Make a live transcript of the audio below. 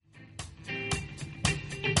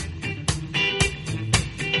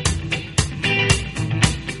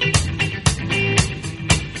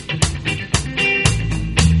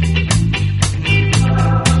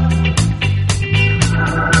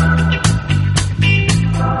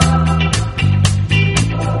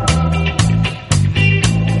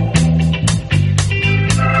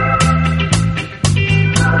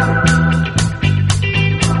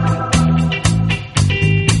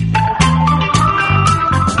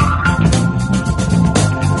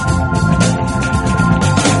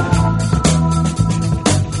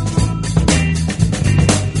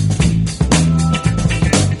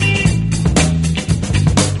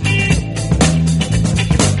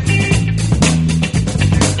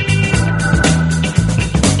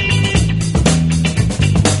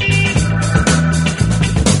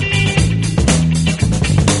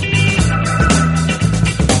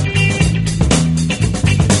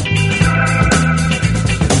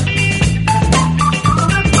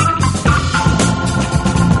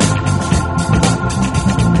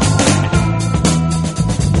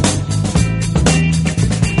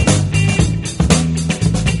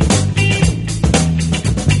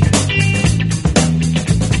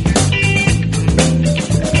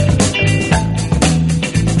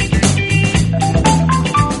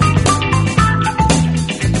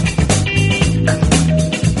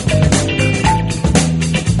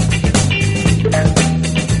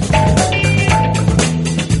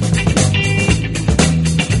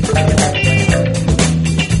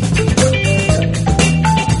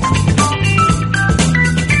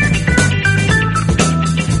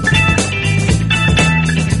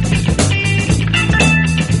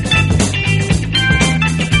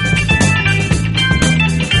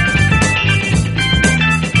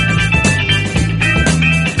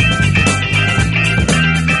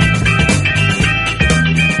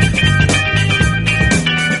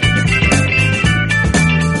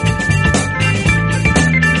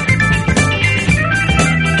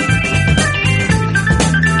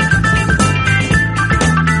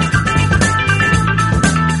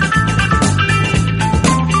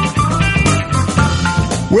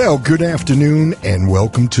Well, good afternoon and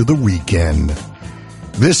welcome to the weekend.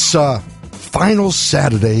 This final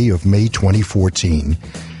Saturday of May 2014,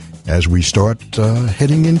 as we start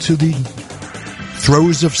heading into the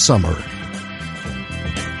throes of summer.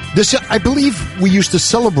 This, I believe we used to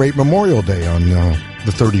celebrate Memorial Day on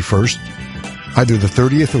the 31st, either the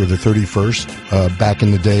 30th or the 31st back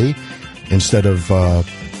in the day instead of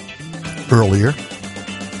earlier.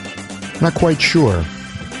 Not quite sure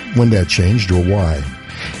when that changed or why.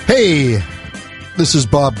 Hey, this is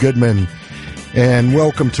Bob Goodman, and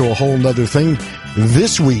welcome to a whole nother thing.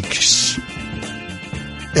 This week's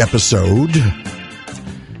episode,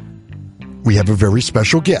 we have a very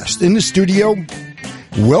special guest in the studio,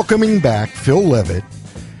 welcoming back Phil Leavitt,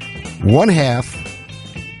 one half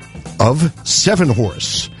of Seven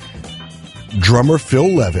Horse, drummer Phil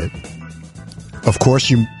Leavitt. Of course,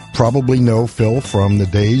 you probably know Phil from the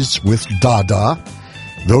days with Dada.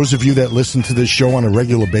 Those of you that listen to this show on a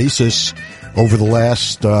regular basis over the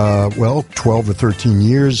last, 12 or 13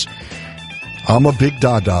 years, I'm a big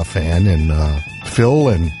Dada fan, and Phil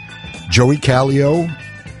and Joey Callio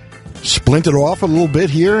splintered off a little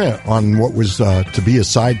bit here on what was to be a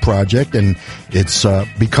side project, and it's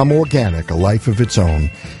become organic, a life of its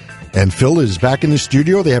own. And Phil is back in the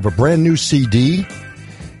studio. They have a brand new CD,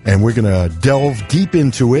 and we're going to delve deep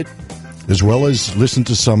into it, as well as listen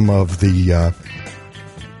to some of the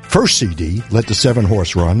first CD, Let the Seven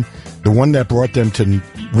Horse Run, the one that brought them to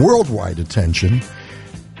worldwide attention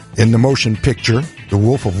in the motion picture, The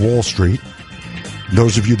Wolf of Wall Street.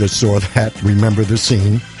 Those of you that saw that remember the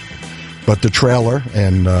scene, but the trailer,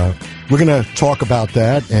 and we're going to talk about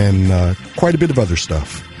that and quite a bit of other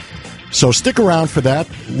stuff. So stick around for that.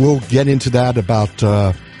 We'll get into that about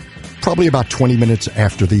probably about 20 minutes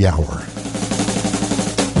after the hour.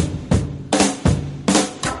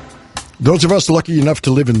 Those of us lucky enough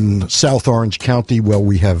to live in South Orange County, well,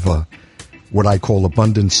 we have what I call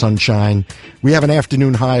abundant sunshine. We have an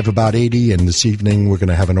afternoon high of about 80, and this evening we're going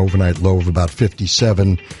to have an overnight low of about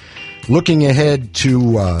 57. Looking ahead to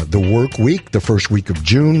the work week, the first week of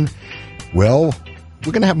June, well,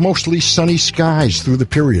 we're going to have mostly sunny skies through the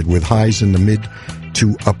period with highs in the mid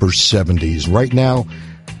to upper 70s. Right now,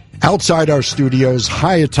 outside our studios,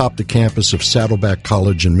 high atop the campus of Saddleback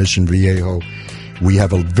College in Mission Viejo, we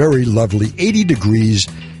have a very lovely 80 degrees,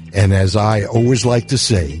 and as I always like to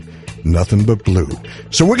say, nothing but blue.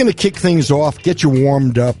 So we're going to kick things off, get you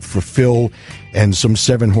warmed up for Phil and some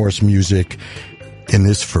Seven Horse music in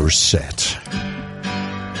this first set.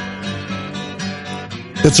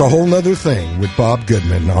 It's a whole nother thing with Bob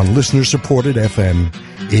Goodman on listener-supported FM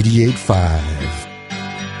 88.5.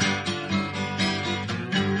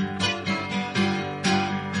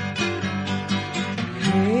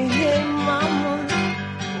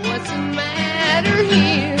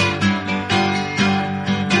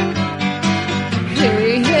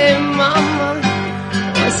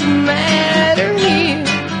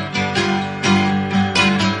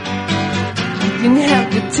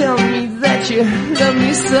 Tell me that you love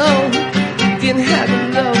me so. Didn't have to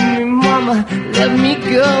love me, mama, let me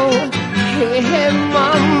go. Hey, hey,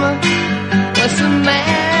 mama, what's the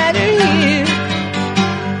matter here?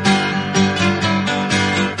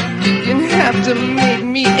 You didn't have to make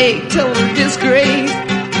me a total disgrace.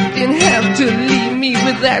 Didn't have to leave me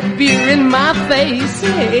with that beer in my face.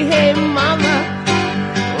 Hey, hey, mama,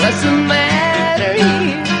 what's the matter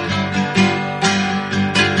here?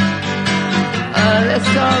 That's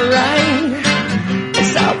alright,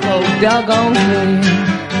 it's awful doggone clear.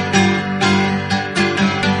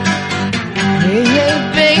 Hey, hey,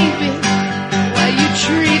 baby, why you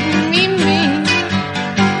treating me mean?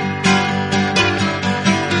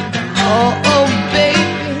 Oh, oh,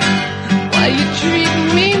 baby, why you treating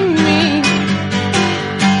me mean?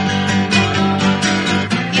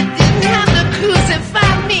 You didn't have to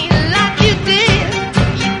crucify me like you did.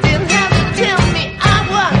 You didn't have to tell me I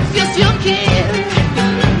was just your kid.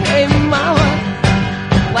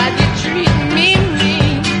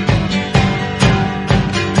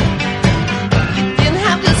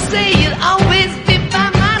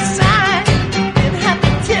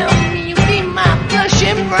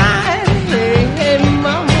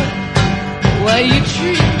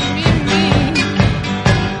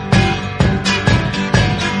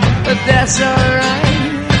 That's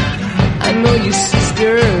alright, I know your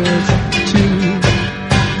sisters too.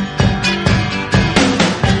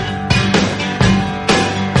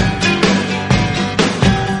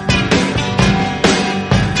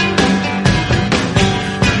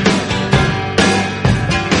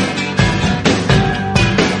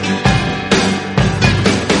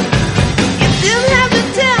 You didn't have to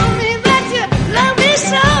tell me that you love me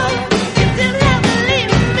so. You didn't have to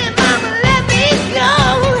leave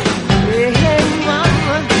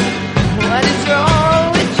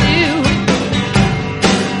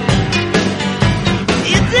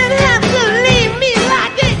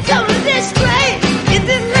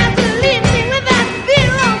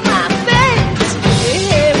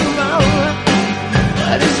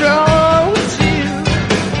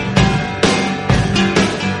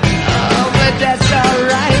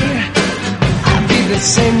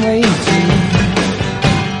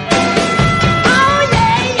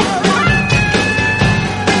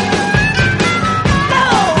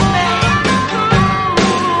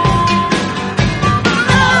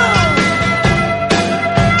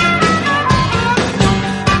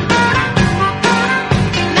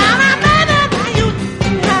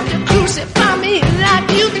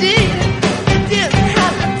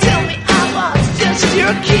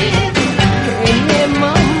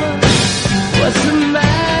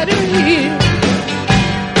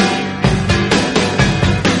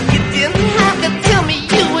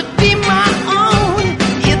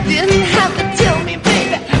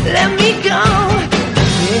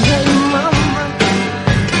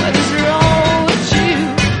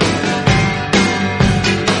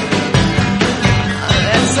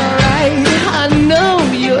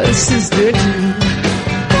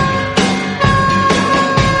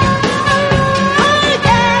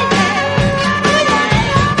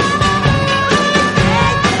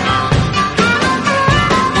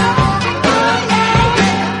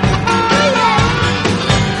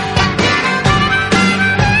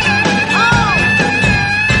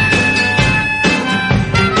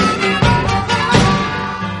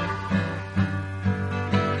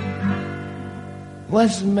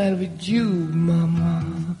What's the matter with you,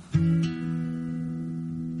 Mama?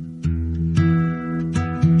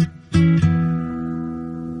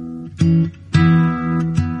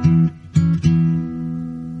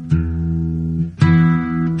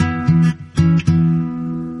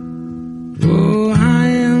 Oh, I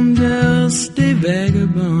am just a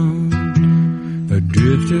vagabond, a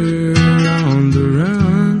drifter on the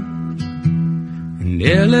run, an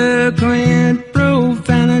eloquent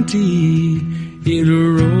profanity, it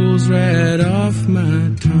rolls right off my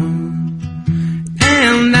tongue.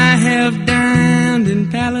 And I have dined in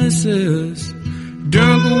palaces,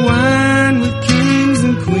 drunk wine with kings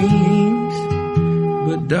and queens,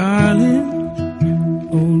 but darling,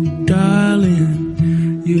 oh darling,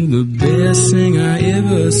 you're the best thing I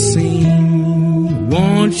ever seen.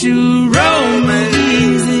 Won't you roll me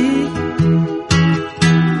easy,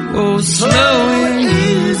 oh slow and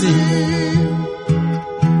easy.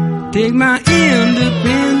 Take my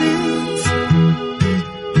independence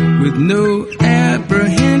with no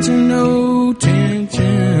apprehension, no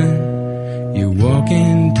tension. You're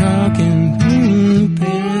walking, talking,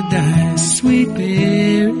 paradise, sweet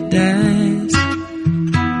paradise.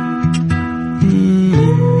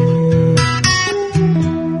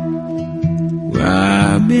 Well,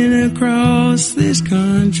 I've been across this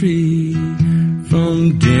country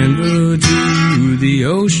from Denver to the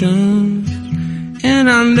ocean, and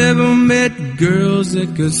I never met girls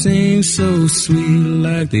that could sing so sweet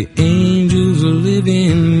like the angels who live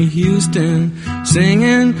in Houston,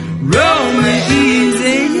 singing, roll me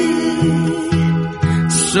easy,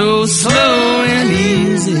 so slow and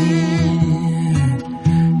easy.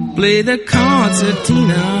 Play the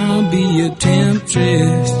concertina, I'll be your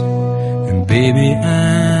temptress, and baby,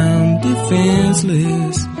 I'm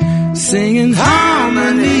defenseless, singing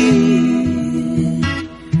harmony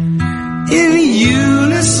in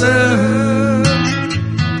unison,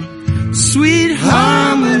 sweet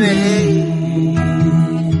harmony.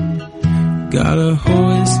 Gotta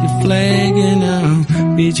hoist your flag and I'll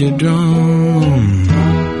beat your drum.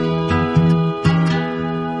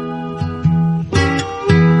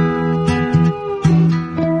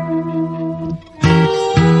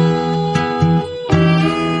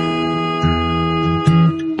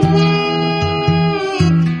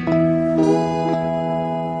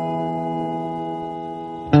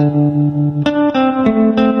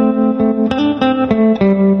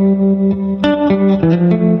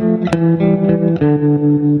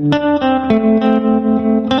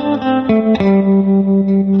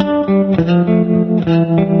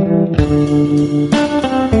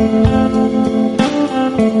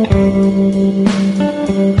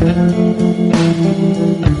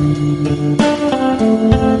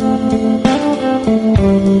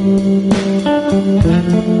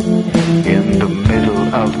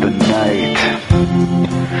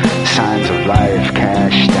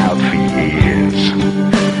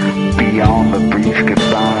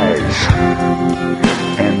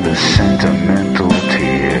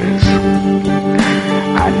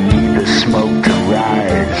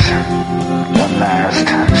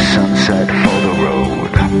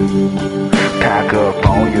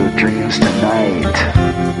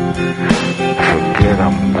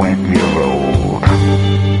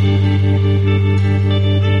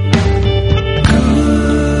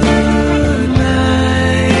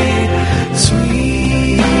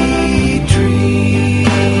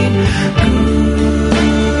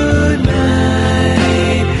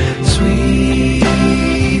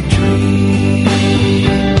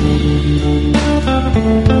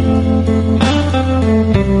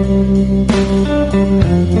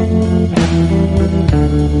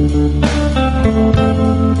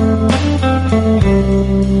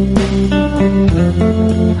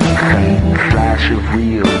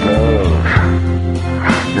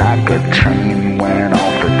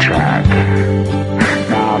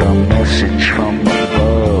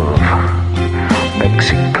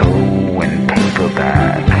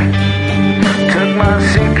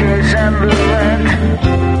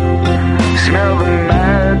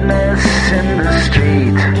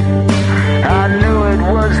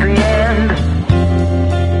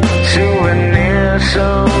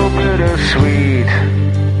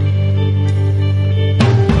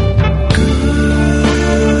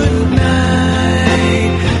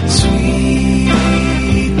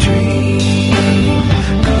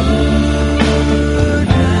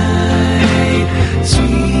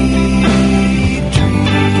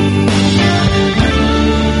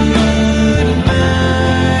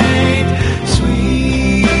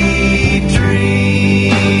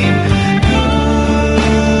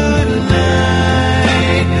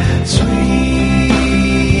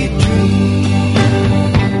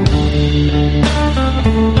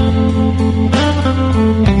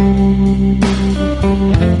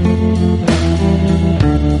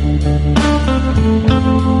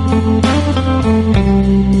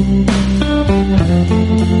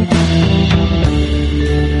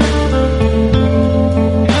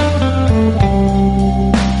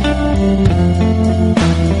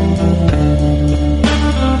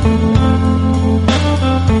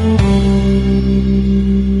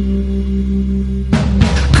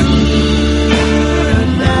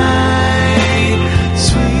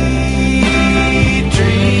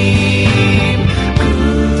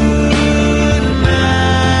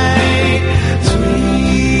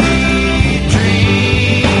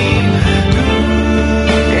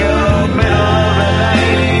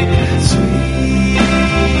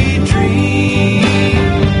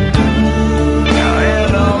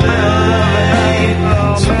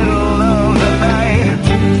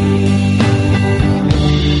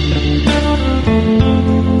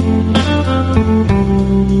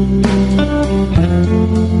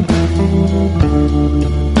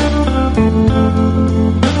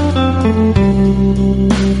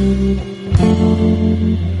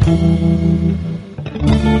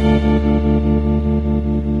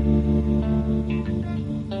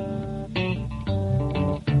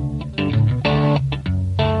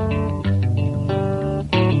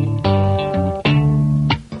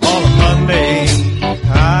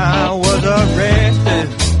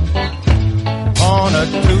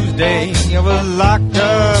 locked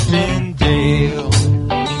up in jail.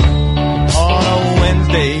 On a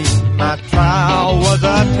Wednesday, my trial was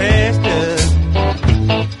attested.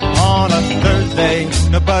 On a Thursday,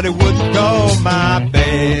 nobody would go my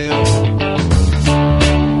bail.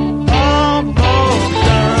 Almost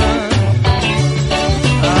done.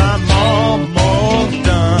 I'm almost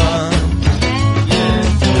done. Yeah.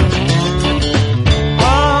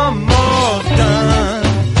 Almost done.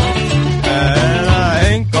 And I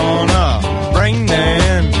ain't gonna bring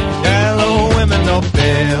them yellow women no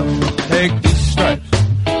bail. Take these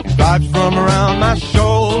stripes from around my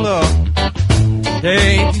shoulder.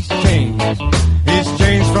 Take these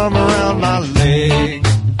chains from around my leg.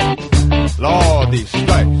 Lord, these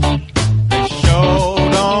stripes, they sure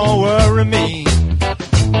don't worry me.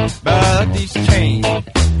 But these chains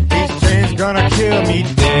gonna kill me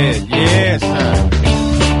dead. Yes, sir.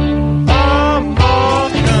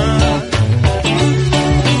 Almost done.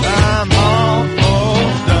 I'm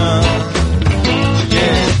almost done.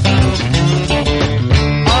 Yes.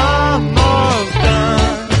 Almost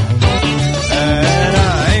done. And I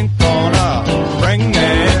ain't gonna bring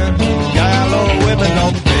them yellow women no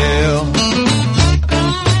bill.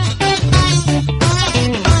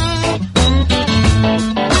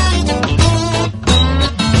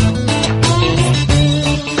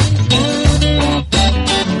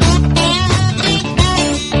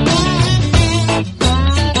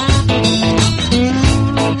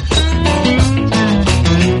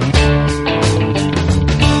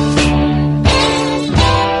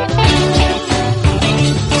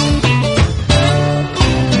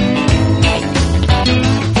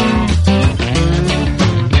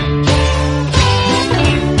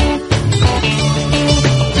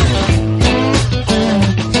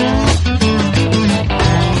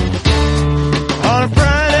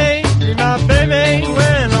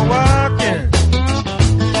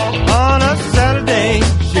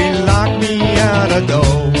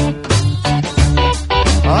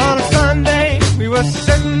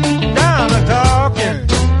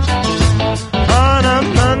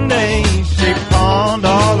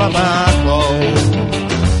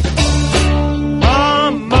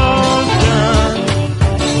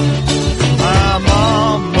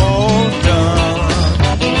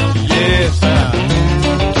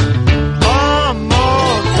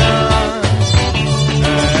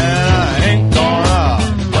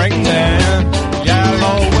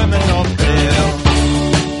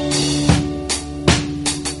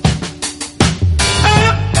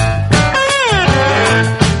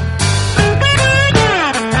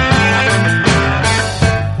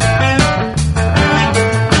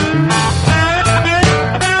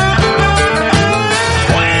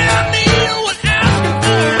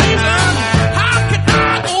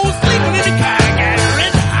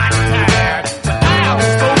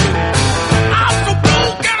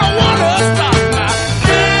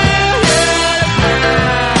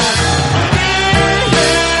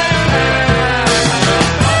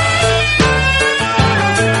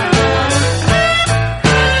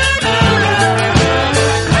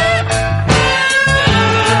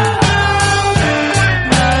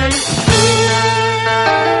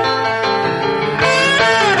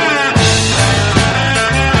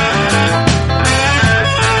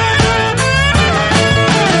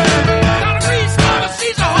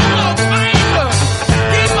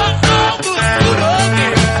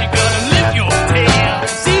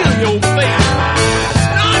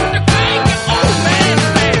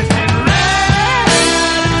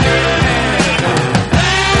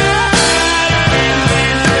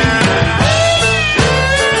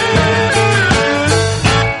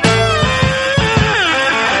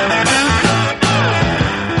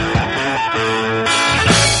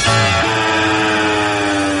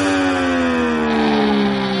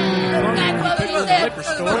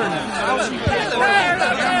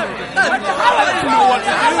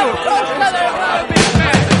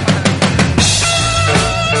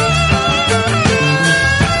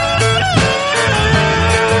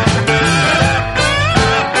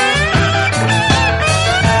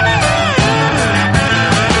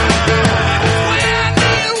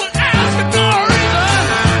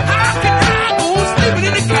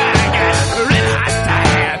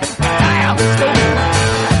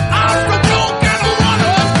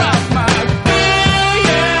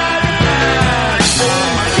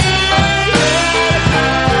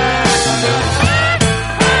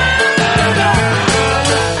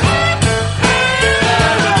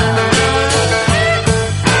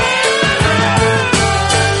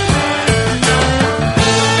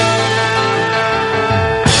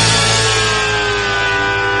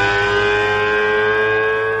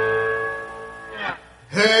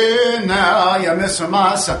 missing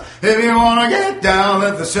my son. If you wanna get down,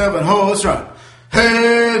 let the 7-horse run.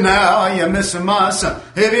 Hey, now you're missing my son.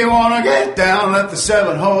 If you wanna get down, let the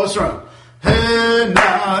 7-horse run. Hey,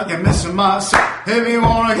 now you're missing my son. If you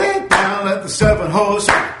wanna get down, let the 7-horse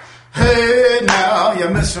run. Hey, now you're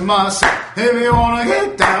missing my son. If you wanna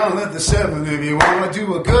get down, let the 7. If you wanna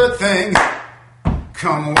do a good thing,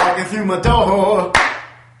 come walking through my door.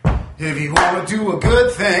 If you wanna do a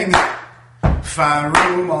good thing, find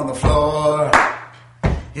room on the floor.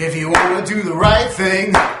 If you wanna do the right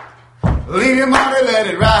thing, leave your money, let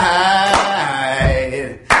it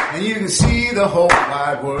ride, and you can see the whole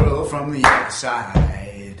wide world from the other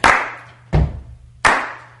side.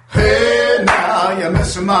 Hey, now you're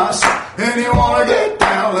missing my son, and you wanna get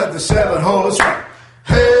down, let the 7-horse run.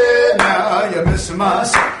 Hey, now you're missing my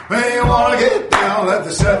son, and you wanna get down, let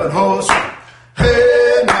the 7-horse run.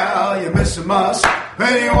 Hey, now you're missing my son,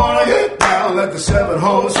 and you wanna get down, let the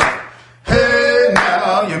 7-horse run. Hey,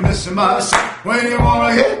 now you're missing my son. When you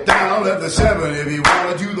wanna get down, let the 7. If you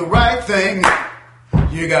wanna do the right thing,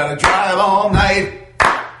 you gotta drive all night.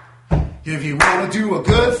 If you wanna do a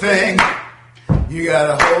good thing, you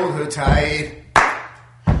gotta hold her tight.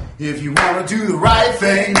 If you wanna do the right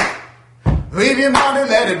thing, leave your money,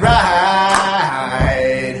 let it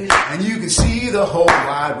ride, and you can see the whole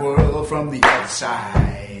wide world from the other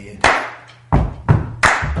side.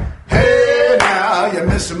 Hey, now you're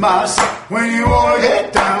missing my son. When you wanna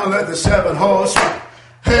get down, let the 7-horse run.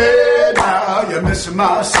 Hey, now you're missing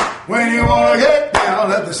my son. When you wanna get down,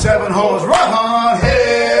 let the 7-horse run.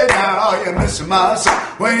 Hey, now you're missing my son.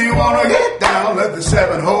 When you wanna get down, let the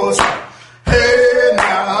 7-horse run. Hey,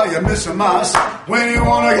 now you're missing my son. When you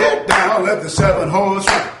wanna get down, let the 7-horse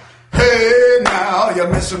run. Hey, now you're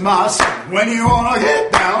missing my son. When you wanna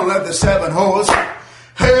get down, let the 7-horse run.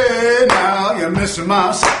 Hey, now you're missing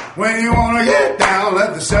my son. When you wanna get down,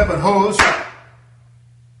 let the 7-horse run.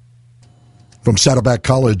 From Saddleback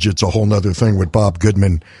College, it's a whole nother thing with Bob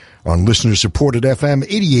Goodman on listener-supported FM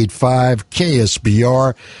 88.5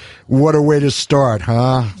 KSBR. What a way to start,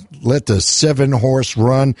 huh? Let the 7-horse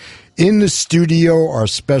run. In the studio, our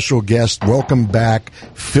special guest, welcome back,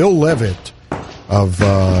 Phil Leavitt of...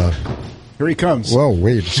 Here he comes. Whoa,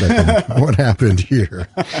 wait a second. What happened here?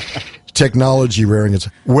 Technology rearing its...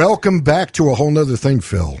 Welcome back to a whole nother thing,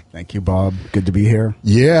 Phil. Thank you, Bob. Good to be here.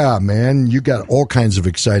 Yeah, man. You got all kinds of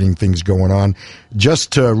exciting things going on.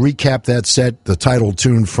 Just to recap that set, the title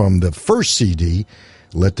tune from the first CD,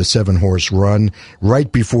 Let the 7-Horse Run.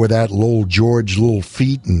 Right before that, Lowell George, Little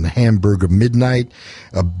Feet, and Hamburger Midnight.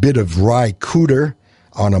 A bit of Rye Cooder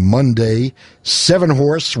on a Monday.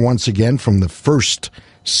 7-Horse, once again, from the first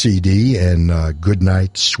CD, and Good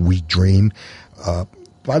Night, Sweet Dream.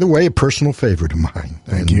 By the way, a personal favorite of mine.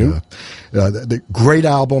 Thank you. The great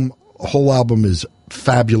album. The whole album is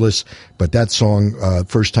fabulous, but that song,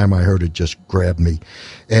 first time I heard it, just grabbed me.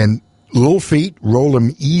 And Little Feet, Roll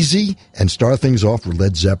 'em Easy, and start things off with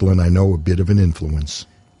Led Zeppelin. I know a bit of an influence.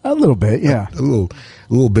 A little bit, yeah. A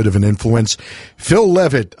little bit of an influence. Phil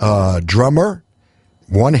Leavitt, drummer,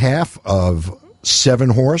 one half of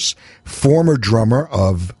 7-Horse, former drummer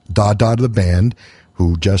of Da Da the Band,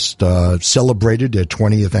 who just celebrated their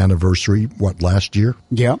 20th anniversary, last year?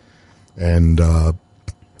 Yeah. And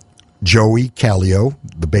Joey Callio,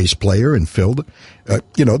 the bass player, and Phil,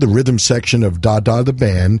 the rhythm section of Da Da the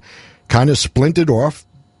Band, kind of splintered off,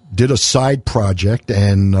 did a side project,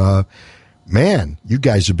 and, man, you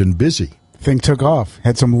guys have been busy. Thing took off,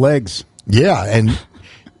 had some legs. Yeah, and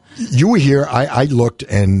you were here, I looked,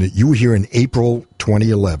 and you were here in April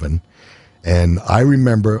 2011, and I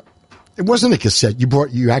remember... It wasn't a cassette.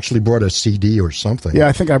 You actually brought a CD or something. Yeah,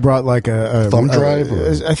 I think I brought like a thumb drive.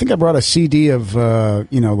 I think I brought a CD of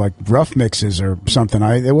like rough mixes or something.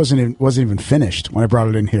 It wasn't even finished when I brought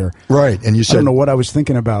it in here. Right, and you said I don't know what I was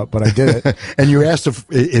thinking about, but I did it. And you asked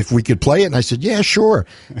if we could play it, and I said, yeah, sure.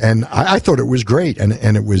 And I thought it was great, and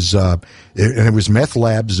it was Meth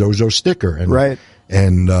Lab's Zozo Sticker, and right,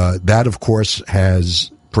 and that of course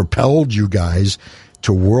has propelled you guys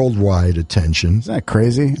to worldwide attention. Isn't that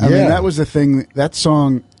crazy? I mean, that was the thing. That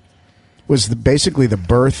song was basically the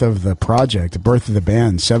birth of the project, the birth of the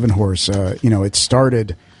band, 7-Horse. It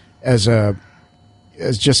started as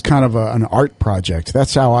just kind of an art project.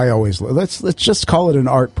 That's how I always let's just call it an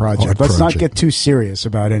art project. Let's not get too serious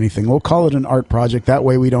about anything. We'll call it an art project. That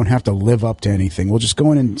way, we don't have to live up to anything. We'll just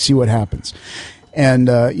go in and see what happens. And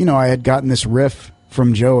I had gotten this riff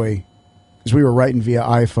from Joey, because we were writing via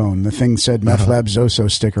iPhone. The thing said Meth Lab Zoso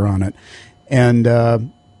sticker on it. And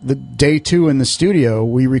the day 2 in the studio,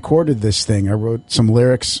 we recorded this thing. I wrote some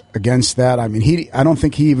lyrics against that. I mean, I don't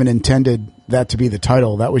think he even intended that to be the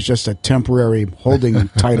title. That was just a temporary holding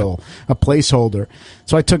title, a placeholder.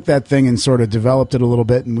 So I took that thing and sort of developed it a little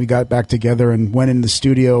bit, and we got back together and went in the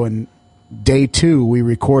studio, and day 2 we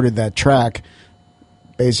recorded that track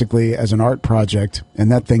basically as an art project,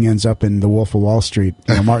 and that thing ends up in The Wolf of Wall Street.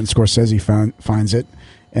 Martin Scorsese finds it,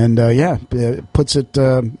 and puts it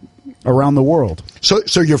around the world.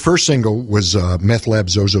 So your first single was Meth Lab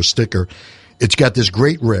Zozo Sticker. It's got this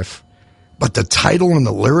great riff, but the title and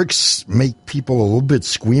the lyrics make people a little bit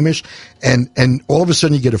squeamish, and all of a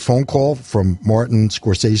sudden you get a phone call from Martin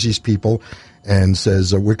Scorsese's people and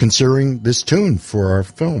says, we're considering this tune for our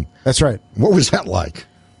film. That's right. What was that like?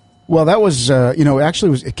 Well, that was,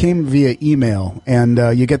 it came via email, and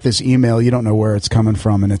you get this email, you don't know where it's coming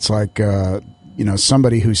from, and it's like,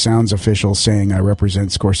 somebody who sounds official saying, I represent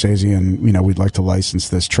Scorsese, and, we'd like to license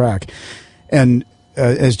this track. And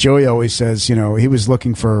as Joey always says, he was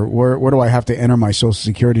looking for, where do I have to enter my social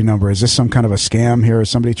security number? Is this some kind of a scam here? Is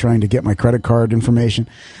somebody trying to get my credit card information?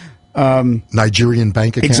 Nigerian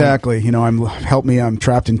bank account? Exactly. Help me, I'm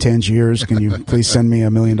trapped in Tangiers. Can you please send me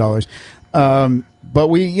 $1 million? But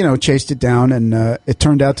we, chased it down, and it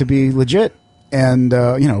turned out to be legit. And,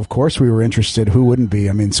 of course we were interested. Who wouldn't be?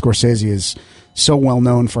 I mean, Scorsese is so well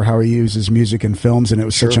known for how he uses music in films, and it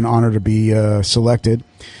was such an honor to be selected.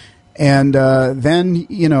 And then,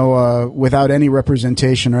 without any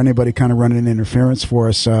representation or anybody kind of running interference for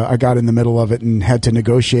us, I got in the middle of it and had to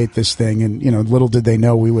negotiate this thing. And, little did they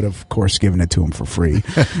know we would have, of course, given it to him for free.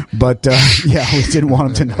 But, we didn't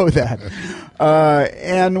want him to know that.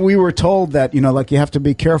 And we were told that, you have to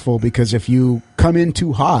be careful, because if you come in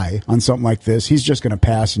too high on something like this, he's just going to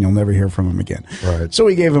pass and you'll never hear from him again. Right. So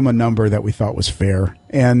we gave him a number that we thought was fair.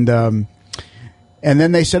 And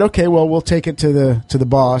then they said, okay, well, we'll take it to the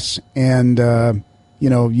boss, and,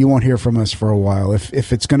 you won't hear from us for a while.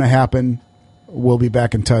 If it's going to happen, we'll be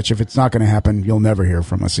back in touch. If it's not going to happen, you'll never hear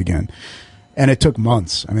from us again. And it took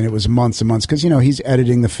months. I mean, it was months and months, because, he's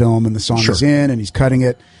editing the film, and the song is in, and he's cutting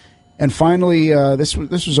it. And finally, this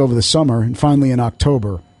was over the summer, and finally in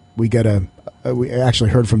October, we actually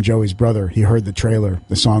heard from Joey's brother. He heard the trailer.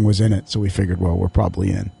 The song was in it, so we figured, well, we're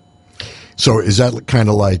probably in. So is that kind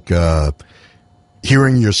of like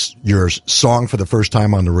hearing your song for the first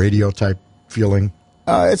time on the radio type feeling?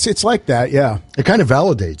 It's like that, yeah. It kind of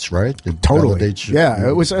validates, right? It totally. Validates yeah,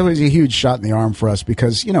 it was a huge shot in the arm for us,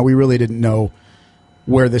 because, we really didn't know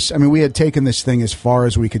where this, we had taken this thing as far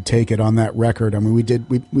as we could take it on that record.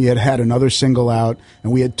 We had another single out,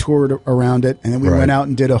 and we had toured around it, and then we went out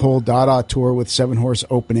and did a whole Dada tour with Seven Horse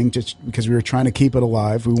opening, just because we were trying to keep it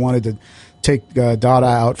alive. We wanted to take Dada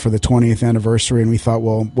out for the 20th anniversary, and we thought,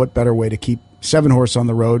 well, what better way to keep Seven Horse on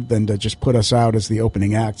the road than to just put us out as the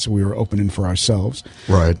opening act, so we were opening for ourselves.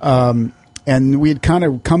 Right. And we had kind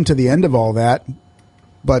of come to the end of all that,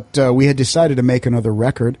 but we had decided to make another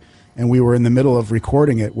record, and we were in the middle of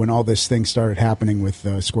recording it when all this thing started happening with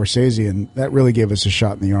Scorsese, and that really gave us a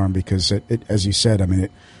shot in the arm, because it as you said,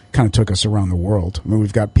 it kind of took us around the world.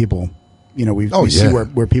 We've got people, we see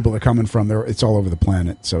where people are coming from. It's all over the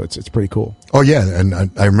planet, so it's pretty cool. Oh, yeah, and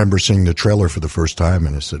I remember seeing the trailer for the first time,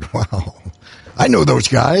 and I said, wow, I know those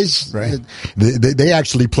guys. Right. They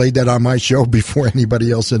actually played that on my show before anybody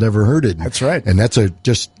else had ever heard it. That's right. And that's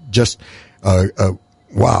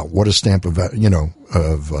wow, what a stamp of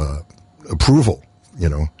approval,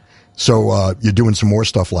 So you're doing some more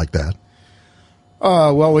stuff like that.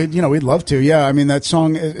 Well, we'd love to. Yeah, that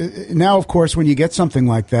song. Now, of course, when you get something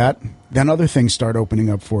like that, then other things start opening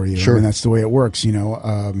up for you. Sure. That's the way it works.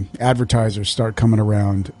 Advertisers start coming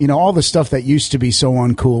around. All the stuff that used to be so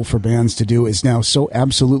uncool for bands to do is now so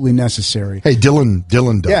absolutely necessary. Hey, Dylan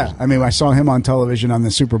does. Yeah, I saw him on television on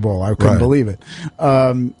the Super Bowl. I couldn't believe it.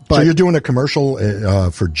 But, so you're doing a commercial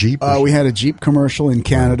for Jeep? We had a Jeep commercial in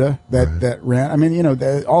Canada that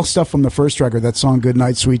ran. All stuff from the first record. That song "Good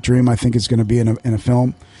Night, Sweet Dream" I think is going to be in a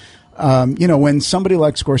film. When somebody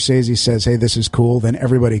like Scorsese says, "Hey, this is cool," then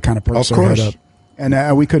everybody kind of perks their head up,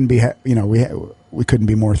 and we couldn't be, we couldn't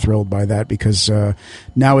be more thrilled by that, because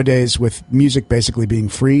nowadays, with music basically being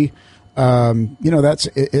free,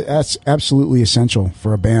 that's absolutely essential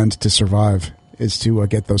for a band to survive, is to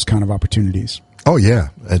get those kind of opportunities. Oh yeah,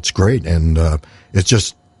 it's great, and it's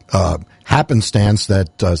just happenstance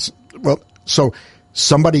that so.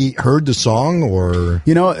 Somebody heard the song, or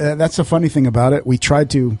that's the funny thing about it. We tried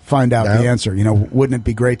to find out the answer. Wouldn't it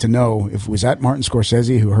be great to know if it was that Martin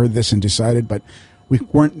Scorsese who heard this and decided? But we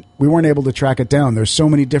weren't able to track it down. There's so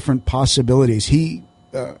many different possibilities. He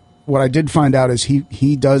what I did find out is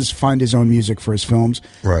he does find his own music for his films.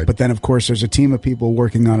 Right. But then, of course, there's a team of people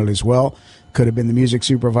working on it as well. Could have been the music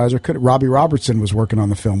supervisor. Robbie Robertson was working on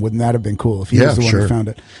the film. Wouldn't that have been cool if he was the one who found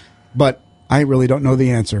it? But I really don't know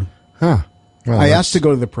the answer. Huh. Well, I asked to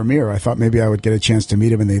go to the premiere. I thought maybe I would get a chance to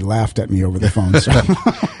meet him, and they laughed at me over the phone. So.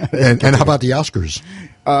 and how about the Oscars?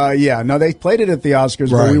 Yeah, no, they played it at the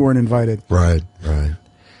Oscars, but we weren't invited. Right.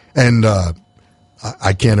 And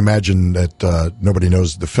I can't imagine that nobody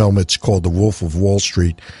knows the film. It's called The Wolf of Wall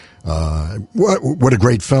Street. What a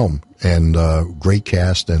great film, and great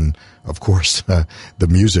cast, and of course the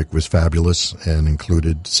music was fabulous and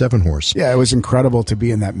included Seven Horse. Yeah, it was incredible to be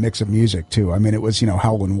in that mix of music too. I mean, it was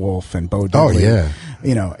Howlin' Wolf and Bo Diddley. Oh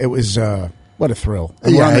yeah, it was what a thrill.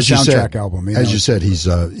 And we're on the as you soundtrack said, album. As you said, he's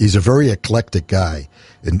a very eclectic guy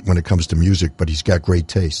when it comes to music, but he's got great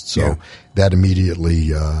taste. So that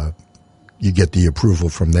immediately. You get the approval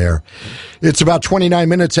from there. It's about 29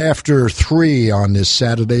 minutes after 3 on this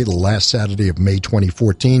Saturday, the last Saturday of May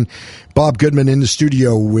 2014. Bob Goodman in the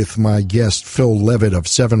studio with my guest, Phil Leavitt of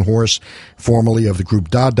Seven Horse, formerly of the group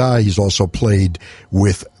Dada. He's also played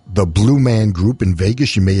with the Blue Man Group in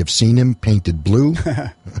Vegas. You may have seen him, Painted Blue.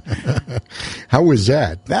 How was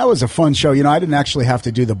that? That was a fun show. I didn't actually have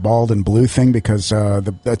to do the bald and blue thing because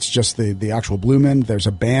that's just the actual Blue Men. There's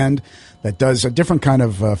a band that does a different kind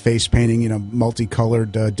of face painting,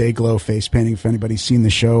 multicolored day glow face painting, if anybody's seen the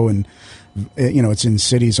show. And, it's in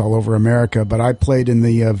cities all over America. But I played in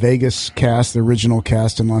the Vegas cast, the original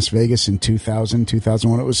cast in Las Vegas in 2000,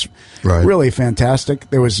 2001. It was really fantastic.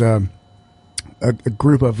 There was a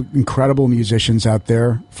group of incredible musicians out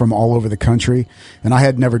there from all over the country. And I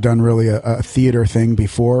had never done really a theater thing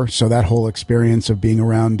before. So that whole experience of being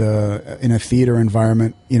around in a theater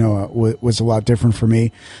environment, was a lot different for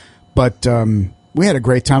me. But we had a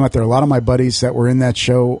great time out there. A lot of my buddies that were in that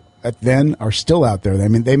show then are still out there. I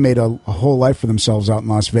mean, they made a whole life for themselves out in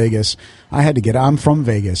Las Vegas. I'm from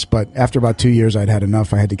Vegas, but after about 2 years, I'd had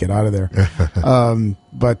enough. I had to get out of there.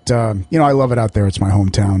 I love it out there. It's my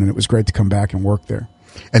hometown, and it was great to come back and work there.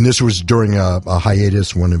 And this was during a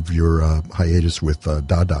hiatus, one of your hiatus with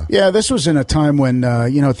Dada. Yeah, this was in a time when,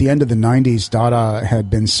 at the end of the 90s, Dada had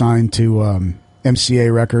been signed to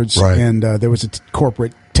MCA Records, and there was a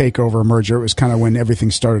corporate takeover merger. It was kind of when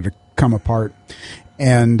everything started to come apart.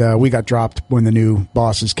 And we got dropped when the new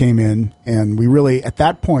bosses came in. And we really, at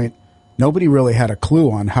that point, nobody really had a clue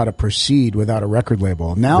on how to proceed without a record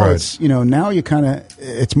label. Now it's, now you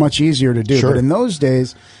it's much easier to do. Sure. But in those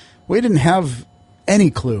days, we didn't have any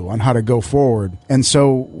clue on how to go forward. And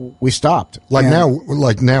so we stopped. Now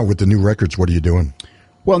with the new records, what are you doing?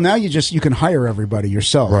 Well, now you can hire everybody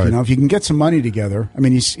yourself. Right. If you can get some money together, I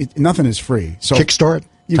mean, nothing is free. So Kickstart?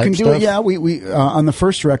 You can do stuff? it. Yeah, we on the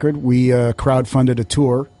first record we crowdfunded a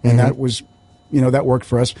tour, and that was, that worked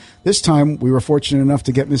for us. This time we were fortunate enough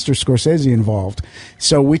to get Mr. Scorsese involved,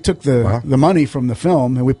 so we took the money from the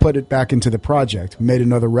film and we put it back into the project. We made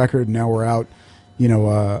another record, and now we're out,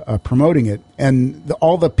 promoting it. And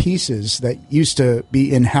all the pieces that used to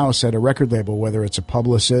be in house at a record label, whether it's a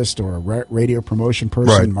publicist or a radio promotion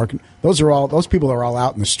person, marketing, those people are all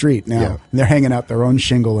out in the street now, and they're hanging out their own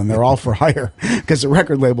shingle, and they're all for hire because the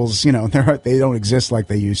record labels, they don't exist like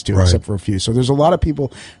they used to, except for a few. So there's a lot of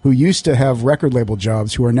people who used to have record label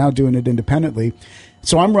jobs who are now doing it independently.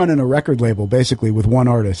 So I'm running a record label basically with one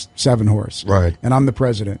artist, Seven Horse, and I'm the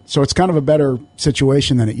president. So it's kind of a better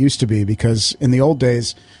situation than it used to be, because in the old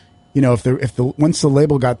days, once the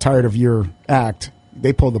label got tired of your act,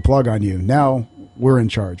 they pulled the plug on you. Now we're in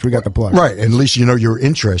charge. We got the plug. Right. At least your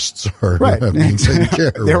interests are being taken care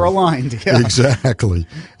of. They're aligned. Yeah. Exactly.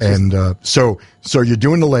 And so you're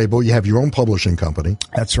doing the label. You have your own publishing company.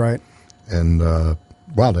 That's right. And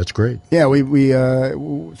wow, that's great. Yeah, we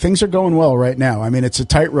things are going well right now. I mean, it's a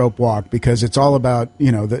tightrope walk because it's all about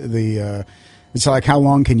it's like how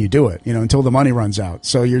long can you do it? Until the money runs out.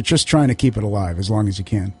 So you're just trying to keep it alive as long as you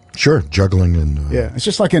can. Sure, juggling and it's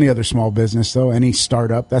just like any other small business, though. Any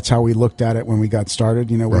startup. That's how we looked at it when we got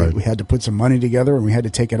started. We had to put some money together, and we had to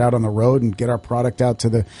take it out on the road and get our product out to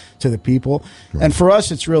the people. Right. And for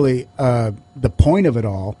us, it's really the point of it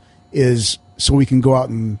all is so we can go out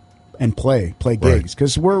and play gigs,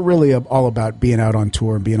 because we're really all about being out on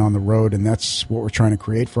tour and being on the road, and that's what we're trying to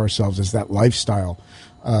create for ourselves, is that lifestyle,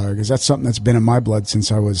 because that's something that's been in my blood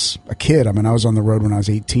since I was a kid. I mean, I was on the road when I was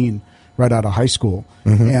 18, right out of high school,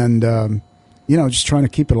 and just trying to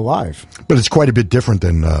keep it alive. But it's quite a bit different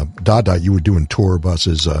than Dada. You were doing tour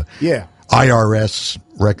buses, IRS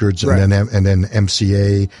Records, Right. and then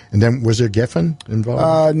MCA, and then was there Geffen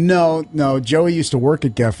involved? No. Joey used to work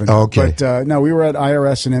at Geffen. Oh, okay. But no, we were at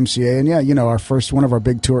IRS and MCA, and yeah, our first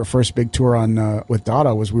big tour on with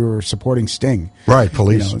Dada was we were supporting Sting. Right,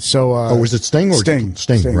 Police. So was it Sting or Sting?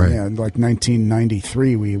 Right. Yeah, like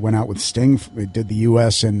 1993, we went out with Sting. We did the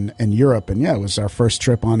U.S. and Europe, and yeah, it was our first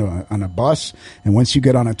trip on a bus. And once you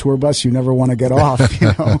get on a tour bus, you never want to get off.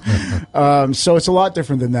 So it's a lot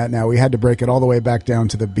different than that now. We had to break it all the way back down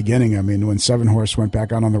to the beginning. I mean, when Seven Horse went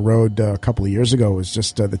back out on the road a couple of years ago, it was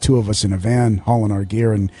just the two of us in a van hauling our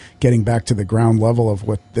gear and getting back to the ground level of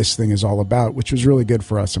what this thing is all about, which was really good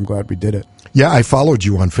for us. I'm glad we did it. Yeah, I followed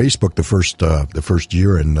you on Facebook the first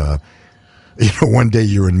year, and one day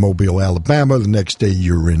you're in Mobile, Alabama, the next day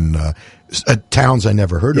you're in towns I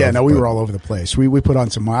never heard of. Yeah, no, we were all over the place. We put on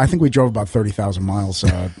some. I think we drove about 30,000 miles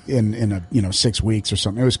in 6 weeks or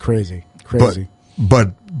something. It was crazy.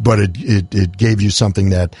 But it gave you something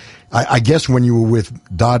that I guess when you were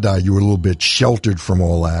with Dada, you were a little bit sheltered from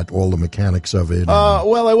all the mechanics of it.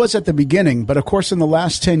 Well, I was at the beginning, but of course, in the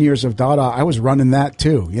last 10 years of Dada, I was running that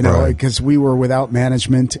too. Because we were without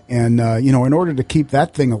management, and in order to keep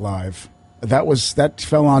that thing alive, that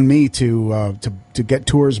fell on me to get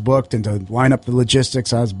tours booked and to line up the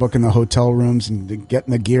logistics. I was booking the hotel rooms and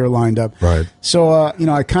getting the gear lined up. Right. So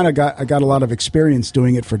I got a lot of experience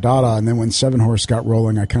doing it for Dada, and then when Seven Horse got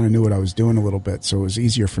rolling, I kind of knew what I was doing a little bit. So it was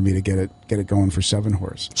easier for me to get it going for Seven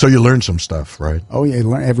Horse. So you learned some stuff, right? Oh yeah, you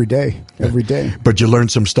learn every day. But you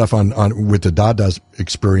learned some stuff on with the Dada's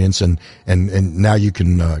experience, and now you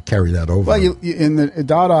can carry that over. Well, in the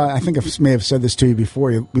Dada, I think I may have said this to you before.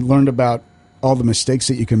 We learned about all the mistakes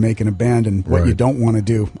that you can make in a band and what you don't want to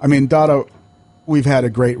do. I mean, Dada, we've had a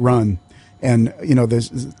great run, and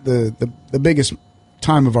the biggest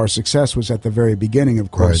time of our success was at the very beginning.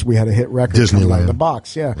 Of course, we had a hit record coming out of the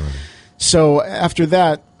box. Yeah. Right. So after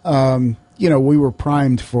that, we were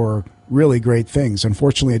primed for really great things.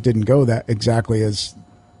 Unfortunately, it didn't go that exactly as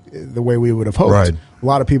the way we would have hoped. Right. A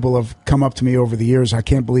lot of people have come up to me over the years. I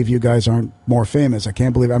can't believe you guys aren't more famous. I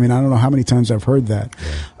can't believe. I mean, I don't know how many times I've heard that.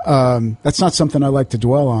 Yeah. That's not something I like to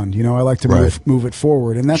dwell on. I like to move it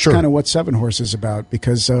forward, and that's kind of what Seven Horse is about.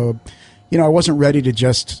 Because I wasn't ready to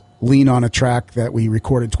just lean on a track that we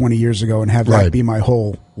recorded 20 years ago and have that be my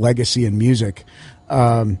whole legacy in music.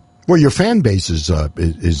 Well, your fan base is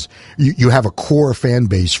you have a core fan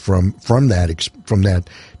base from that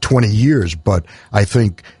 20 years, but I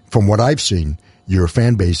think from what I've seen, your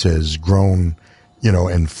fan base has grown,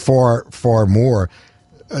 and far more,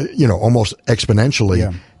 almost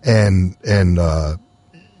exponentially, and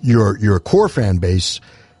your core fan base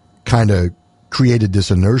kind of created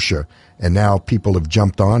this inertia, and now people have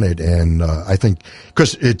jumped on it, and I think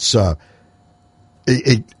because it's to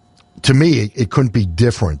me, it couldn't be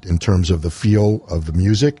different in terms of the feel of the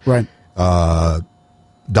music. Right.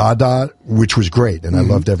 Dada, which was great, and I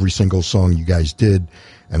loved every single song you guys did,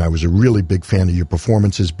 and I was a really big fan of your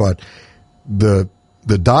performances. But the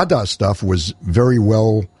Dada stuff was very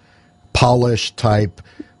well polished type.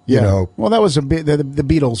 Well, that was the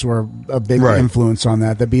Beatles were a big influence on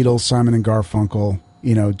that. The Beatles, Simon and Garfunkel,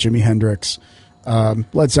 Jimi Hendrix,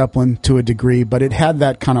 Led Zeppelin to a degree, but it had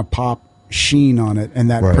that kind of pop sheen on it and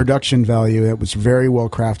that production value. It was very well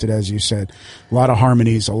crafted, as you said. A lot of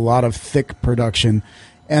harmonies, a lot of thick production.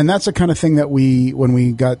 And that's the kind of thing that when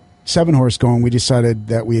we got Seven Horse going, we decided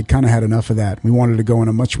that we had kind of had enough of that. We wanted to go in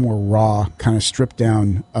a much more raw, kind of stripped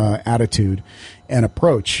down attitude and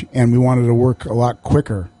approach. And we wanted to work a lot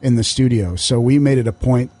quicker in the studio. So we made it a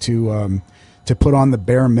point to put on the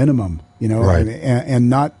bare minimum, and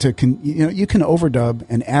not to, you can overdub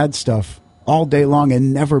and add stuff all day long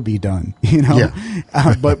and never be done,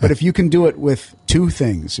 but if you can do it with two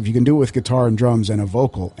things, if you can do it with guitar and drums and a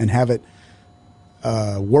vocal and have it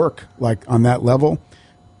work like on that level,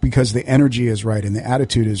 because the energy is right and the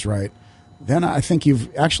attitude is right, then I think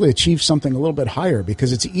you've actually achieved something a little bit higher,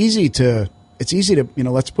 because it's easy to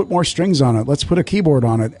let's put more strings on it, let's put a keyboard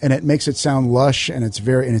on it, and it makes it sound lush and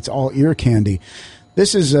it's all ear candy.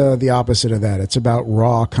 This is the opposite of that. It's about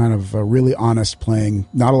raw, kind of really honest playing.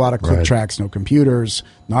 Not a lot of click tracks, no computers,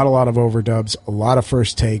 not a lot of overdubs, a lot of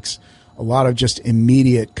first takes, a lot of just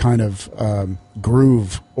immediate kind of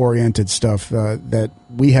groove-oriented stuff that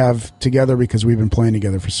we have together because we've been playing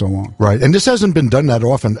together for so long. Right, and this hasn't been done that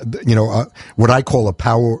often. What I call a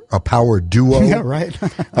power duo. Yeah, right.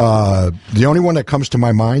 The only one that comes to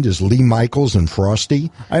my mind is Lee Michaels and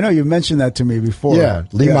Frosty. I know you've mentioned that to me before. Yeah,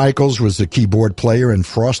 Lee Michaels was the keyboard player and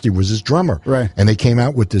Frosty was his drummer. Right, and they came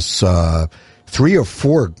out with this 3 or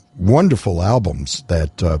 4 wonderful albums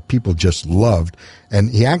that people just loved, and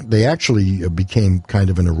they actually became kind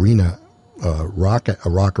of an arena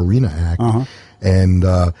rock arena act. And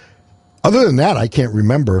other than that, I can't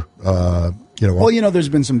remember. Well, there's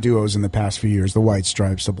been some duos in the past few years, the White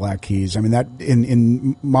Stripes, the Black Keys. I mean, that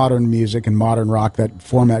in modern music and modern rock, that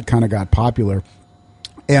format kind of got popular.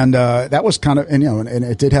 And that was kind of, and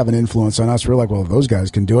it did have an influence on us. We're like, well, if those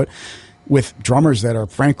guys can do it with drummers that are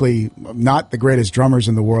frankly not the greatest drummers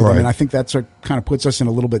in the world. Right. I mean, I think that's what kind of puts us in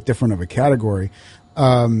a little bit different of a category.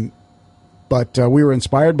 But we were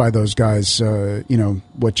inspired by those guys,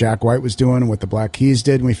 what Jack White was doing and what the Black Keys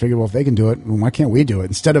did. And we figured, well, if they can do it, why can't we do it?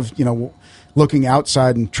 Instead of, looking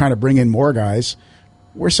outside and trying to bring in more guys,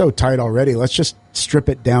 we're so tight already. Let's just strip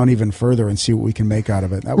it down even further and see what we can make out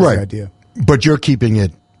of it. That was the idea. But you're keeping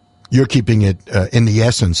it in the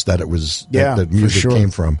essence that it was, that music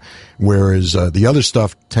came from. Whereas the other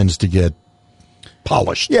stuff tends to get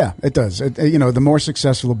polished. Yeah, it does. The more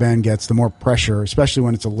successful a band gets, the more pressure, especially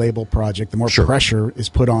when it's a label project, the more pressure is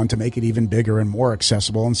put on to make it even bigger and more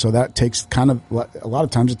accessible. And so that takes a lot of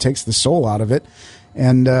times it takes the soul out of it.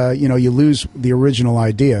 And, you lose the original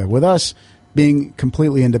idea. With us being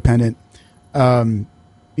completely independent,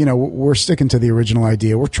 we're sticking to the original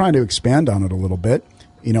idea. We're trying to expand on it a little bit,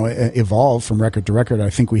 evolve from record to record. I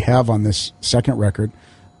think we have on this second record.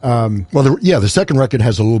 The second record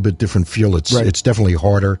has a little bit different feel. It's definitely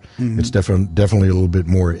harder. Mm-hmm. It's definitely a little bit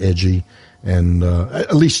more edgy, and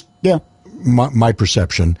at least my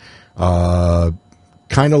perception, kind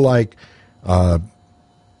of like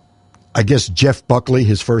I guess Jeff Buckley,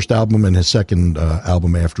 his first album and his second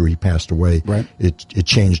album after he passed away. Right. It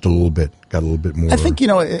changed a little bit, got a little bit more. I think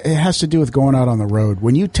it has to do with going out on the road.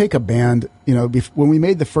 When you take a band, when we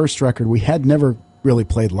made the first record, we had never really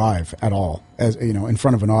played live at all, as in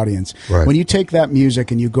front of an audience. Right. When you take that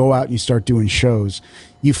music and you go out and you start doing shows,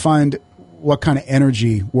 you find what kind of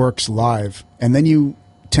energy works live, and then you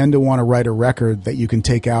tend to want to write a record that you can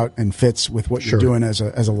take out and fits with what you're doing as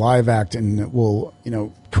a live act, and it will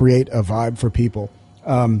create a vibe for people.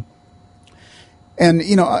 I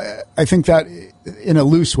think that in a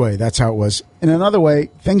loose way, that's how it was. In another way,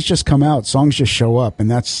 things just come out. Songs just show up, and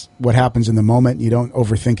that's what happens in the moment. You don't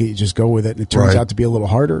overthink it. You just go with it, and it turns out to be a little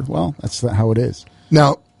harder. Well, that's how it is.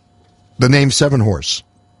 Now, the name Seven Horse,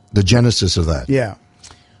 the genesis of that. Yeah.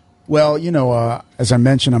 Well, as I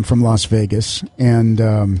mentioned, I'm from Las Vegas, and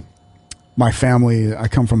my family, I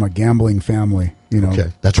come from a gambling family.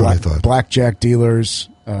 Okay, that's what I thought. Blackjack dealers,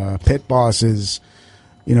 pit bosses,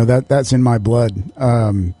 that's in my blood.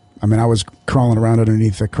 I was crawling around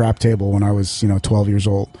underneath a crap table when I was, 12 years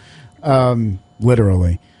old,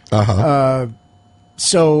 literally.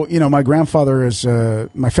 So, my grandfather is,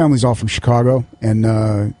 my family's all from Chicago,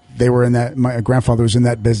 and they were in that, my grandfather was in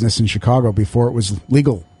that business in Chicago before it was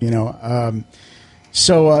legal,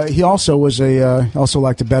 So he also was also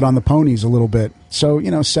liked to bet on the ponies a little bit. So,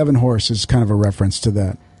 Seven Horse is kind of a reference to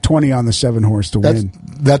that. 20 on the Seven Horse to win.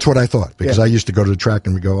 That's what I thought, because I used to go to the track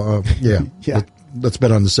and we go, let's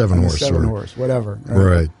bet on the Seven Horse. Seven Horse, whatever.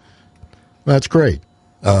 Right. That's great.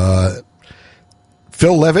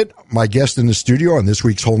 Phil Leavitt, my guest in the studio on this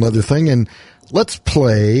week's Whole Nuther Thing, and let's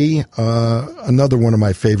play another one of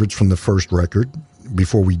my favorites from the first record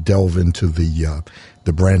before we delve into the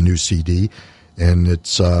brand new CD, and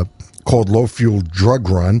it's called Low Fuel Drug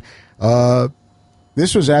Run.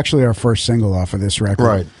 This was actually our first single off of this record.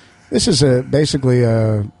 Right. This is basically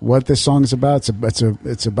what this song is about.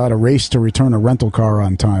 It's about a race to return a rental car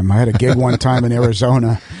on time. I had a gig one time in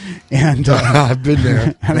Arizona, and I've been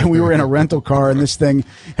there. And then we were in a rental car, and this thing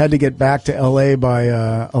had to get back to L.A.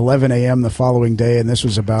 by 11 a.m. the following day. And this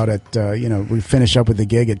was about we finished up with the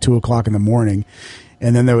gig at 2:00 in the morning,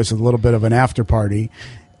 and then there was a little bit of an after party,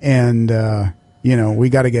 and we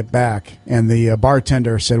got to get back. And the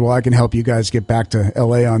bartender said, "Well, I can help you guys get back to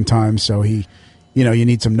L.A. on time." So he. You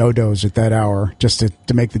need some no-dos at that hour just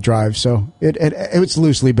to make the drive. So it was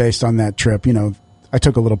loosely based on that trip. I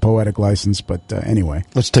took a little poetic license, but anyway.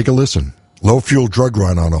 Let's take a listen. Low Fuel Drug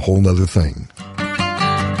Run on A Whole Nother Thing.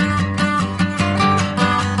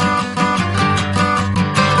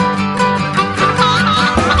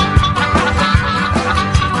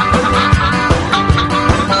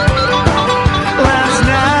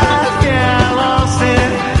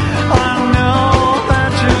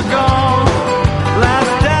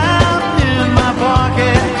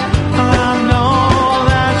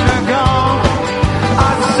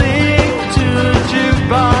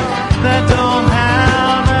 That don't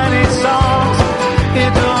have any song.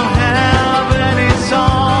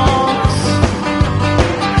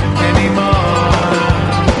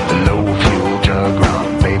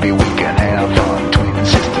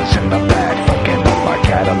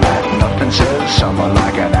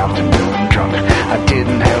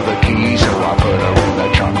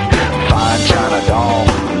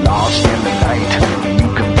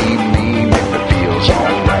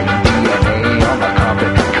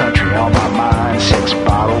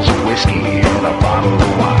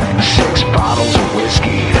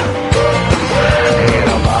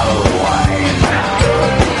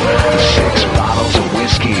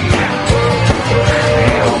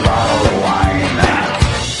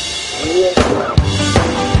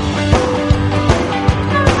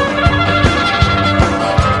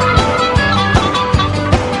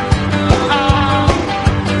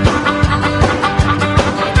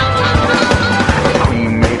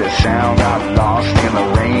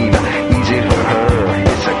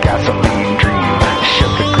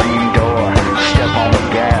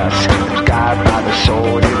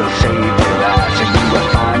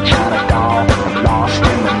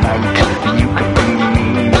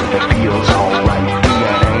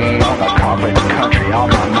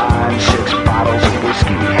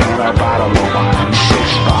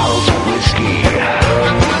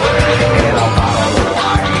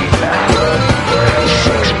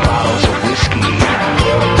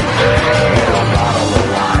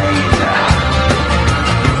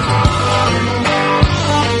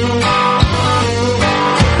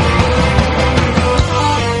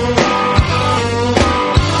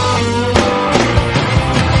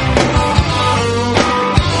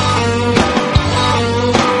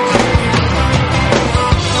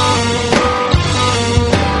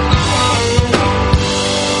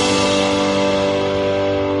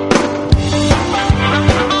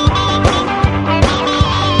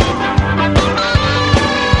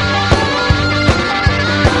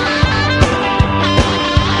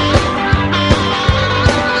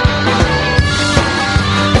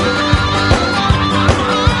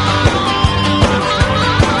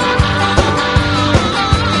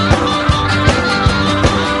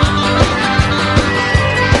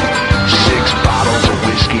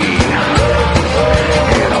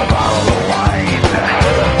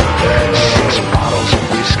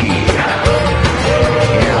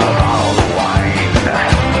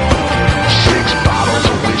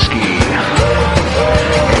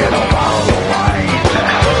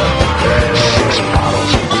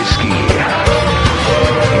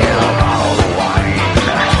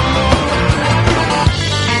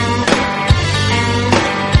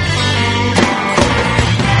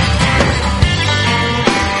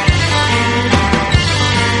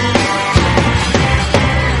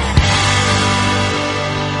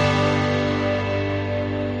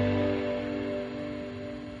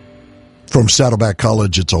 From Saddleback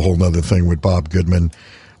College, it's a whole nother thing with Bob Goodman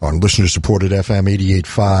on listener-supported FM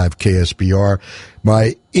 88.5 KSBR.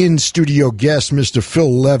 My in-studio guest, Mr. Phil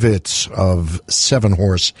Leavitt of Seven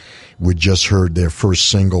Horse. We just heard their first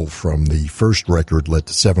single from the first record, Let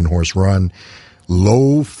the Seven Horse Run,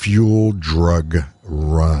 Low Fuel Drug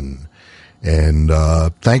Run. And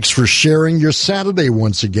thanks for sharing your Saturday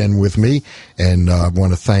once again with me. And I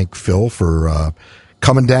want to thank Phil for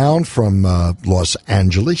coming down from Los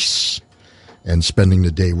Angeles and spending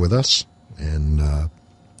the day with us and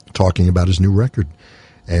talking about his new record.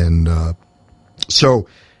 And so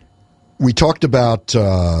we talked about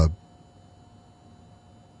the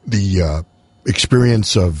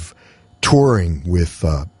experience of touring with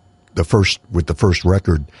the first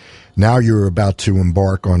record. Now you're about to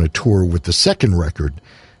embark on a tour with the second record.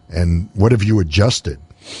 And what have you adjusted?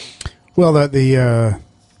 Well,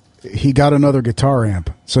 he got another guitar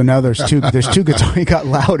amp, so now there's two guitar. He got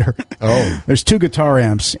louder. Oh, there's 2 guitar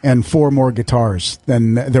amps and 4 more guitars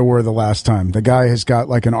than there were the last time. The guy has got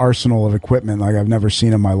like an arsenal of equipment like I've never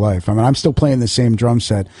seen in my life. I mean, I'm still playing the same drum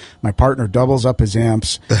set. My partner doubles up his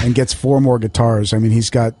amps and gets 4 more guitars. I mean,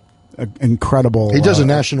 he's got incredible. He does a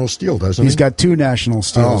National Steel, doesn't he? He's got 2 National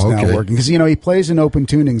Steels now working because he plays in open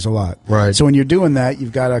tunings a lot. Right. So when you're doing that,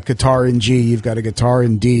 you've got a guitar in G, you've got a guitar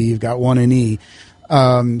in D, you've got one in E.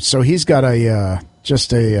 So he's got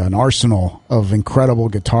an arsenal of incredible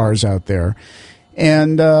guitars out there,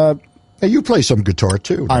 and you play some guitar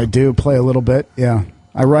too. I do play a little bit. Yeah,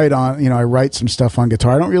 I write some stuff on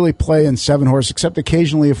guitar. I don't really play in Seven Horse except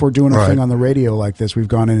occasionally if we're doing a thing on the radio like this. We've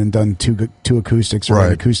gone in and done two acoustics,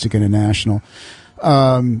 right? Acoustic International.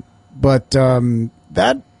 But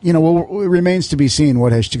that. It remains to be seen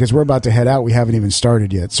because we're about to head out. We haven't even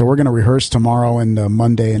started yet. So we're going to rehearse tomorrow and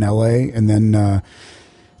Monday in L.A., and then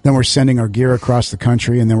we're sending our gear across the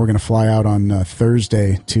country, and then we're going to fly out on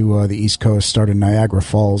Thursday to the East Coast, start in Niagara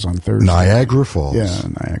Falls on Thursday. Niagara Falls? Yeah,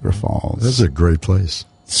 Niagara Falls. This is a great place.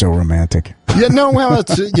 So romantic. Yeah, no, well,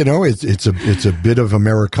 it's a bit of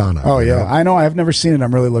Americana. Oh, yeah. I know. I've never seen it.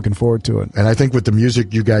 I'm really looking forward to it. And I think with the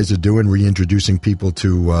music you guys are doing, reintroducing people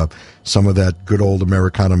to some of that good old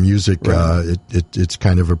Americana music, right. It's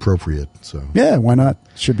kind of appropriate. So yeah, why not?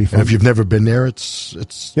 Should be fun. And if you've never been there, it's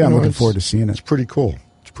I'm looking forward to seeing it. It's pretty cool.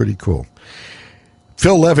 It's pretty cool.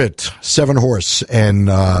 Phil Leavitt, Seven Horse, and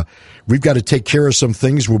we've got to take care of some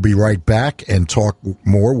things. We'll be right back and talk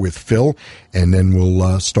more with Phil, and then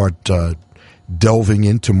we'll start delving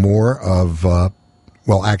into more of,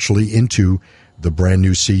 into the brand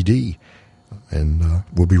new CD. And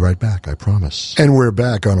we'll be right back, I promise. And we're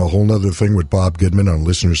back on a whole nother thing with Bob Goodman on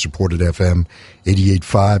listener-supported FM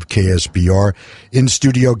 88.5 KSBR.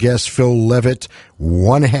 In-studio guest Phil Leavitt,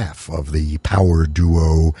 one half of the power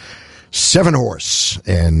duo Seven Horse,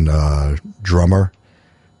 and drummer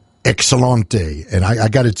Excelente. And I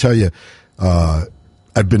got to tell you,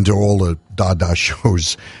 I've been to all the Dada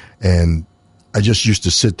shows, and I just used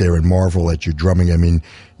to sit there and marvel at your drumming. I mean,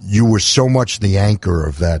 you were so much the anchor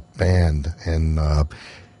of that band, and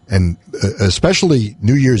especially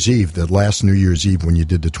New Year's Eve, the last New Year's Eve when you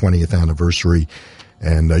did the 20th anniversary.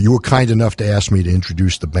 And you were kind enough to ask me to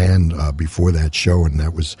introduce the band before that show, and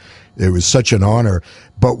it was such an honor.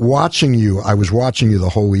 But I was watching you the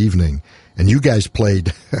whole evening, and you guys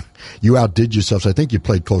played. You outdid yourselves. I think you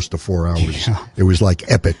played close to 4 hours. Yeah. It was like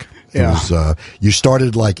epic. Yeah. It was. You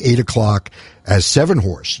started like 8:00 as Seven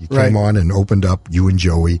Horse. You came on and opened up, you and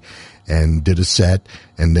Joey, and did a set,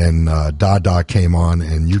 and then Dada came on,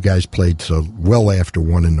 and you guys played till well after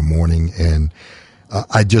 1 a.m. and.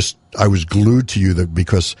 I was glued to you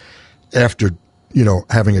because after,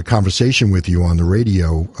 having a conversation with you on the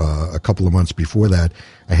radio a couple of months before that,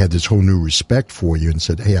 I had this whole new respect for you and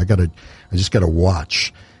said, hey, I just gotta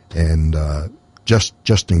watch. And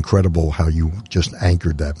just incredible how you just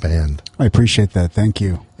anchored that band. I appreciate that. Thank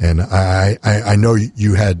you. And I know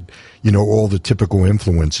you had, all the typical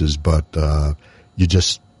influences, but you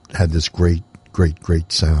just had this great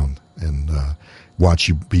sound. And watch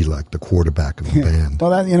you be like the quarterback of the band.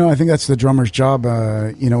 Well, that I think that's the drummer's job.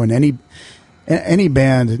 In any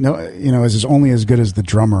band, is only as good as the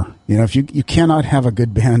drummer. If you cannot have a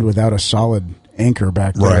good band without a solid anchor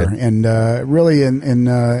back there, right. And really in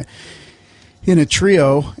a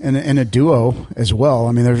trio and a duo as well.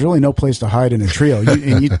 I mean, there's really no place to hide in a trio.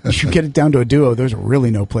 You get it down to a duo, there's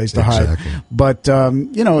really no place to hide. But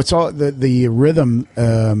it's all the rhythm,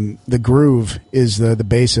 the groove is the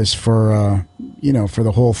basis for for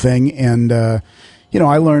the whole thing. And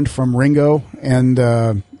I learned from Ringo and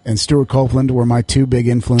and Stuart Copeland were my two big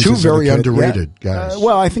influences. Two very as a kid. underrated guys.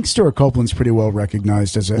 Well, I think Stuart Copeland's pretty well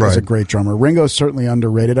recognized as a great drummer. Ringo's certainly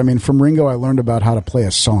underrated. I mean, from Ringo, I learned about how to play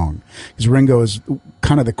a song, because Ringo is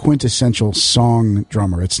kind of the quintessential song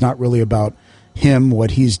drummer. It's not really about him,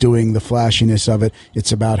 what he's doing, the flashiness of it.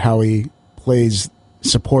 It's about how he plays,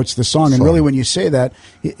 supports the song. And really, when you say that,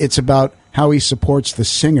 it's about how he supports the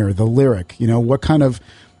singer, the lyric. You know, what kind of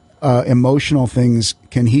emotional things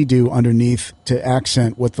can he do underneath to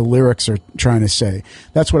accent what the lyrics are trying to say?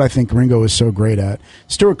 That's what I think Ringo is so great at.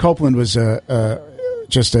 Stuart Copeland was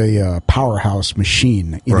just a powerhouse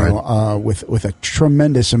machine, you know, with a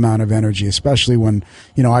tremendous amount of energy, especially when,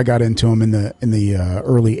 you know, I got into him in the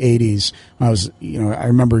early 80s. I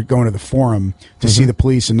remember going to the Forum to see the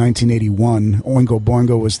Police in 1981. Oingo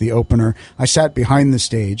Boingo was the opener. I sat behind the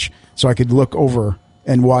stage so I could look over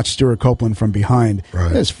and watch Stuart Copeland from behind.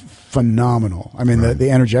 It was phenomenal. I mean, the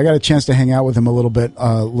energy. I got a chance to hang out with him a little bit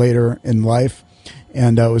later in life,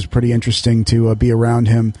 and it was pretty interesting to be around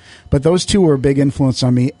him. But those two were a big influence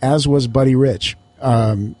on me, as was Buddy Rich.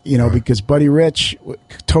 Because Buddy Rich,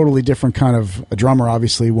 totally different kind of a drummer,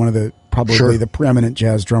 obviously one of the probably the preeminent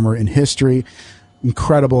jazz drummer in history.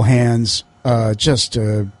 Incredible hands, just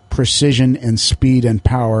precision and speed and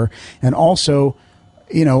power, and also,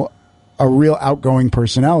 you know, a real outgoing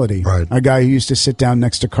personality. A guy who used to sit down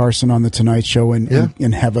next to Carson on The Tonight Show and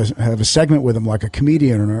have a segment with him like a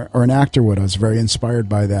comedian or an actor would. I was very inspired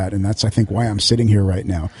by that, and that's, I think, why I'm sitting here right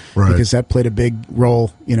now. Because that played a big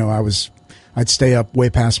role. You know, I'd stay up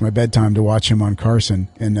way past my bedtime to watch him on Carson,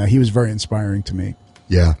 and he was very inspiring to me.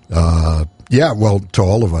 Well, to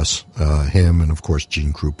all of us, him and, of course,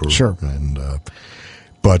 Gene Krupa.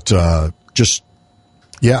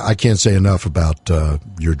 I can't say enough about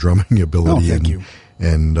your drumming ability. Thank you.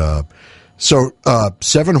 And so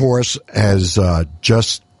Seven Horse has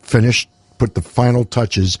just finished, put the final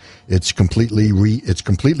touches. It's completely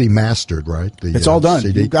mastered, right? It's all done.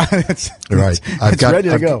 CD. You got it. It's ready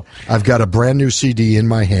to go. I've got a brand new CD in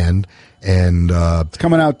my hand, and it's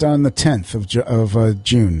coming out on the 10th of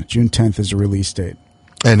June. June 10th is the release date,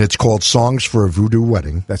 and it's called "Songs for a Voodoo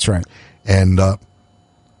Wedding." That's right. And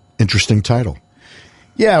interesting title.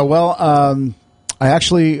 Yeah, well, I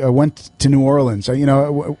actually went to New Orleans.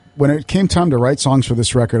 When it came time to write songs for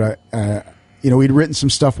this record, we'd written some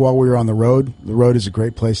stuff while we were on the road. The road is a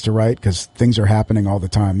great place to write because things are happening all the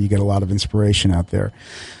time. You get a lot of inspiration out there.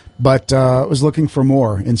 But I was looking for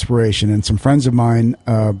more inspiration, and some friends of mine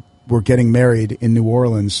were getting married in New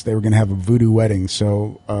Orleans. They were going to have a voodoo wedding,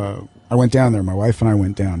 so I went down there. My wife and I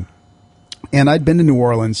went down. And I'd been to New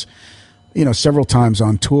Orleans, several times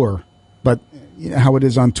on tour, but how it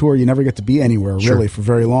is on tour, you never get to be anywhere really for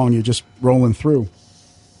very long. You're just rolling through.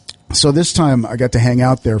 So this time I got to hang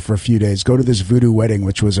out there for a few days, go to this voodoo wedding,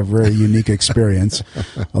 which was a very unique experience.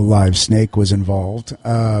 A live snake was involved.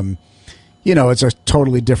 It's a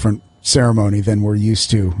totally different ceremony than we're used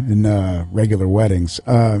to in regular weddings.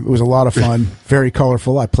 It was a lot of fun, very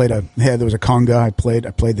colorful. There was a conga. I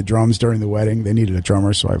played the drums during the wedding. They needed a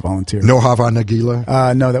drummer, so I volunteered. No Hava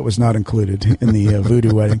Nagila? No, that was not included in the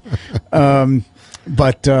voodoo wedding.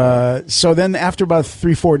 So then after about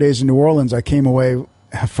 3-4 days in New Orleans, I came away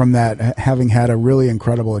from that having had a really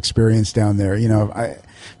incredible experience down there.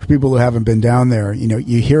 For people who haven't been down there,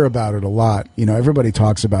 you hear about it a lot. Everybody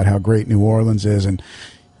talks about how great New Orleans is, and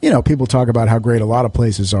people talk about how great a lot of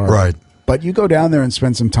places are. Right. But you go down there and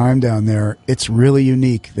spend some time down there, it's really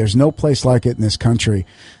unique. There's no place like it in this country.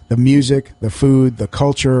 The music, the food, the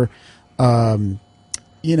culture, it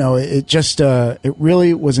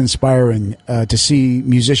really was inspiring to see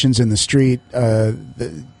musicians in the street,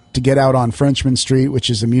 to get out on Frenchman Street, which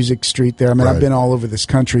is a music street there. I mean, I've been all over this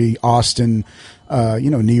country, Austin,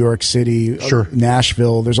 New York City,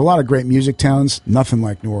 Nashville. There's a lot of great music towns. Nothing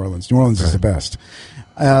like New Orleans. New Orleans is the best.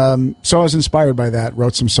 So I was inspired by that,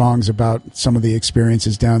 wrote some songs about some of the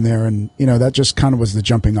experiences down there, and that just kind of was the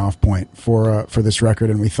jumping off point for this record,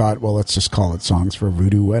 and we thought, well, let's just call it Songs for a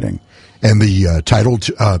Voodoo Wedding. And the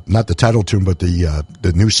not the title tune, but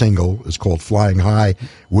the new single is called Flying High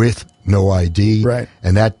with No ID. Right.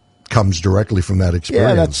 And that comes directly from that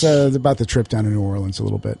experience. Yeah, that's about the trip down to New Orleans a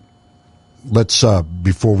little bit. Let's,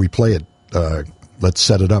 before we play it, let's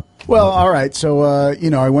set it up. Well, all right. So,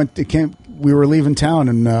 I went to camp. We were leaving town,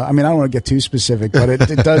 and I don't want to get too specific, but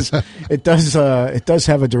it does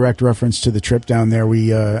have a direct reference to the trip down there.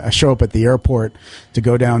 I show up at the airport to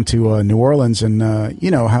go down to New Orleans, and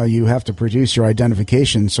how you have to produce your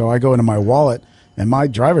identification. So I go into my wallet, and my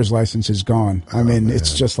driver's license is gone.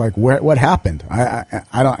 It's just like, what happened? I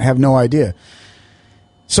have no idea.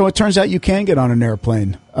 So it turns out you can get on an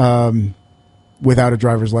airplane. without a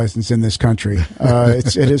driver's license in this country.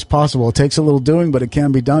 It is possible. It takes a little doing, but it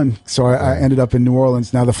can be done. So I ended up in New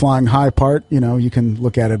Orleans. Now the flying high part, you can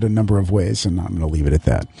look at it a number of ways, and I'm going to leave it at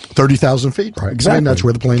that. 30,000 feet, right? Exactly. And that's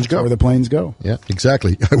where the planes go. That's where the planes go. Yeah,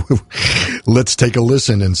 exactly. Let's take a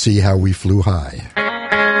listen and see how we flew high.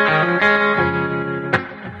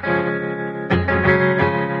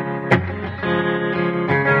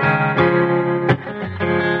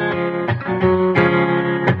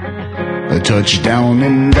 A touchdown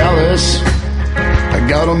in Dallas, I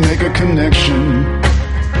gotta make a connection.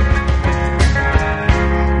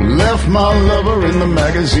 Left my lover in the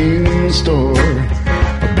magazine store,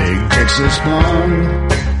 a big Texas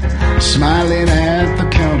blonde, smiling at the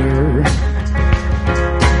counter.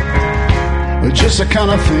 Just the kind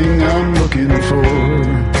of thing I'm looking for.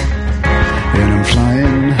 And I'm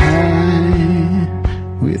flying high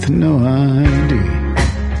with no ID.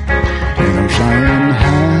 And I'm flying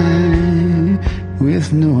high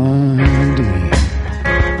with no ID.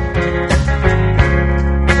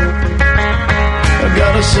 I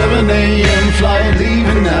got a 7 a.m. flight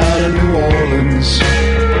leaving out of New Orleans.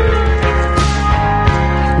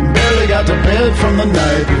 Barely got to bed from the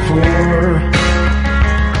night before.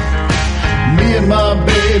 Me and my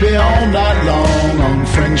baby all night long on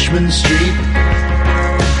Frenchman Street.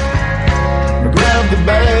 Grabbed the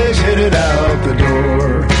bags, headed out the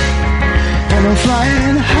door. And I'm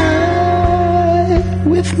flying high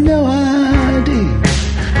with no ID.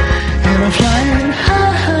 And I'm flying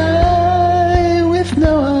high with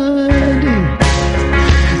no ID.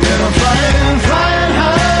 And I'm flying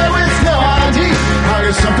high with no ID. How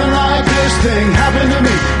did something like this thing happen to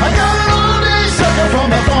me? I got an all-day sucker from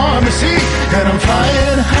the pharmacy. And I'm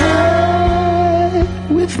flying high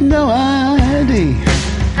with no ID.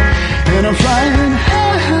 And I'm flying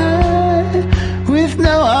high with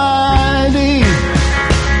no ID.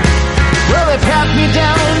 Well, they pat me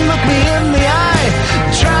down and look me in the eye,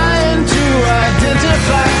 trying to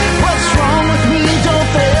identify what's wrong with me. Don't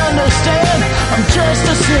they understand? I'm just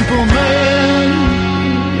a simple man.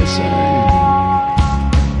 Yes, I am.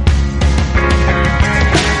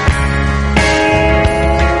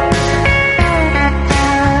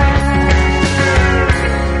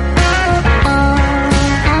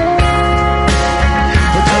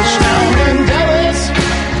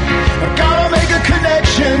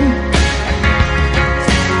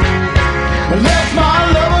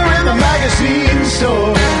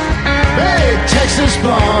 Store, big Texas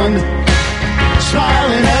blonde,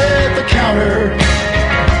 smiling at the counter.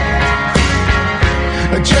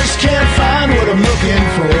 I just can't find what I'm looking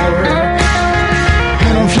for,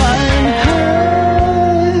 and I'm flying high,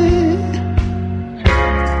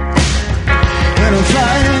 and I'm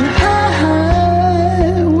flying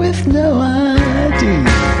high with no ID, and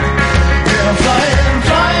I'm flying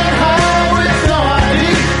high with no ID.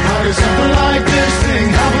 How did something like this thing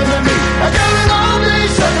happen to me? I got an all-day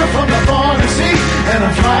sucker from the pharmacy, and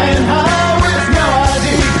I'm flying high with no ID.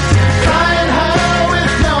 Flying high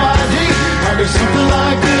with no ID. How did something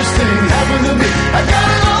like this thing happen to me? I got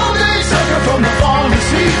an all-day sucker from the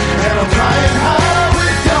pharmacy, and I'm flying high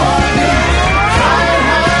with no ID. Flying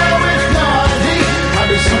high with no ID. How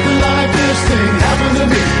did something like this thing happen to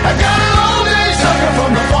me? I got an all-day sucker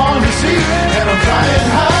from the pharmacy, and I'm flying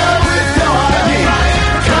high with no ID.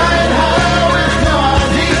 Flying high with no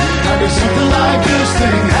ID. How did something like this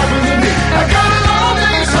thing happen to me? I got an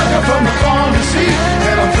all-day sucker from the pharmacy,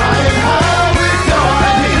 and I'm flying high with no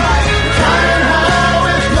ID. Flying high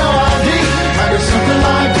with no ID. How did something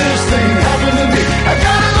like this thing happen to me? I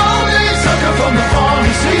got an all-day sucker from the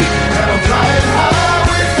pharmacy, and I'm flying high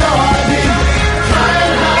with no ID.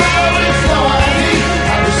 Flying high with no ID.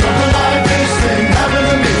 How did something like this thing happen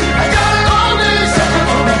to me? I got an all-day sucker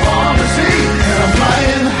from the pharmacy, and I'm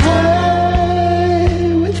flying high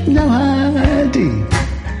with no ID.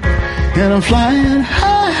 And I'm flying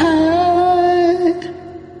high.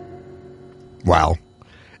 Wow.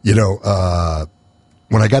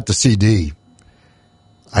 When I got the CD,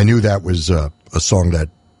 I knew that was a song that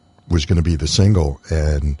was going to be the single.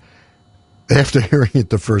 And after hearing it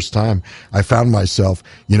the first time, I found myself,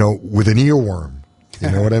 with an earworm.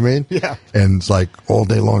 You know what I mean? Yeah. And it's like all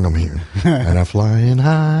day long I'm here. And I'm flying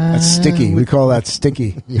high. That's sticky. We call that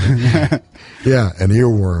sticky. Yeah, an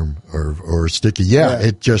earworm or sticky. Yeah,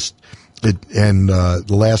 Yeah. and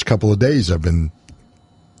the last couple of days I've been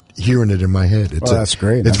hearing it in my head. That's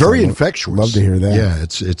great. It's very infectious. Love to hear that. Yeah,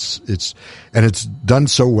 it's done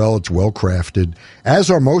so well. It's well crafted,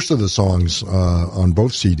 as are most of the songs on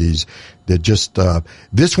both CDs. They're just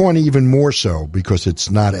this one even more so because it's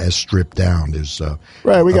not as stripped down.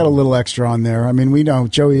 Right, we got a little extra on there. I mean, we know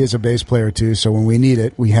Joey is a bass player too, so when we need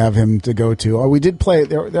it, we have him to go to. We did play.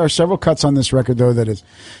 There are several cuts on this record though that is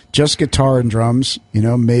just guitar and drums.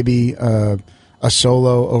 Maybe a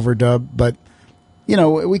solo overdub, but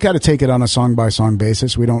we got to take it on a song by song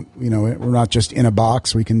basis. We don't, we're not just in a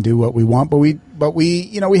box. We can do what we want, but we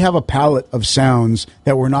have a palette of sounds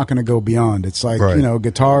that we're not going to go beyond. It's like,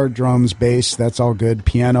 guitar, drums, bass, that's all good.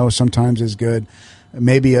 Piano sometimes is good.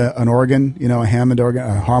 Maybe an organ, a Hammond organ,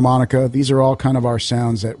 a harmonica. These are all kind of our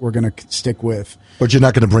sounds that we're going to stick with. But you're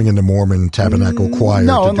not going to bring in the Mormon Tabernacle Choir.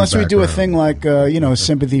 No, unless we do a thing like,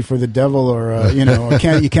 Sympathy for the Devil or, you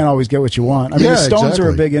can't always get what you want. I mean, the Stones are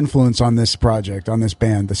a big influence on this project, on this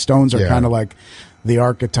band. The Stones are kind of like the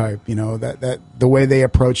archetype, that the way they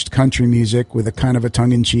approached country music with a kind of a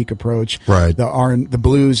tongue-in-cheek approach. Right. The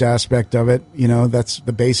blues aspect of it, that's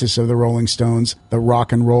the basis of the Rolling Stones. The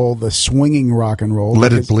rock and roll, the swinging rock and roll.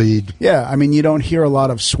 Let It Bleed. Yeah, I mean, you don't hear a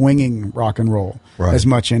lot of swinging rock and roll as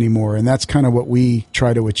much anymore, and that's kind of what we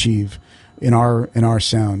try to achieve in our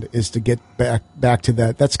sound, is to get back to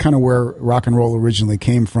that. That's kind of where rock and roll originally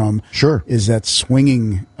came from. Sure. Is that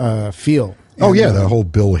swinging feel. And, the whole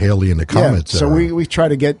Bill Haley and the Comets. Yeah, so we try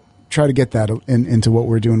to get that into what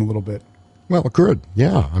we're doing a little bit. Well, good.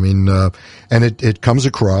 Yeah, I mean, and it comes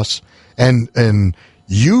across, and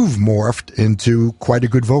you've morphed into quite a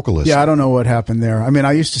good vocalist. Yeah, I don't know what happened there. I mean,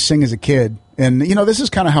 I used to sing as a kid, and this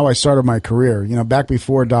is kind of how I started my career. Back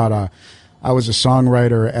before Dada, I was a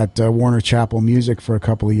songwriter at Warner Chappell Music for a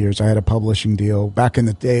couple of years. I had a publishing deal back in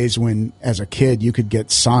the days when, as a kid, you could get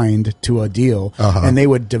signed to a deal, and they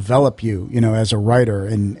would develop you, as a writer,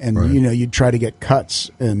 and right. You'd try to get cuts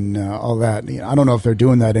and all that. I don't know if they're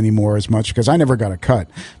doing that anymore as much because I never got a cut,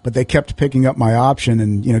 but they kept picking up my option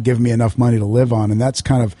and giving me enough money to live on, and that's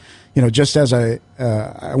kind of. Just as I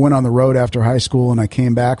went on the road after high school and I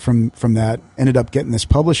came back from that, ended up getting this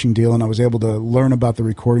publishing deal, and I was able to learn about the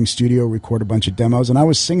recording studio, record a bunch of demos, and I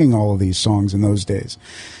was singing all of these songs in those days.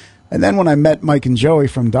 And then when I met Mike and Joey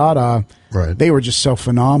from Dada, right. They were just so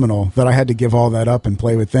phenomenal that I had to give all that up and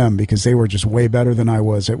play with them because they were just way better than I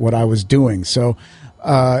was at what I was doing. So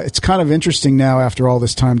it's kind of interesting now after all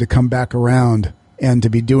this time to come back around and to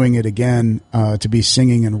be doing it again, to be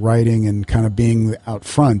singing and writing and kind of being out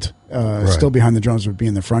front. Right. Still behind the drums, but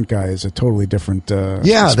being the front guy is a totally different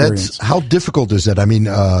experience. That's how difficult is that? I mean,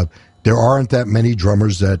 there aren't that many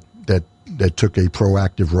drummers that took a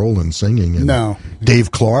proactive role in singing. And no,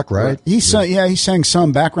 Dave Clark, right? He sang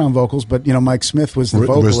some background vocals, but Mike Smith was the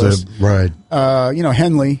vocalist. Right.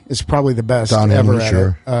 Henley is probably the best Don ever Henley, at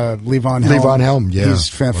sure. it. Levon Helm, yeah, he's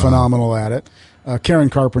phenomenal at it. Karen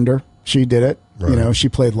Carpenter, she did it. Right. She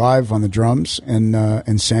played live on the drums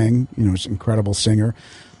and sang. She's an incredible singer.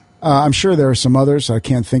 I'm sure there are some others I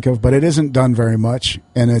can't think of, but it isn't done very much,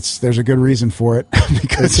 and there's a good reason for it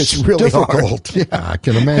because it's really difficult. Hard. Yeah, I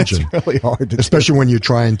can imagine. It's really hard, especially when you're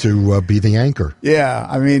trying to be the anchor. Yeah,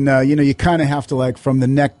 I mean, you kind of have to from the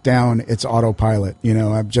neck down. It's autopilot.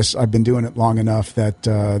 I've been doing it long enough that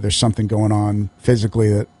there's something going on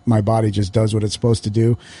physically that my body just does what it's supposed to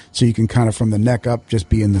do. So you can kind of from the neck up just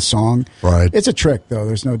be in the song. Right. It's a trick, though.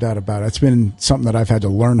 There's no doubt about it. It's been something that I've had to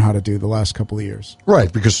learn how to do the last couple of years.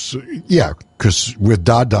 Right, because with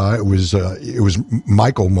Dada it was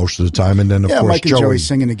Michael most of the time, and then of course Mike and Joey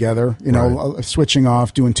singing together. Right. Switching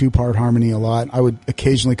off, doing 2-part harmony a lot. I would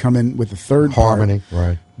occasionally come in with a third harmony, part.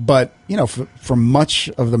 right? But for much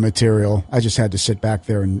of the material, I just had to sit back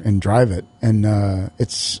there and drive it, and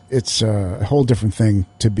it's a whole different thing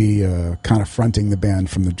to be kind of fronting the band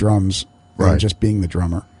from the drums, right? And just being the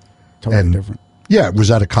drummer, totally different. Yeah, was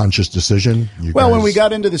that a conscious decision? When we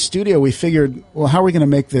got into the studio, we figured, well, how are we going to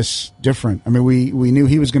make this different? I mean, we knew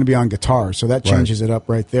he was going to be on guitar, so that changes it up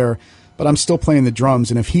right there. But I'm still playing the drums,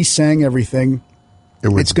 and if he sang everything,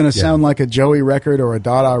 it's going to sound like a Joey record or a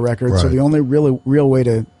Dada record. Right. So the only real way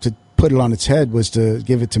to put it on its head was to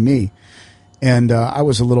give it to me. And I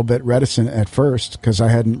was a little bit reticent at first because I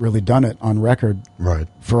hadn't really done it on record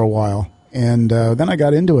for a while. And then I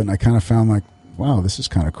got into it, and I kind of found wow, this is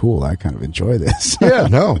kind of cool. I kind of enjoy this. Yeah,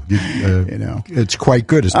 no, it's quite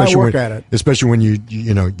good. Especially at it. Especially when you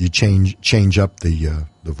change up the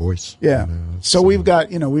voice. Yeah. So we've got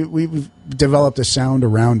we've developed a sound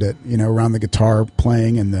around it. Around the guitar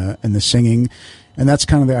playing and the singing, and that's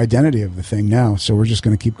kind of the identity of the thing now. So we're just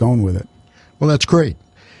going to keep going with it. Well, that's great.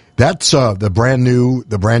 That's the brand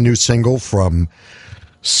new single from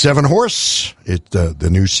Seven Horse, the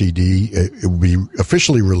new CD. It will be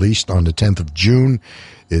officially released on the 10th of June.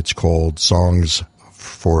 It's called Songs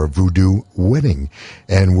for a Voodoo Wedding.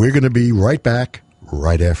 And we're going to be right back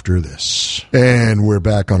right after this. And we're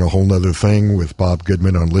back on A Whole Nother Thing with Bob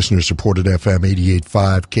Goodman on listener-supported FM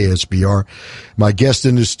 88.5 KSBR. My guest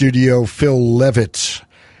in the studio, Phil Leavitt,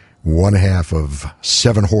 one half of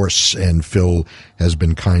Seven Horse. And Phil has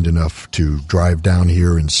been kind enough to drive down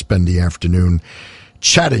here and spend the afternoon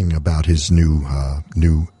chatting about his new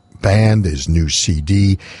band, his new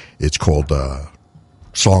CD. It's called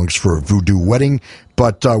Songs for a Voodoo Wedding.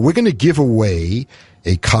 But we're going to give away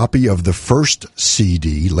a copy of the first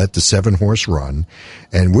CD, Let the Seven Horse Run,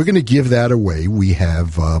 and we're going to give that away. We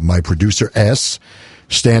have my producer, S,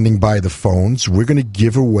 standing by the phones. We're going to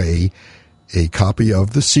give away a copy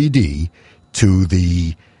of the CD to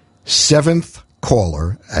the 7th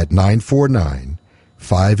caller at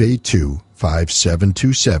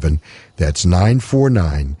 949-582-5727. That's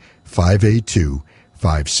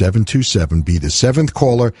 949-582-5727. Be the 7th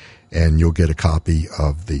caller, and you'll get a copy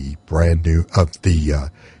of the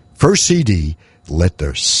first CD, Let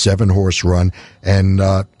the Seven Horse Run. And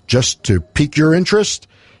just to pique your interest,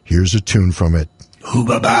 here's a tune from it.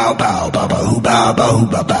 Hooba bow bow baba hooba bow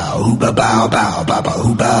hooba bow hooba bow bow baba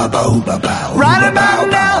hooba bow hooba bow. Right about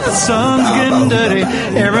now the sun's getting dirty.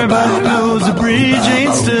 Everybody knows the bridge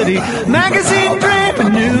ain't steady. Magazine drape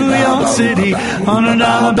in New York City.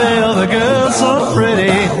 $100 bill, the girl's so pretty.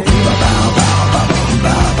 Hooba bow bow baba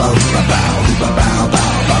hooba bow hooba bow hooba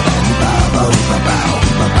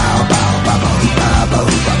bow bow baba hooba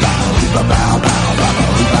bow hooba bow hooba bow bow baba hooba bow hooba bow hooba bow bow baba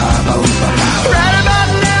hooba bow hooba bow. Right about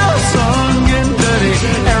now the sun's getting dirty.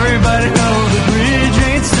 Everybody knows the bridge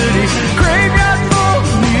ain't steady. Graveyard full of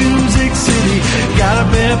Music City. Gotta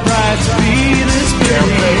be a price to be this pretty.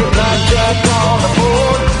 Can't play blackjack on the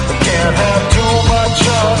board. We can't have too much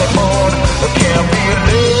on the board. We can't be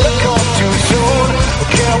late or come too soon. We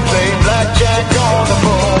can't play blackjack on the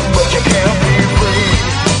board, but you can't be free.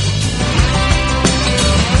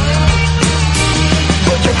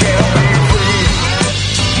 But you can't be free.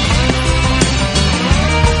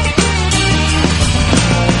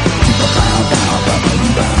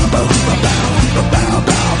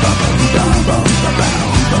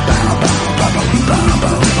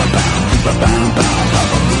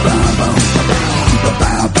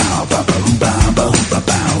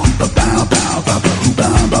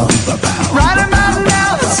 Right about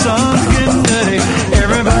now the sun's getting dirty.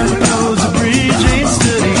 Everybody knows the bridge ain't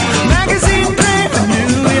steady. Magazine drape in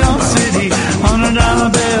New York City. $100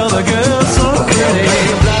 bill, the girl's so pretty.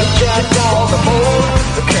 Blackjack on the board.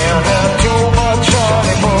 We can't have too much on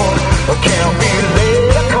the board. We can't be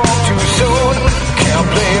late or come too soon. Can't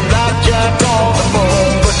play blackjack on the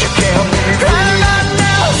board, but you can't be free. Right about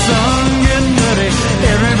now the sun's getting dirty.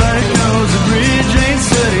 Everybody knows the bridge ain't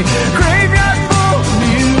steady. Graveyard full of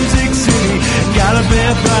Music City. Gotta be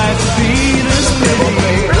a price to be this pretty. Never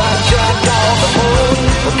play blackjack on the board.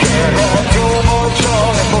 We can't have too much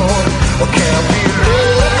on the board. We can't be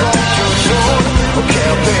late or come too soon. We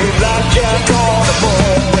can't play blackjack on the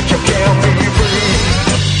board, but you can't be free.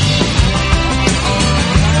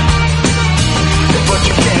 But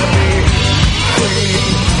you can't be free.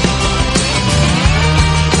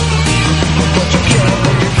 But you can't be free. But you can't be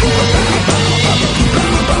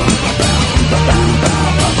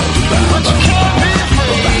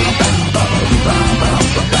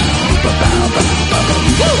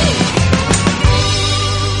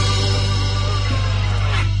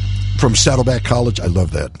From Saddleback College, I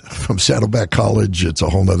love that. From Saddleback College, it's A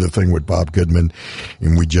Whole Nother Thing with Bob Goodman.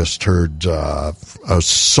 And we just heard a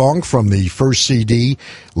song from the first CD,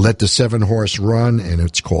 Let the Seven Horse Run, and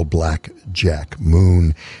it's called Black Jack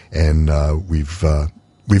Moon. And we've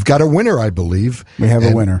got a winner, I believe. We have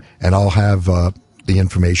a winner. And I'll have the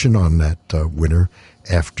information on that winner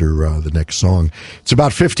after the next song. It's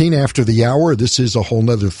about 15 after the hour. This is A Whole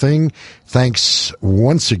Nother Thing. Thanks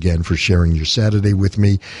once again for sharing your Saturday with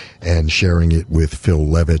me and sharing it with Phil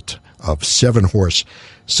Leavitt of Seven Horse.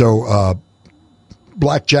 So,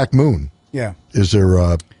 Black Jack Moon. Yeah. Is there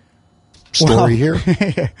a story here?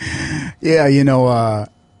 Yeah,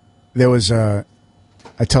 there was I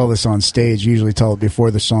tell this on stage, usually tell it before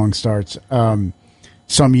the song starts.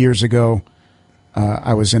 Some years ago,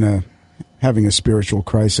 I was having a spiritual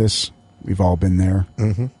crisis. We've all been there.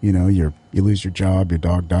 Mm-hmm. You lose your job, your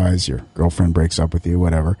dog dies, your girlfriend breaks up with you,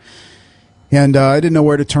 whatever. And I didn't know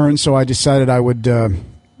where to turn, so I decided I would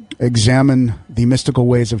examine the mystical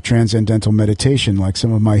ways of transcendental meditation, like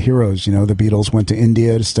some of my heroes. The Beatles went to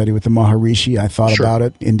India to study with the Maharishi. I thought about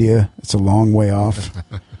it. India, it's a long way off.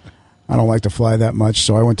 I don't like to fly that much,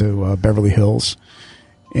 so I went to Beverly Hills.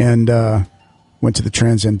 and went to the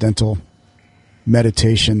Transcendental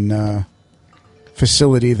Meditation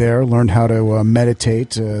facility there, learned how to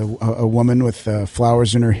meditate. A woman with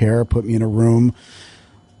flowers in her hair put me in a room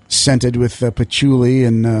scented with patchouli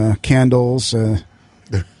and candles.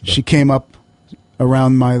 She came up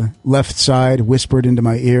around my left side, whispered into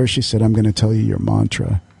my ear. She said, "I'm going to tell you your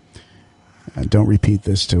mantra. Don't repeat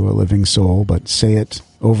this to a living soul, but say it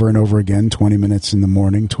over and over again, 20 minutes in the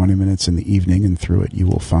morning, 20 minutes in the evening, and through it you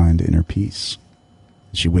will find inner peace."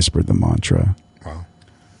 She whispered the mantra. Wow.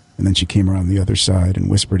 And then she came around the other side and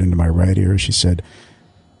whispered into my right ear. She said,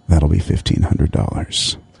 "That'll be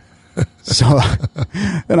 $1,500. So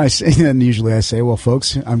then usually I say, "Well,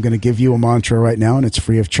 folks, I'm going to give you a mantra right now, and it's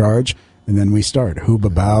free of charge." And then we start.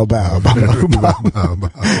 Hooba bow bow bow bow bow.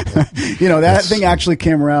 That thing actually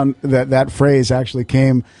came around. That phrase actually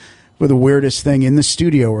came with the weirdest thing in the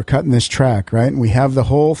studio. We're cutting this track, right? And we have the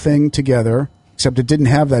whole thing together, except it didn't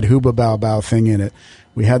have that hooba bow bow thing in it.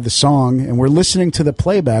 We had the song, and we're listening to the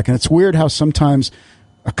playback, and it's weird how sometimes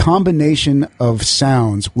a combination of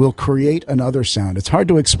sounds will create another sound. It's hard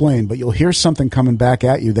to explain, but you'll hear something coming back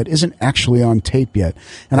at you that isn't actually on tape yet.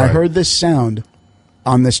 And right. I heard this sound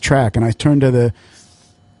on this track, and I turned to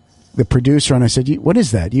the producer and I said, "What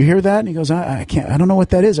is that? You hear that?" And he goes, I don't know what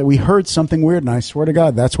that is. We heard something weird, and I swear to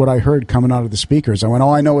God, that's what I heard coming out of the speakers. I went, "Oh,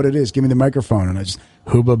 I know what it is. Give me the microphone." And I just,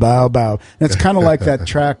 hooba bow bow. And it's kind of like that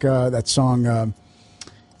track, that song,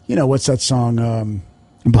 what's that song?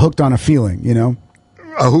 Hooked on a Feeling,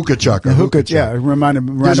 A hookah chuck. A hookah, yeah. Reminded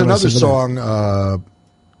There's another song,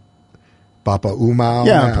 Papa Umau.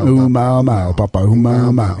 Yeah, Umau Mau, Papa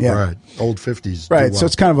Umau Mau. Yeah, right. Old 50s. Right. So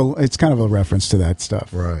it's kind of a reference to that stuff.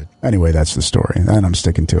 Right. Anyway, that's the story, and I'm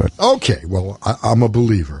sticking to it. Okay. Well, I'm a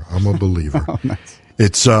believer. Oh, nice.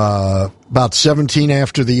 It's about 17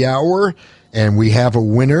 after the hour, and we have a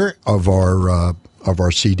winner of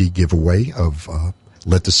our CD giveaway of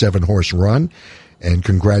Let the Seven Horse Run. And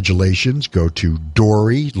congratulations go to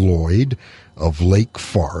Dory Lloyd of Lake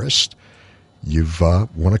Forest. You've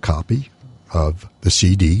won a copy of the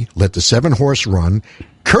CD, Let the Seven Horse Run,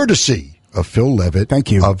 courtesy of Phil Leavitt.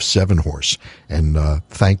 Thank you. Of Seven Horse. And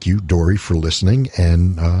thank you, Dory, for listening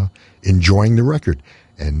and enjoying the record.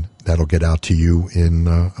 And that'll get out to you in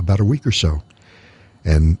about a week or so.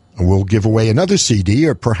 And we'll give away another CD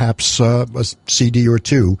or perhaps a CD or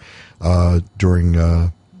two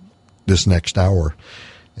during this next hour.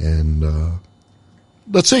 And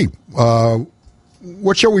let's see.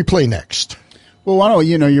 What shall we play next? Well, why don't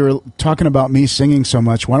you were talking about me singing so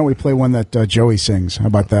much. Why don't we play one that Joey sings? How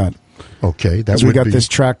about that? Okay, that we got this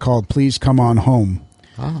track called "Please Come On Home,"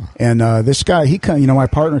 and this guy, my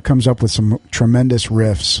partner comes up with some tremendous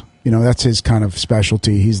riffs. That's his kind of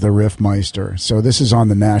specialty. He's the riff meister. So this is on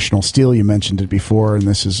the National Steel. You mentioned it before, and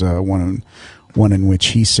this is one in which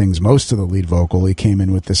he sings most of the lead vocal. He came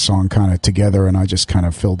in with this song kind of together, and I just kind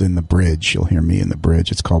of filled in the bridge. You'll hear me in the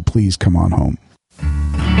bridge. It's called "Please Come On Home."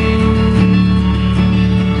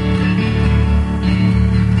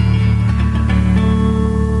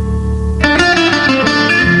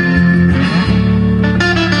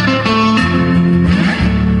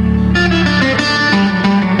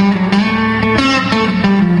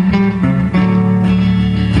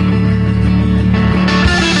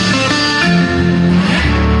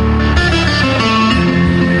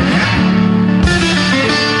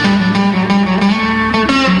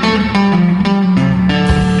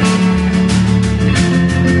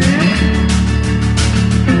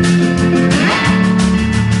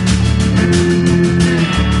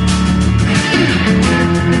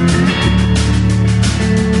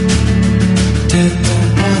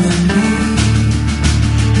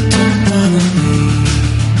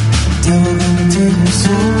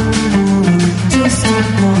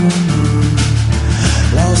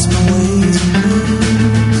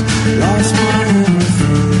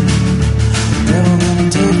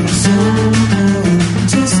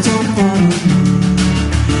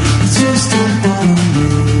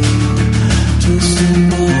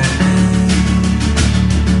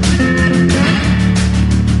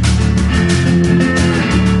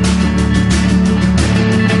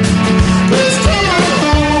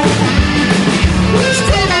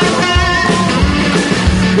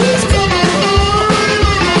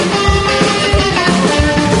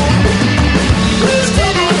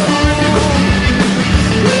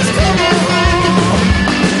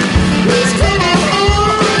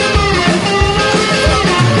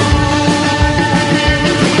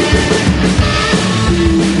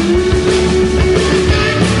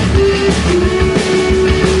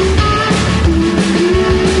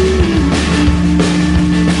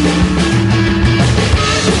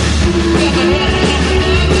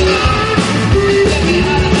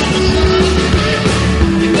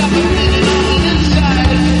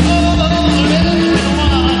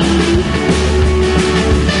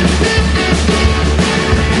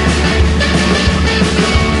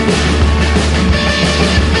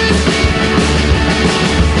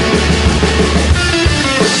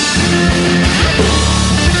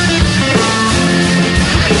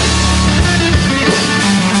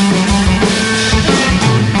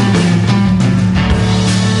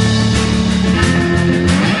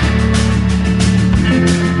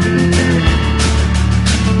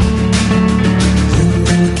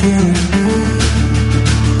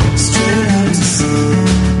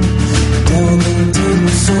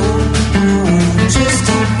 Just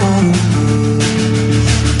don't bother me.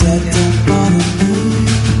 Dad, don't bother me.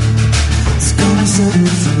 It's gonna set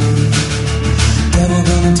me free. Devil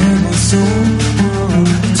gonna take my soul.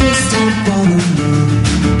 Just don't bother me.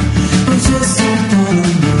 Just don't bother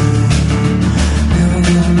me. Never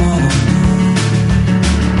gonna bother me.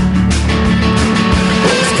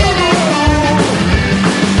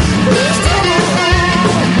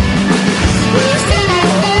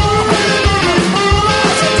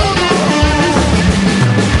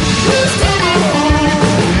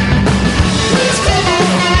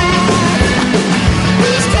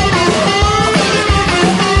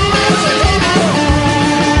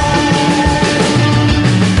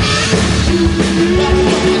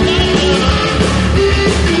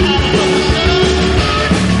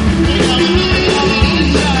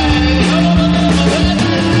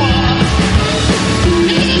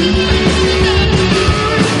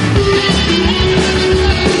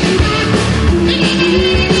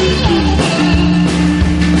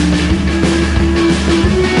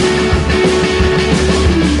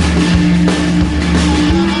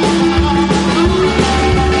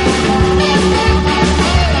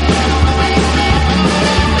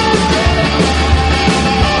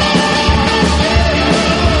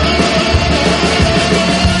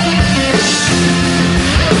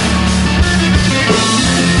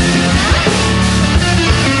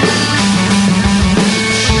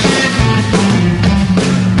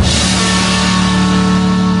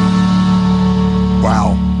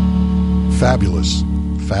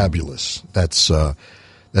 Fabulous.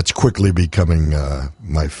 That's quickly becoming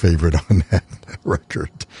my favorite on that record.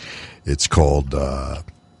 It's called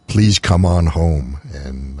Please Come On Home.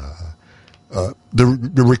 And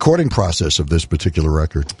the recording process of this particular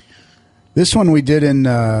record. This one we did in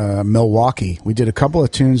Milwaukee. We did a couple of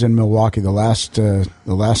tunes in Milwaukee. The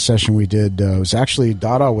last session we did was actually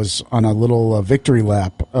Dada was on a little victory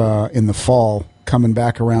lap in the fall, coming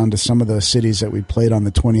back around to some of the cities that we played on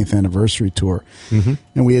the 20th anniversary tour. Mm-hmm.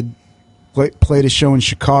 And we had played a show in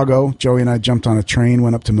Chicago. Joey and I jumped on a train,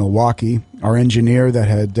 went up to Milwaukee. Our engineer that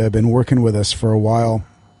had been working with us for a while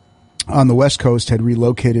on the West Coast had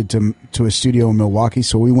relocated to a studio in Milwaukee,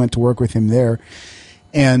 so we went to work with him there.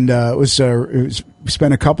 And we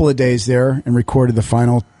spent a couple of days there and recorded the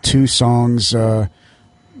final two songs that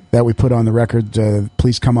we put on the record,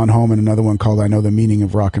 Please Come On Home, and another one called I Know the Meaning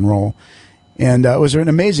of Rock and Roll. And it was an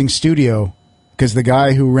amazing studio because the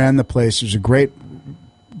guy who ran the place was a great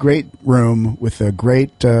room with a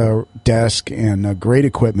great desk and great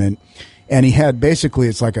equipment. And he had basically,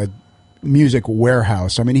 it's like a music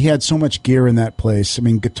warehouse. I mean, he had so much gear in that place. I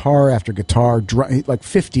mean, guitar after guitar, like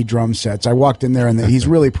 50 drum sets. I walked in there and he's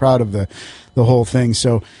really proud of the whole thing.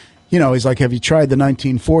 So, you know, he's like, have you tried the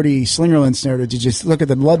 1940 Slingerland snare? Did you just look at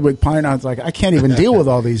the Ludwig Pine? I was like, I can't even deal with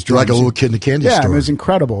all these drums. Like a little kid in the candy store. Yeah, it was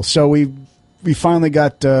incredible. So we finally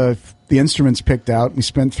got the instruments picked out. We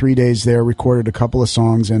spent 3 days there, recorded a couple of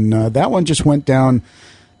songs, and that one just went down.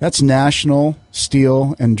 That's National,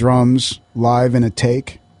 steel, and drums live in a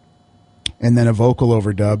take, and then a vocal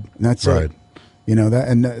overdub. And that's it. You know, that,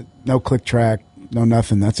 and no click track, no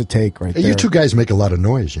nothing. That's a take right there. You two guys make a lot of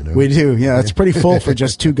noise, you know. We do, yeah. It's pretty full for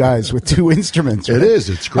just two guys with two instruments. Right? It is.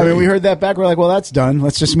 It's great. I mean, we heard that back. We're like, well, that's done.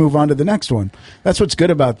 Let's just move on to the next one. That's what's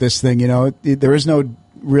good about this thing, you know. There is no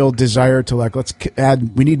real desire to like, let's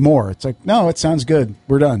add, we need more. It's like, no, it sounds good.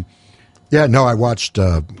 We're done. Yeah, no, I watched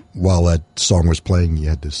while that song was playing, you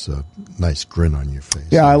had this nice grin on your face.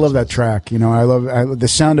 Yeah, I love that track. You know, I love the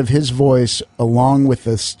sound of his voice along with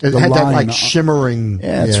the it had that like shimmering.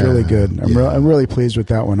 Yeah, it's really good. I'm really pleased with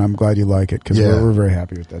that one. I'm glad you like it because we're very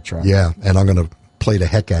happy with that track. Yeah, and I'm going to play the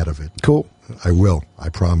heck out of it. Cool. I will. I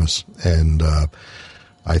promise. And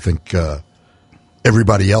I think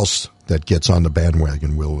everybody else that gets on the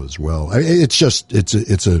bandwagon will as well. I mean,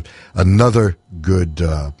 it's another good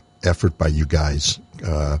effort by you guys,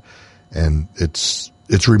 and it's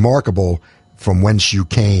remarkable from whence you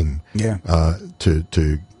came. Yeah.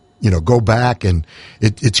 To go back, and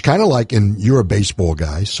it's kind of like, and you're a baseball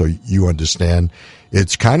guy, so you understand.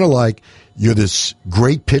 It's kind of like you're this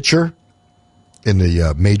great pitcher in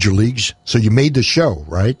the major leagues, so you made the show,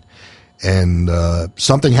 right? And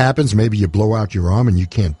something happens, maybe you blow out your arm and you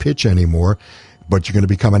can't pitch anymore, but you're going to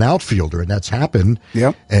become an outfielder, and that's happened.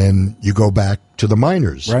 Yep. And you go back to the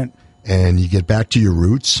minors, right? And you get back to your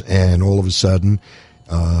roots, and all of a sudden,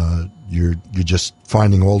 you're just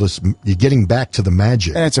finding all this. You're getting back to the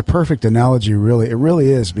magic. And it's a perfect analogy, really. It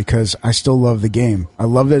really is, because I still love the game. I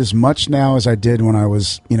love it as much now as I did when I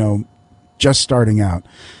was, just starting out.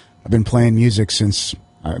 I've been playing music since.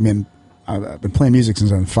 I've been playing music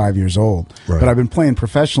since I'm 5 years old, right. But I've been playing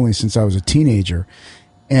professionally since I was a teenager.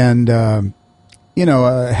 And,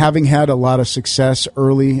 having had a lot of success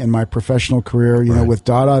early in my professional career, you know, with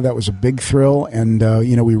Dada, that was a big thrill. And,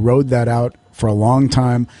 we rode that out for a long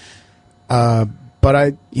time. But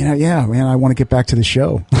I want to get back to the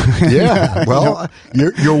show. Yeah. Well,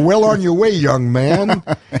 you're well on your way, young man.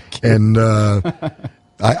 And,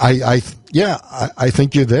 I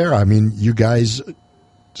think you're there. I mean, you guys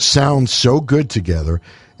sound so good together.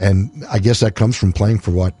 And I guess that comes from playing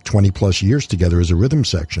for 20 plus years together as a rhythm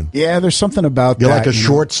section. Yeah, there's something about you're that. You're like a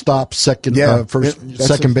shortstop, second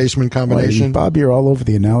baseman combination. Bob, you're all over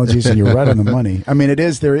the analogies, and you're right on the money. I mean,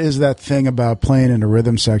 there is that thing about playing in a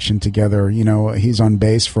rhythm section together. You know, he's on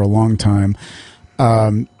bass for a long time,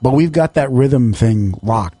 but we've got that rhythm thing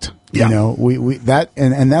locked. Yeah. You know, we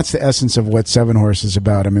and that's the essence of what Seven Horse is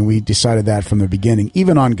about. I mean, we decided that from the beginning.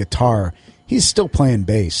 Even on guitar, he's still playing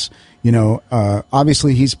bass. You know,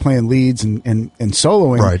 obviously he's playing leads and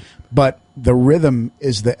soloing, right. But the rhythm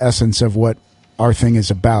is the essence of what our thing is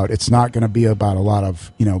about. It's not going to be about a lot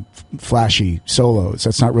of, flashy solos.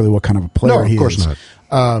 That's not really what kind of a player he is. No, of course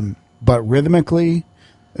not. But rhythmically,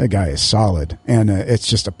 the guy is solid, and it's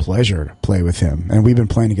just a pleasure to play with him. And we've been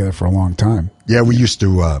playing together for a long time. Yeah, we used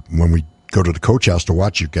to, when we go to the coach house to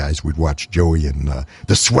watch you guys, we'd watch Joey, and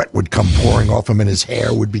the sweat would come pouring off him, and his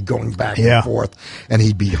hair would be going back and forth, and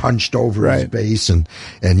he'd be hunched over his bass, and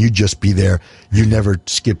you'd just be there. You never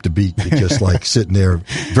skipped a beat. You're just like sitting there,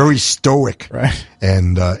 very stoic. Right.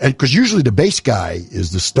 And because usually the bass guy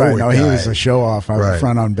is the stoic guy. He was a show off out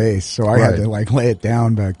front on bass, so I had to lay it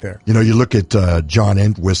down back there. You know, you look at John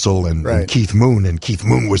Entwistle and Keith Moon, and Keith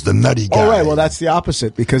Moon was the nutty guy. Oh, right. Well, that's the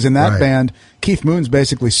opposite, because in that band, Keith Moon's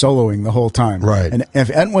basically soloing the whole time. Right. And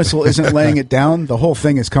if Entwistle isn't laying it down, the whole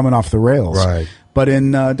thing is coming off the rails. Right. But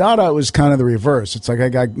in Dada, it was kind of the reverse. It's like I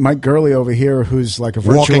got Mike Gurley over here, who's like a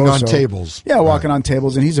virtuoso. Walking on tables. Yeah, walking on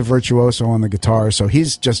tables, and he's a virtuoso on the guitar, so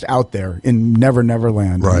he's just out there in Never Never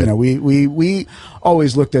Land. Right. You know, we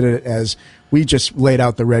always looked at it as we just laid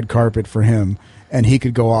out the red carpet for him, and he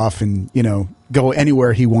could go off and, go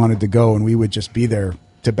anywhere he wanted to go, and we would just be there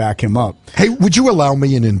to back him up. Hey, would you allow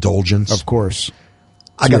me an indulgence? Of course.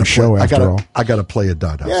 I got to I got to play a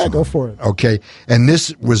Dada Yeah, song. go for it. Okay, and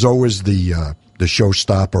this was always the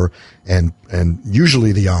showstopper, and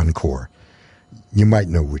usually the encore. You might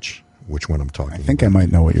know which one I'm talking about. I think I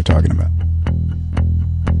might know what you're talking about.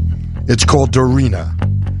 It's called Dorina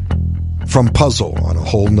from Puzzle on A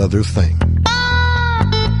Whole Nother Thing.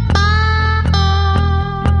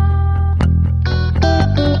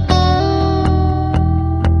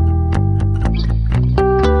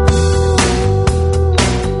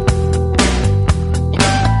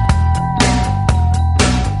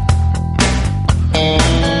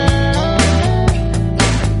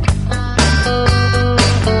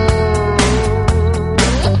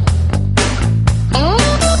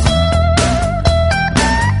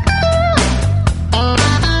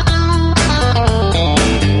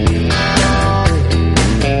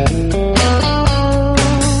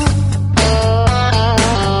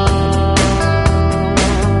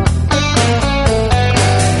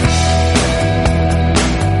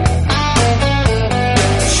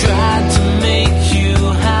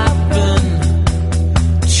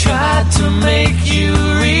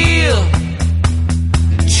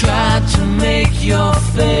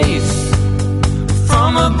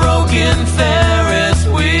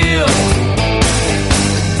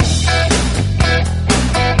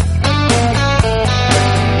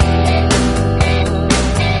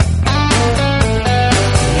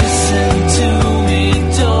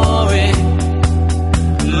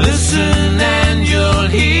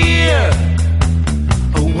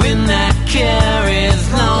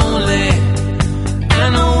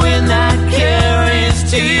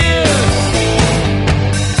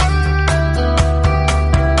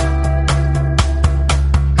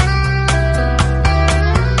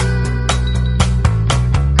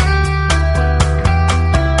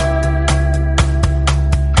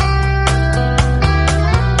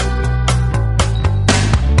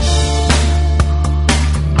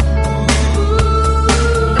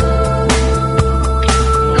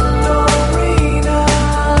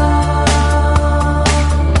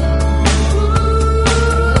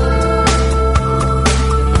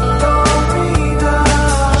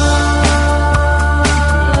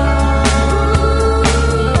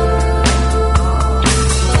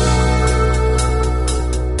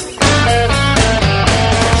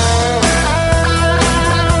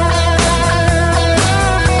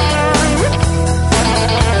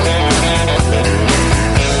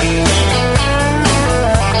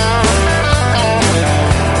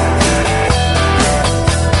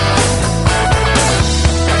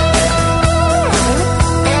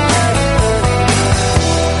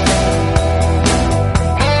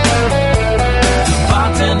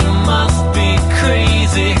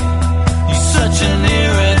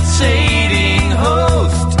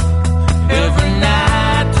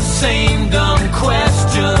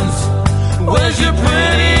 Where's your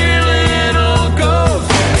pretty little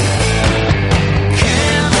ghost?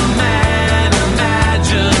 Can a man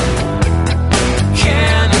imagine?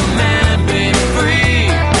 Can a man be free?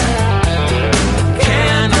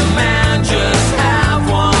 Can a man just have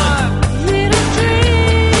one little dream?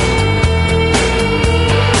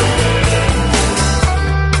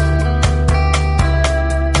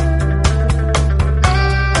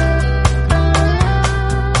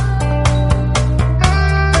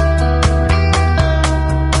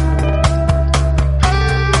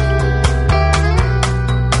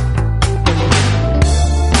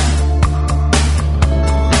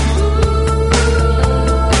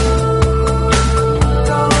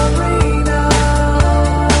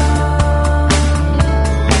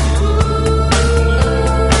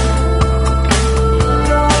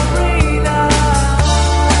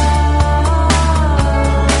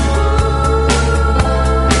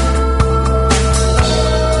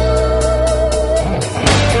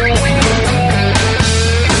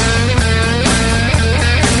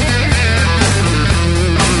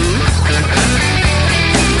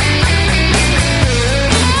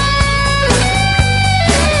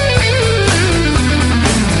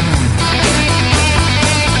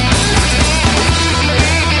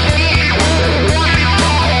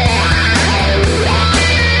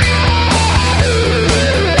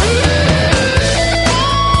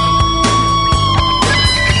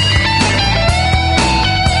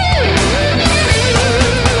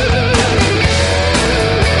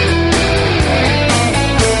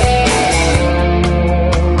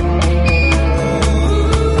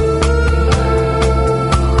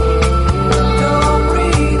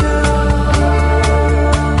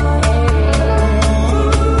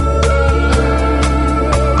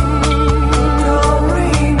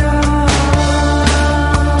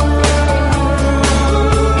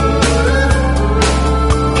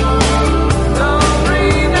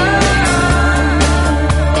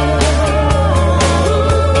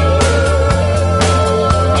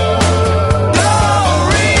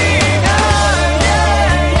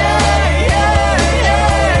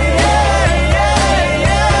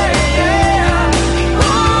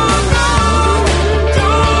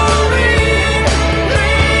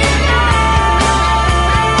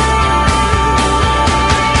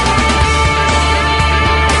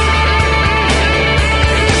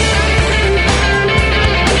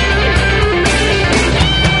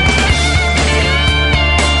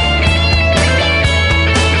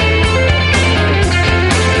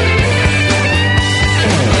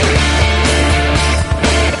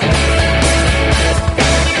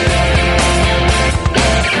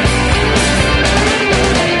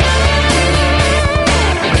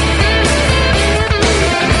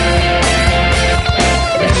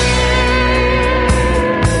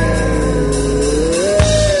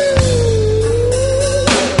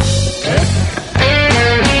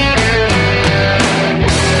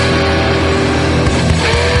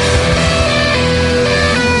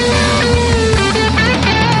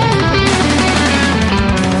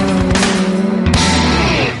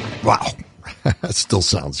 That still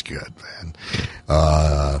sounds good, man.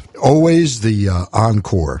 Always the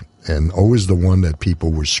encore, and always the one that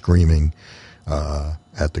people were screaming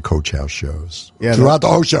at the Coach House shows. Yeah, throughout the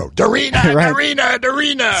whole show. Dorina, right. Dorina,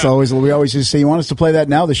 Dorina. It's always, we always just say, you want us to play that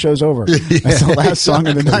now? The show's over. That's the last song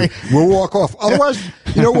of the night. We'll walk off. Otherwise,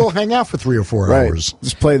 we'll hang out for 3 or 4 Right. hours.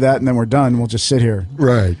 Just play that and then we're done. We'll just sit here.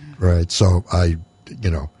 Right, right. So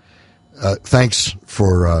thanks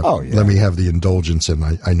for letting me have the indulgence, and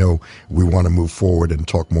I know we want to move forward and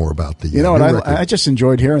talk more about the. You know what? I just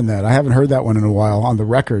enjoyed hearing that. I haven't heard that one in a while on the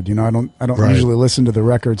record. I don't Right. usually listen to the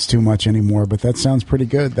records too much anymore, but that sounds pretty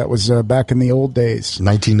good. That was back in the old days.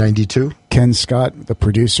 1992. Ken Scott, the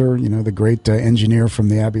producer, the great engineer from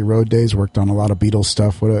the Abbey Road days, worked on a lot of Beatles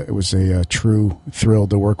stuff. It was a true thrill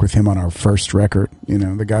to work with him on our first record.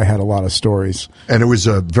 The guy had a lot of stories, and it was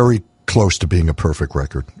very close to being a perfect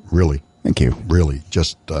record. Really. Thank you. Really,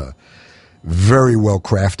 just very well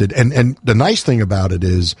crafted. And the nice thing about it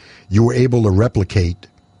is you were able to replicate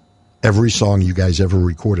every song you guys ever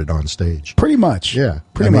recorded on stage. Pretty much. Yeah.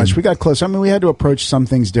 Pretty much. We got close. I mean, we had to approach some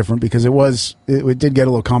things different because it did get a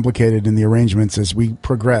little complicated in the arrangements as we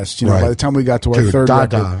progressed. Right. By the time we got to our third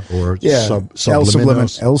record. Or El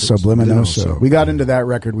Subliminoso. Subliminoso. We got into that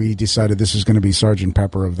record, we decided this was going to be Sgt.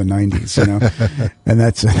 Pepper of the 90s, and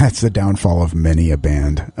that's the downfall of many a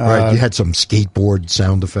band. Right. You had some skateboard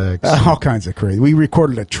sound effects. All kinds of crazy. We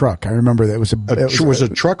recorded a truck. I remember that it was was a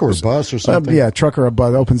truck or a bus or something? Yeah, truck or a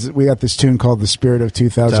bus. We got this tune called "The Spirit of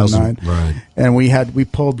 2009," right? And we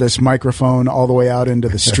pulled this microphone all the way out into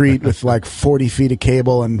the street with like 40 feet of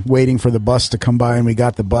cable and waiting for the bus to come by, and we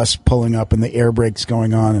got the bus pulling up and the air brakes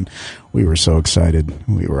going on, and we were so excited.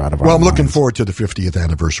 We were out of our Well, I'm looking minds. forward to the 50th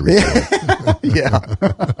anniversary. Yeah.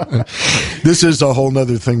 This is a whole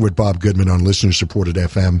nother thing with Bob Goodman on listener-supported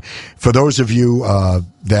FM. For those of you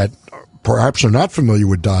that perhaps are not familiar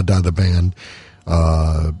with Dada the band,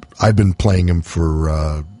 I've been playing him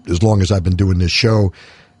for as long as I've been doing this show,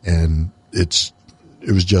 and it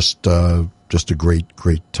was just a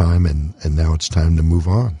great time, and now it's time to move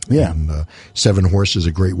on. Yeah. And Seven Horse is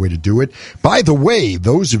a great way to do it. By the way,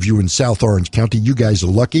 those of you in South Orange County, you guys are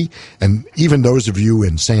lucky, and even those of you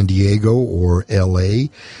in San Diego or L.A.,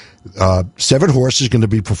 Seven Horse is going to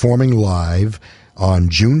be performing live on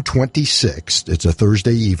June 26th. It's a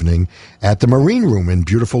Thursday evening at the Marine Room in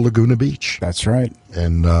beautiful Laguna Beach. That's right.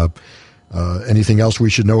 And anything else we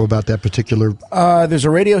should know about that particular? There's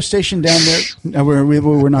a radio station down there.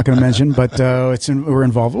 We're not going to mention, but we're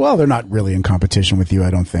involved. Well, they're not really in competition with you,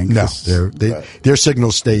 I don't think. No, their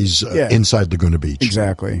signal stays inside Laguna Beach.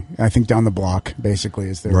 Exactly. I think down the block, basically,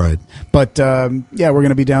 is there. Right. But, we're going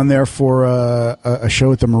to be down there for a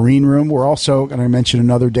show at the Marine Room. We're also going to mention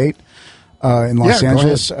another date in Los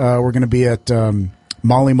Angeles. We're going to be at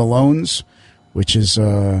Molly Malone's, which is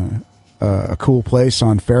a cool place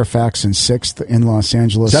on Fairfax and 6th in Los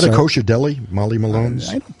Angeles. Is that a kosher deli, Molly Malone's?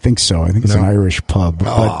 I don't think so. I think it's an Irish pub.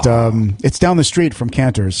 But it's down the street from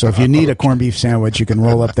Cantor's, so if you need a corned beef sandwich, you can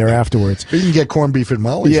roll up there afterwards. You can get corned beef at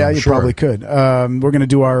Molly's, Yeah, I'm you sure. probably could. We're going to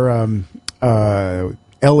do our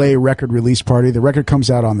L.A. record release party. The record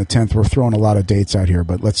comes out on the 10th. We're throwing a lot of dates out here,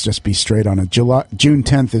 but let's just be straight on it. June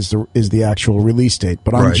 10th is the actual release date.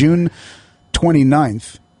 But on June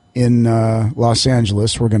 29th in Los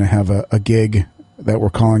Angeles, we're going to have a gig that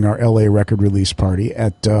we're calling our L.A. record release party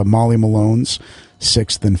at Molly Malone's,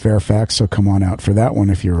 6th in Fairfax. So come on out for that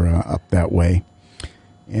one if you're up that way.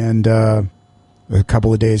 And a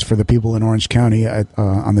couple of days for the people in Orange County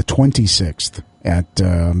on the 26th at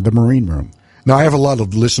the Marine Room. Now I have a lot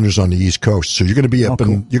of listeners on the East Coast, so you're going to be up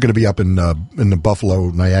in the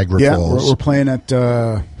Buffalo, Niagara Falls. Yeah, we're playing at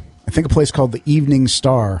I think a place called the Evening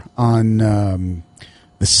Star on the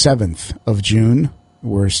 7th of June.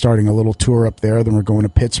 We're starting a little tour up there. Then we're going to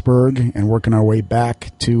Pittsburgh and working our way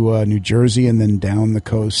back to New Jersey, and then down the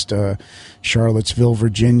coast, Charlottesville,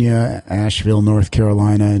 Virginia, Asheville, North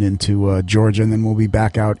Carolina, and into Georgia. And then we'll be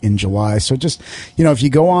back out in July. So just, if you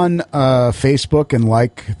go on Facebook and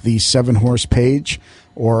like the Seven Horse page,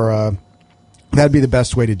 or that'd be the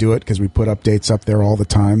best way to do it, because we put updates up there all the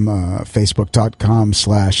time.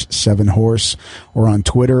 Facebook.com/7horse, or on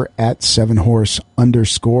Twitter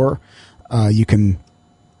 @7horse_. You can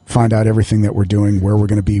find out everything that we're doing, where we're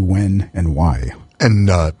going to be, when, and why. And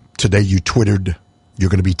today you Twittered, you're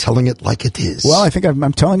going to be telling it like it is. Well, I think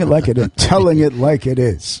I'm telling it like it is. Telling it like it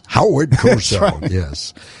is. Howard Cosell, right.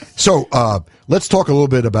 Yes. So let's talk a little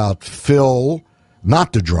bit about Phil,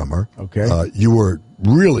 not the drummer. Okay. You were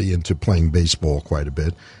really into playing baseball quite a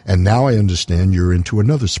bit, and now I understand you're into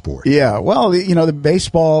another sport. Yeah, well, the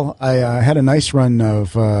baseball, I had a nice run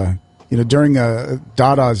of... during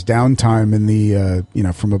Dada's downtime in the,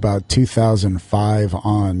 from about 2005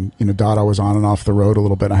 on, Dada was on and off the road a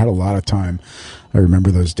little bit. I had a lot of time. I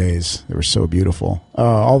remember those days. They were so beautiful.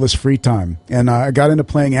 All this free time. And I got into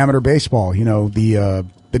playing amateur baseball, the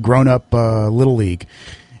grown-up Little League.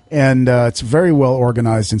 And it's very well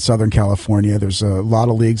organized in Southern California. There's a lot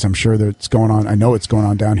of leagues. I'm sure that's going on. I know it's going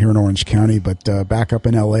on down here in Orange County, but back up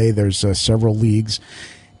in L.A., there's several leagues.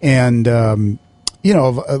 And... a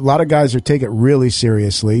lot of guys take it really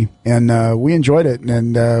seriously, and we enjoyed it,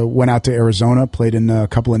 and went out to Arizona, played in a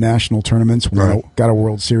couple of national tournaments, got a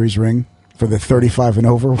World Series ring for the 35 and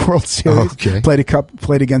over World Series. Okay.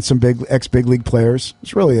 Played against some ex-big league players.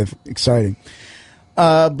 It's really exciting.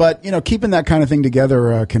 But, keeping that kind of thing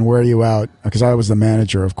together can wear you out, because I was the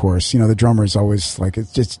manager, of course. The drummer is always like,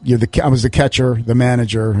 it's just, I was the catcher, the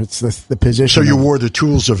manager, it's the position. So you wore the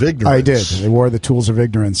tools of ignorance. I did. I wore the tools of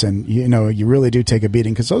ignorance, and, you really do take a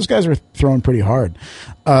beating, because those guys are throwing pretty hard.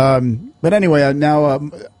 But anyway, now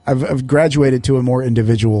I've graduated to a more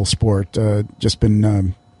individual sport, just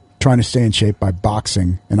been trying to stay in shape by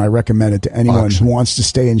boxing, and I recommend it to anyone who wants to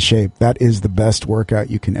stay in shape. That is the best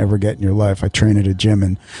workout you can ever get in your life. I train at a gym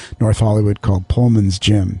in North Hollywood called Pullman's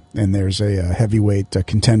Gym, and there's a heavyweight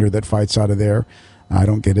contender that fights out of there. I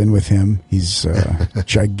don't get in with him. He's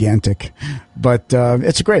gigantic, but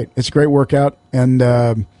it's a great workout, and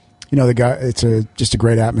the guy. It's just a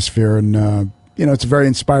great atmosphere, and it's very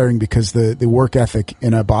inspiring, because the work ethic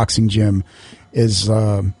in a boxing gym is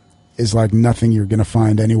is like nothing you're going to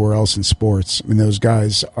find anywhere else in sports. I mean, those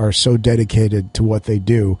guys are so dedicated to what they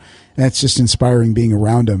do, and it's just inspiring being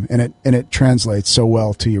around them, and it translates so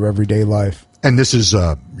well to your everyday life. And this is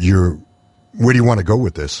where do you want to go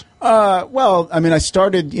with this? Well, I mean, I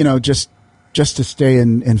started, just to stay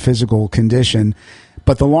in physical condition.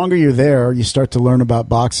 But the longer you're there, you start to learn about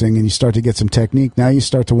boxing and you start to get some technique. Now you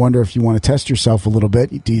start to wonder if you want to test yourself a little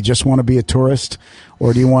bit. Do you just want to be a tourist,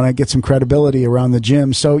 or do you want to get some credibility around the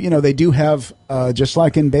gym? So, they do have, just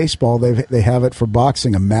like in baseball, they have it for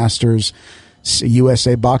boxing, a Masters.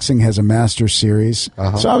 USA Boxing has a Masters series.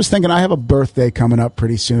 So I was thinking, I have a birthday coming up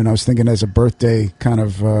pretty soon. I was thinking as a birthday kind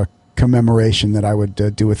of commemoration that I would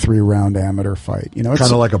do a 3-round amateur fight. It's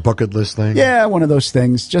kind of like a bucket list thing. Yeah, one of those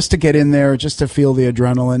things, just to get in there, just to feel the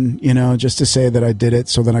adrenaline, just to say that I did it,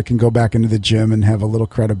 so that I can go back into the gym and have a little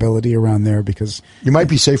credibility around there. Because you might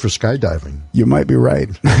be safe for skydiving. You might be right.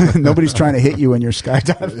 Nobody's trying to hit you when you're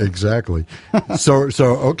skydiving. Exactly. So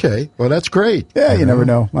okay. Well, that's great. Yeah, you never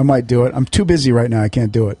know. I might do it. I'm too busy right now. I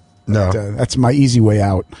can't do it. No, but, that's my easy way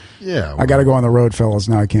out. Yeah, I got to go on the road, fellas.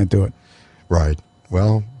 Now I can't do it. Right.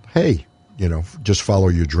 Well. Hey, just follow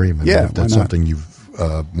your dream. And if that's something you've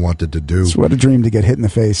wanted to do. It's what a dream to get hit in the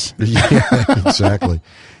face. Yeah, exactly.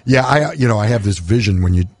 Yeah, I have this vision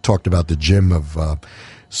when you talked about the gym of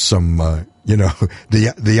some, the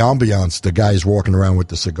ambiance, the guys walking around with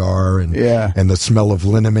the cigar and the smell of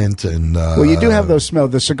liniment. And well, you do have those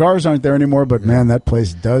smells. The cigars aren't there anymore, but man, that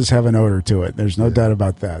place does have an odor to it. There's no doubt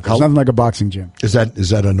about that. There's nothing like a boxing gym. Is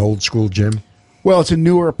that an old school gym? Well, it's a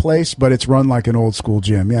newer place, but it's run like an old school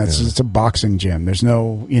gym. Yeah, it's a boxing gym. There's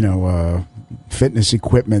no, fitness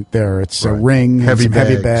equipment there. It's a ring, heavy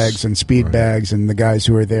bags and speed bags, and the guys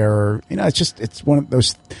who are there are, it's one of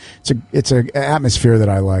those. It's a atmosphere that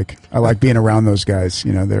I like. I like being around those guys.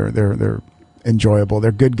 They're enjoyable.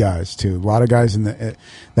 They're good guys too. A lot of guys that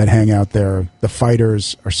hang out there. The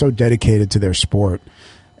fighters are so dedicated to their sport,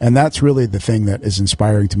 and that's really the thing that is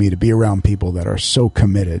inspiring to me, to be around people that are so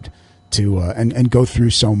committed to and go through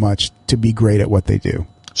so much to be great at what they do.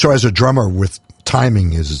 So as a drummer, with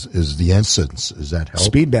timing is the essence. Does that help?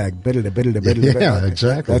 Speed bag, yeah,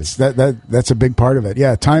 exactly. That's a big part of it.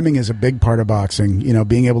 Yeah, timing is a big part of boxing.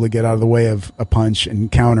 Being able to get out of the way of a punch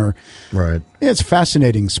and counter. Right. Yeah, it's a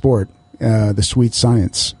fascinating sport. The sweet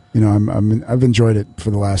science. I've enjoyed it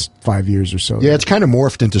for the last 5 years or so. Yeah, it's kind of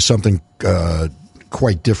morphed into something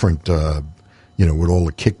quite different. With all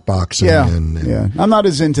the kickboxing. Yeah. I'm not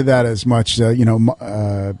as into that as much,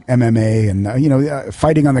 MMA and,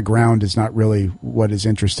 fighting on the ground is not really what is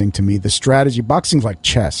interesting to me. The strategy, boxing's like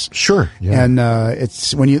chess. Sure. Yeah. And it's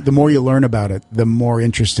the more you learn about it, the more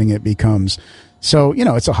interesting it becomes. So,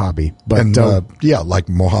 it's a hobby. But like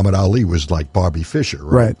Muhammad Ali was like Bobby Fischer,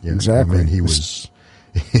 right? Right, exactly. I mean, he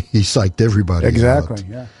psyched everybody Exactly, out.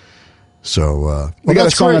 Yeah. So we got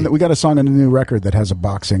a song on the new record that has a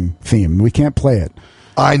boxing theme. We can't play it.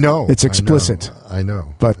 I know it's explicit. I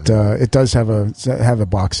know, but it does have a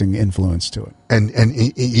boxing influence to it. And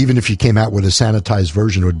even if you came out with a sanitized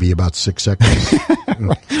version, it would be about 6 seconds.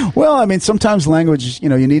 Well, I mean, sometimes language, you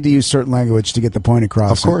need to use certain language to get the point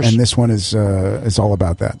across. Of course, and this one is all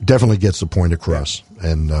about that. Definitely gets the point across,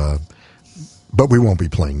 and but we won't be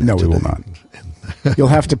playing that. No, we will not. You'll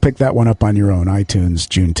have to pick that one up on your own, iTunes,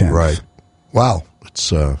 June 10th. Right. Wow,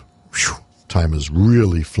 it's time has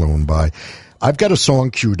really flown by. I've got a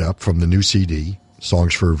song queued up from the new CD,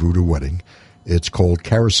 Songs for a Voodoo Wedding. It's called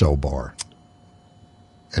Carousel Bar.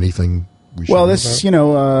 Anything we should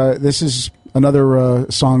know about? This is another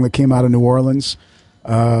song that came out of New Orleans.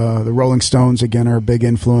 The Rolling Stones, again, are a big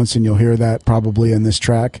influence, and you'll hear that probably in this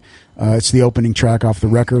track. It's the opening track off the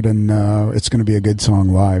record, and it's going to be a good song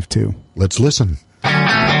live, too. Let's listen.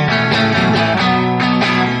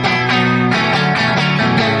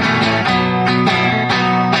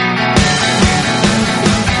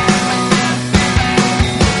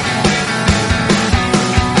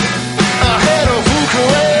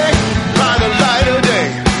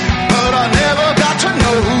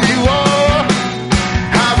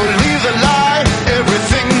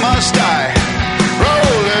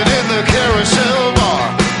 Carousel bar.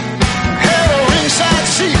 Had a ringside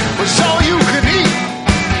seat was all you could eat.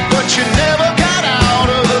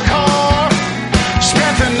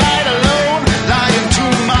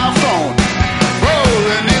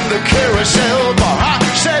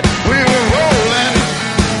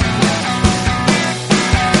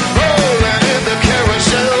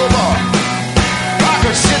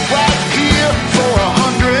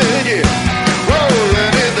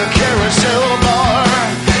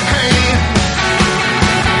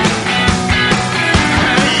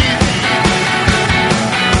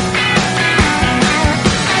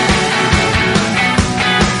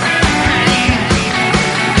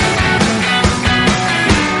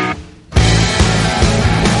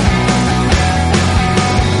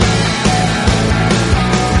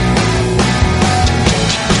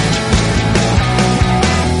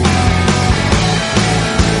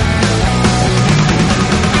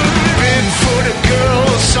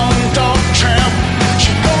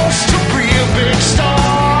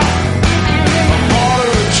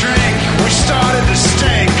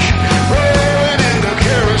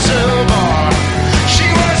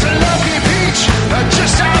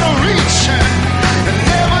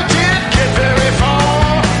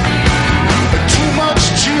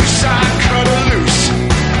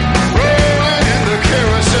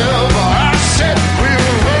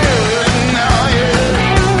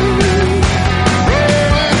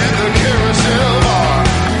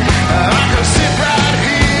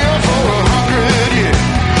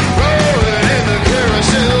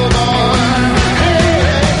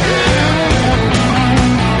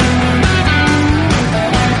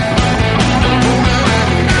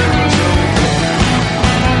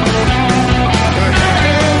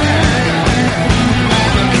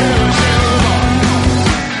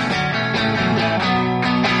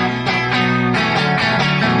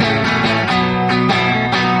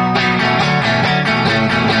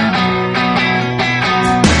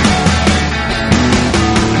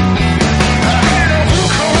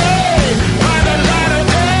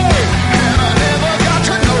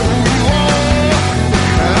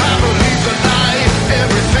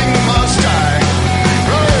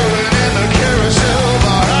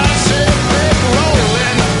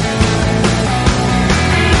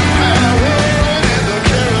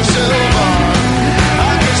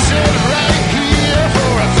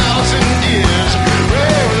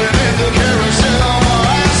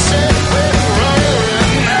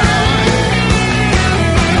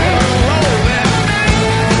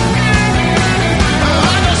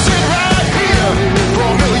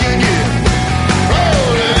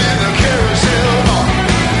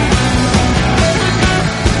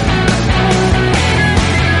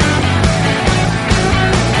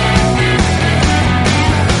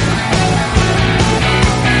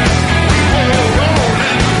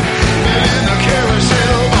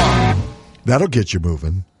 That'll get you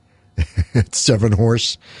moving. It's Seven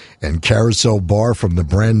Horse and Carousel Bar from the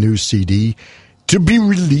brand new CD to be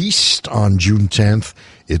released on June 10th.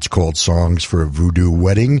 It's called Songs for a Voodoo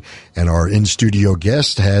Wedding, and our in-studio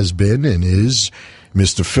guest has been and is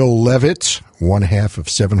Mr. Phil Leavitt, one half of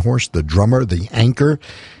Seven Horse, the drummer, the anchor,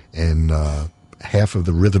 and half of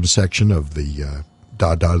the rhythm section of the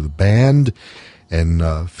the band.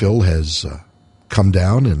 And Phil has come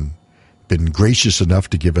down and been gracious enough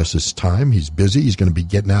to give us his time. He's busy. He's going to be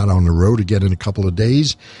getting out on the road again in a couple of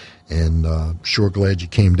days, and sure glad you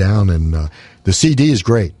came down. And the CD is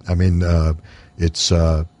great. I mean, it's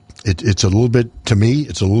a little bit, to me,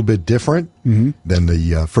 it's a little bit different than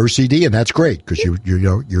the first CD, and that's great because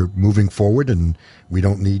you're moving forward, and we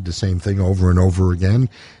don't need the same thing over and over again.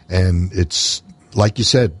 And it's like you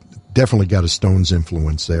said, definitely got a Stones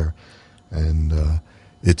influence there, and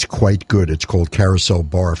it's quite good. It's called Carousel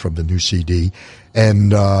Bar from the new CD,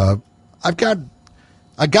 and I got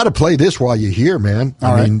to play this while you're here, man.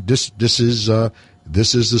 I mean, this is the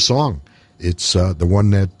song. It's the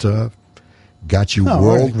one that got you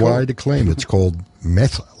worldwide acclaim. It's called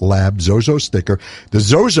Meth Lab Zozo Sticker. The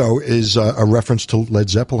Zozo is a reference to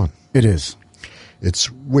Led Zeppelin. It is.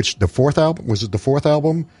 It's the fourth album? Was it the fourth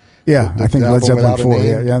album? Yeah, I think Led Zeppelin 4.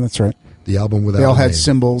 Yeah, that's right. The album without They all a had name.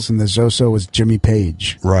 symbols, and the Zozo was Jimmy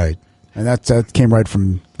Page. Right. And that came right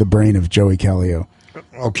from the brain of Joey Callio.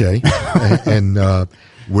 Okay. And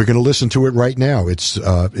we're going to listen to it right now. It's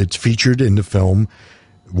featured in the film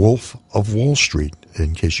Wolf of Wall Street,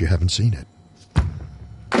 in case you haven't seen it.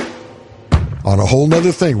 On A Whole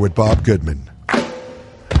Nother Thing with Bob Goodman.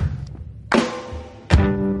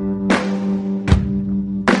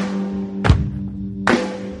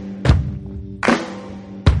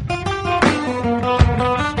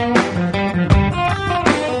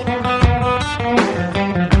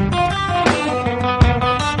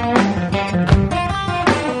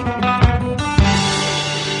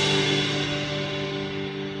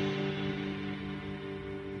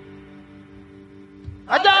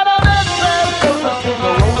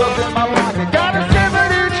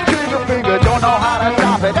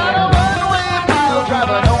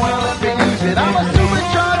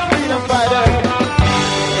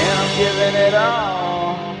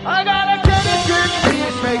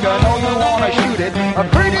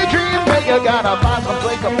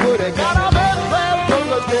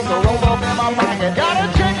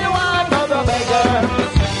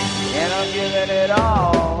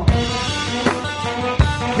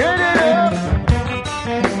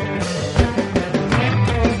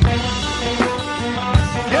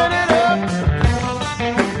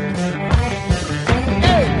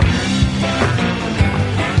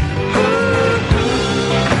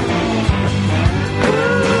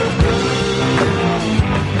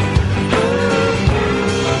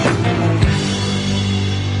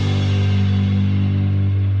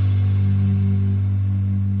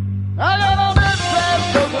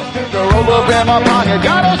 In my pocket,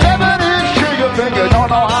 got a 7-inch trigger finger, don't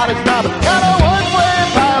know how to stop it. Got a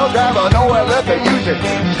one-way pile driver, nowhere left to use it.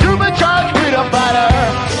 Supercharged freedom fighter,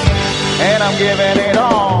 and I'm giving it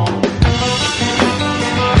all.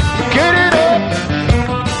 Get it up,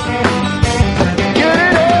 get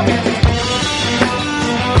it up,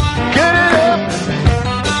 get it up.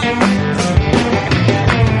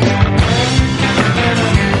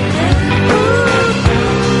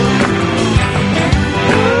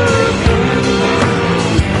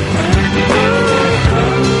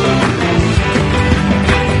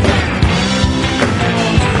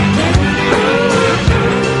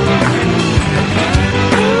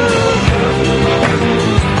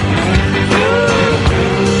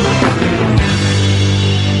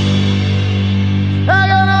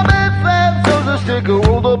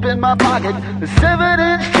 Rolled up in my pocket, a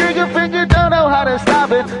 7-inch trigger finger, don't know how to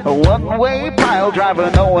stop it. A one-way pile driver,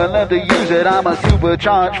 no one left to use it. I'm a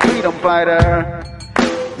supercharged freedom fighter,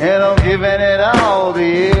 and I'm giving it all to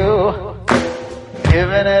you.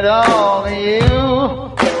 Giving it all to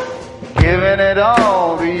you. Giving it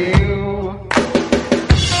all to you.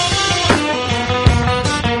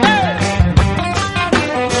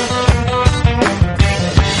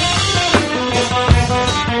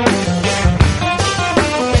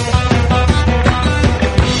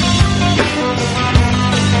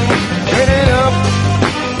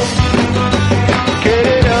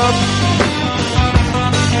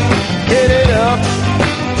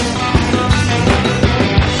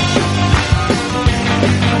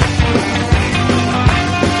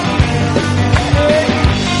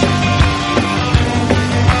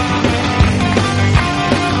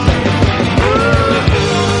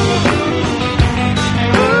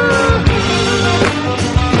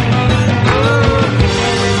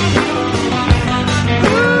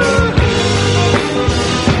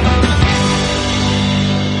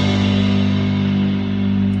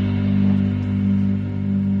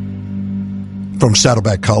 From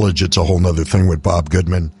Saddleback College, It's a Whole Nother Thing with Bob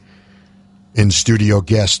Goodman. In studio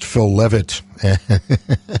guest Phil Leavitt.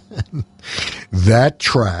 That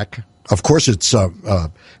track, of course, it's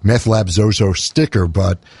a Meth Lab Zozo sticker,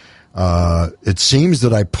 but it seems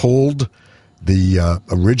that I pulled the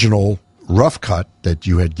original rough cut that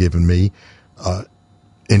you had given me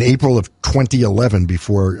in April of 2011,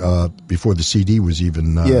 before the CD was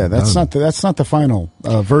even that's done. that's not the final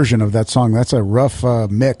version of that song. That's a rough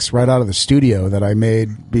mix right out of the studio that I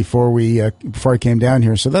made before I came down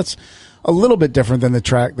here. So that's a little bit different than the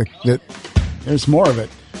track that there's more of it.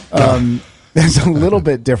 It's a little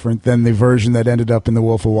bit different than the version that ended up in The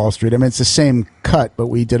Wolf of Wall Street. I mean, it's the same cut, but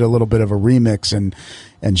we did a little bit of a remix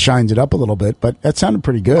and shined it up a little bit. But that sounded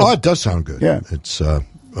pretty good. Oh, it does sound good. Yeah, it's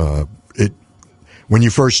when you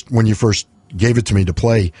first gave it to me to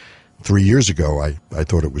play 3 years ago, I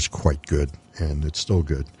thought it was quite good, and it's still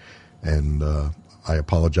good. And I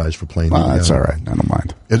apologize for playing. That's all right. I don't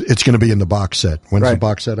mind. It's going to be in the box set. When's the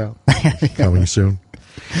box set out? Coming soon.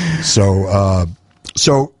 So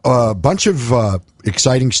a bunch of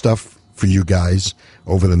exciting stuff for you guys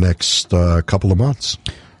over the next couple of months.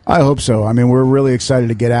 I hope so. I mean, we're really excited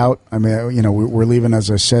to get out. I mean, we're leaving, as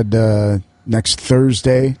I said, next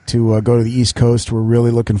Thursday to go to the East Coast. We're really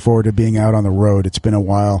looking forward to being out on the road. It's been a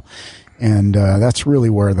while, and that's really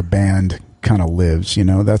where the band kind of lives.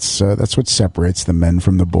 That's what separates the men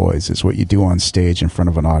from the boys, is what you do on stage in front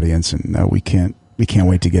of an audience. And we can't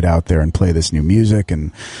wait to get out there and play this new music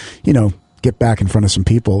and get back in front of some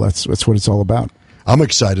people. That's what it's all about. I'm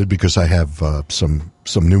excited because I have some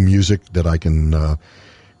new music that I can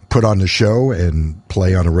put on the show and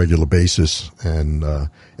play on a regular basis. And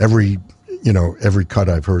every cut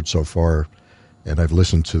I've heard so far, and I've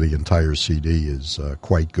listened to the entire CD, is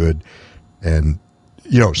quite good, and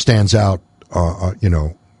stands out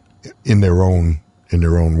in their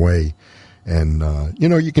own way. And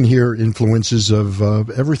you can hear influences of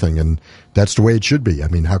everything, and that's the way it should be. I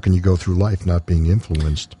mean, how can you go through life not being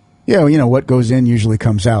influenced? Yeah, what goes in usually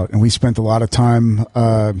comes out, and we spent a lot of time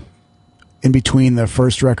in between the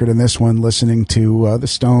first record and this one listening to the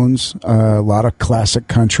Stones, a lot of classic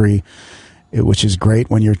country, which is great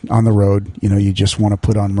when you're on the road. You just want to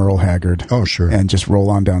put on Merle Haggard. Oh, sure. And just roll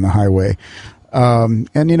on down the highway. And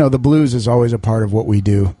the blues is always a part of what we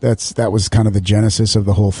do. That was kind of the genesis of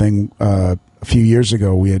the whole thing. A few years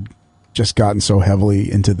ago, we had just gotten so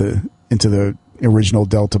heavily into the original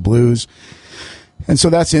Delta blues, and so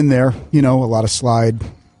that's in there. A lot of slide.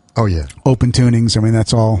 Oh yeah. Open tunings. I mean,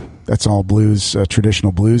 that's all blues,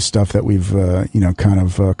 traditional blues stuff that we've kind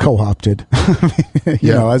of co-opted.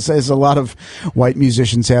 As a lot of white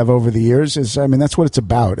musicians have over the years. That's what it's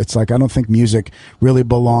about. It's like, I don't think music really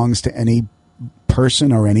belongs to any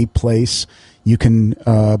person or any place. You can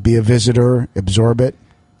be a visitor, absorb it,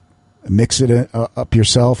 mix it up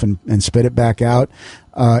yourself, and spit it back out.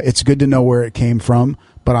 It's good to know where it came from,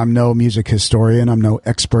 but I'm no music historian. I'm no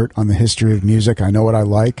expert on the history of music. I know what I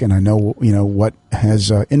like, and I know what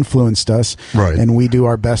has influenced us. Right. And we do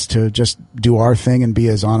our best to just do our thing and be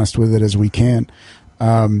as honest with it as we can.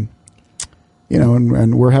 And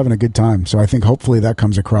we're having a good time. So I think hopefully that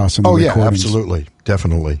comes across in the recordings. Yeah, absolutely.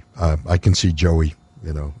 Definitely. I can see Joey,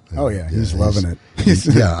 Oh, yeah, he's loving it.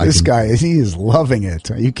 This guy, he is loving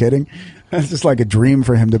it. Are you kidding? It's just like a dream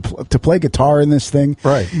for him to play guitar in this thing.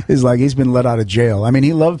 Right. Is like he's been let out of jail. I mean,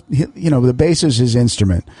 the bass is his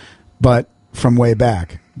instrument, but from way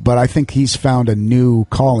back. But I think he's found a new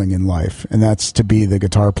calling in life, and that's to be the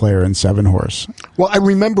guitar player in Seven Horse. Well, I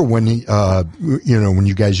remember when he, when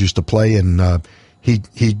you guys used to play, and he'd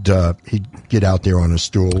get out there on a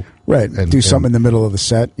stool, right, and do something in the middle of the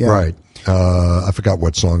set, yeah. Right. I forgot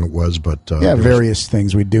what song it was, but various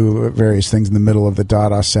things. We'd do various things in the middle of the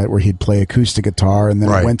Dada set where he'd play acoustic guitar, and then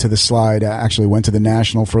went to the slide. Actually, went to the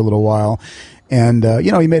National for a little while, and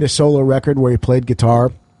he made a solo record where he played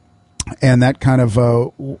guitar. And that kind of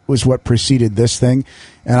was what preceded this thing.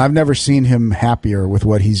 And I've never seen him happier with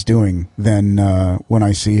what he's doing than when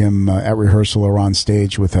I see him at rehearsal or on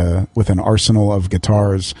stage with an arsenal of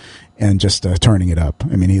guitars and just turning it up.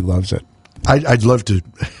 I mean, he loves it. I'd love to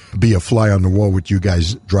be a fly on the wall with you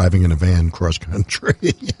guys driving in a van cross country.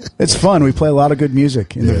 It's fun. We play a lot of good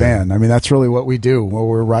music in the van. I mean, that's really what we do while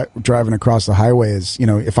we're driving across the highway. Is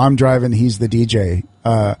if I'm driving, he's the DJ,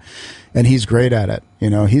 and he's great at it.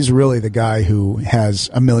 He's really the guy who has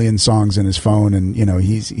a million songs in his phone, and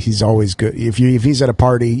he's always good. If he's at a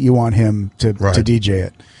party, you want him to DJ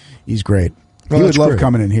it. He's great. Well, he would love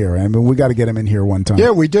coming in here. I mean, we got to get him in here one time. Yeah,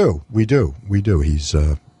 we do. He's.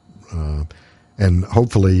 And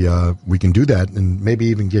hopefully we can do that, and maybe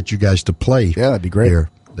even get you guys to play. Yeah, that'd be great. Here.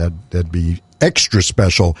 That'd be extra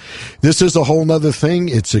special. This is a whole nother thing.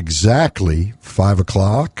 It's exactly 5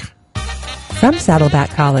 o'clock. From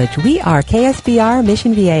Saddleback College, we are KSBR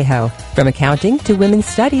Mission Viejo. From accounting to women's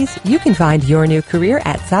studies, you can find your new career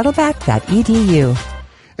at saddleback.edu.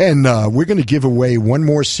 And we're going to give away one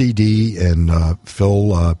more CD, and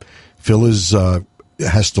Phil is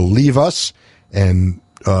has to leave us and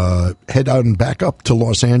head out and back up to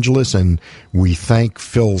Los Angeles. And we thank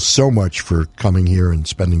Phil so much for coming here and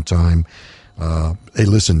spending time. Hey,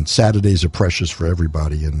 listen, Saturdays are precious for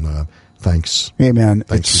everybody, and thanks. Hey, man,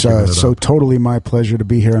 it's so totally my pleasure to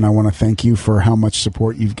be here, and I want to thank you for how much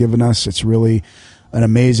support you've given us. It's really an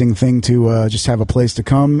amazing thing to just have a place to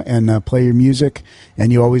come and play your music.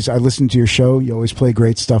 And I listen to your show. You always play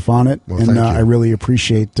great stuff on it, and I really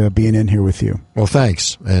appreciate being in here with you. Well,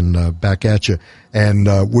 thanks, and back at you. And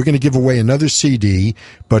we're going to give away another CD,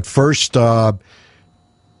 but first,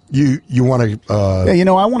 you want to?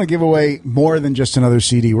 I want to give away more than just another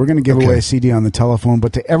CD. We're going to give away a CD on the telephone,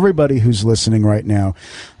 but to everybody who's listening right now,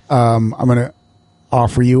 I'm going to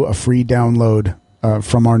offer you a free download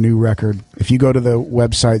from our new record. If you go to the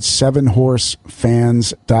website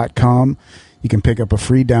 7horsefans.com, you can pick up a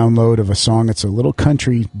free download of a song. It's a little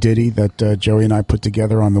country ditty that Joey and I put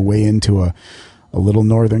together on the way into a little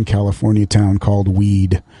northern California town called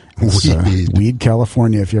Weed. Weed,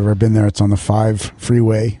 California. If you've ever been there, it's on the 5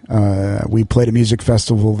 freeway. We played a music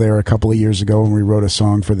festival there a couple of years ago, and we wrote a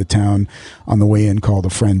song for the town on the way in called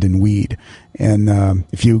A Friend in Weed. And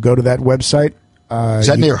if you go to that website... is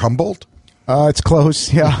that near Humboldt? It's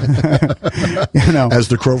close, yeah. As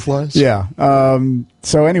the crow flies? Yeah.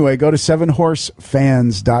 So anyway, go to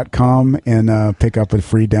 7horsefans.com and pick up a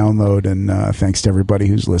free download. And thanks to everybody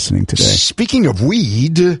who's listening today. Speaking of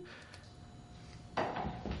weed...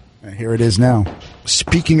 here it is now.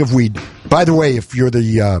 Speaking of weed, by the way, if you're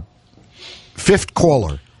the fifth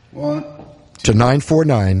caller to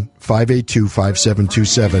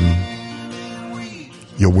 949-582-5727,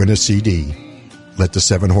 you'll win a CD. Let the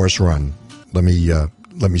 7 Horse run. Let me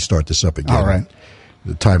start this up again. All right.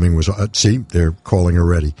 The timing was, see, they're calling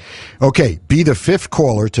already. Okay, be the fifth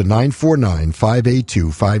caller to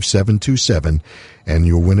 949-582-5727, and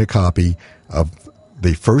you'll win a copy of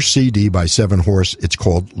the first CD by 7 Horse. It's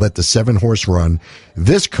called Let the 7 Horse Run.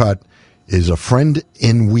 This cut is A Friend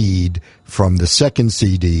in Weed from the second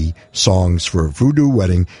CD, Songs for a Voodoo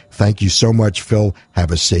Wedding. Thank you so much, Phil. Have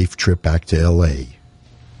a safe trip back to L.A.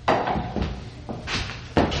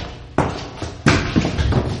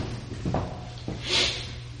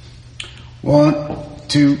 One,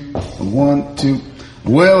 two, 1, 2.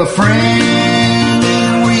 Well, a friend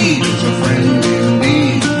in weed is a friend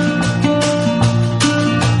indeed.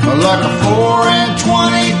 Like a 4 and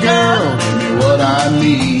 20 girl, give me what I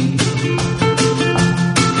need.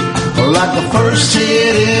 Like the first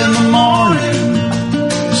hit in the morning,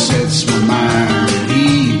 sets my mind at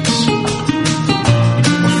ease.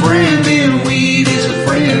 A friend in weed is a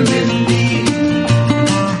friend indeed.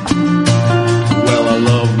 Well, I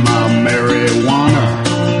love my marijuana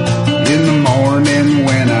in the morning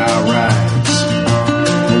when I rise.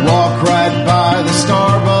 I walk right by the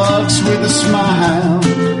Starbucks with a smile.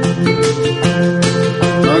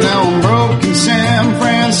 Now I'm broke in San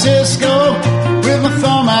Francisco with my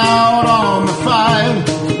thumb out on the 5.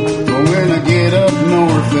 But when I get up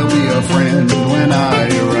north, there'll be a friend when I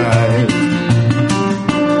arrive.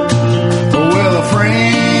 Oh, well, a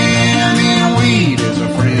friend in weed is a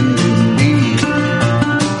friend indeed.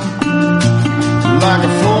 Like a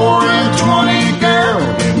 4 and 20 girl,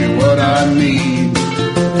 give me what I need.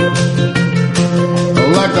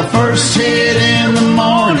 Like the first hit in the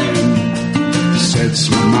morning, sets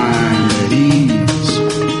my mind at ease.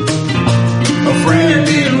 A friend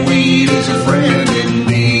in weed is a friend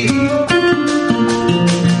indeed.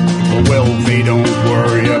 Well, they don't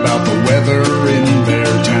worry about the weather in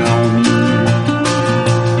their town.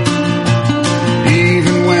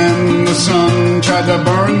 Even when the sun tried to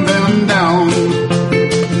burn them down,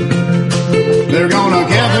 they're gonna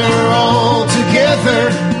gather all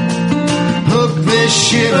together, hook this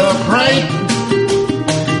shit up right,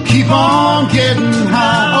 keep on getting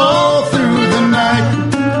high all through the night.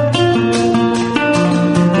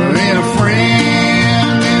 And a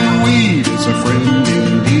friend in weed is a friend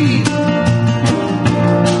indeed.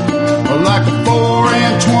 Like a 4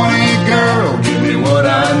 and 20 girl, give me what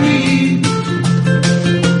I need.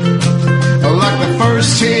 Like the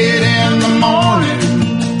first hit in the morning,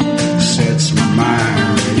 sets my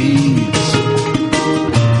mind at ease.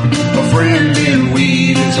 A friend in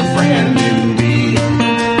weed is a friend indeed.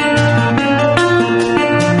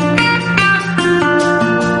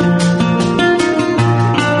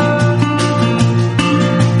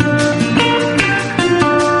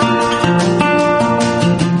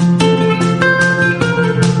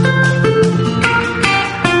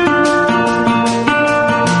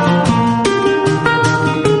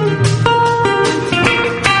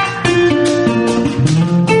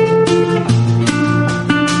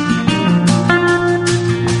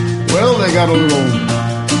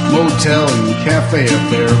 hotel and cafe up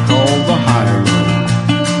there called the High Road.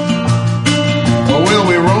 Well,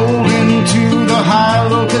 we rolled into the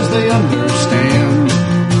high-low 'cause they understand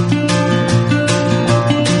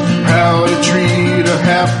how to treat a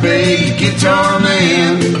half-baked guitar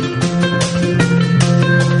man.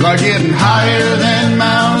 Like getting higher than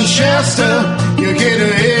Mount Shasta, you get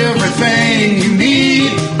everything you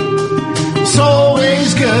need. It's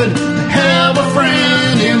always good to have a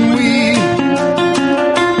friend in weed.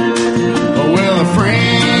 Well, a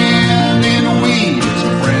friend in weed is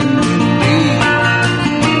a friend indeed. Yeah.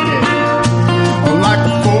 Like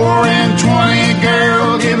a 4 and 20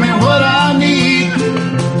 girl, give me what I need.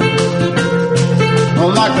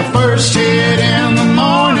 Like the first hit in the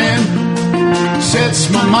morning, sets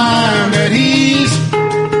my mind at ease.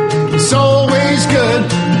 It's always good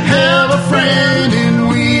to have a friend in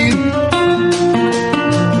weed.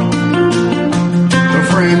 A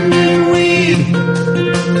friend in weed.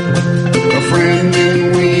 A friend in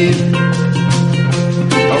weed.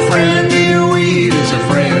 A friend in weed is a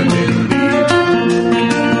friend indeed.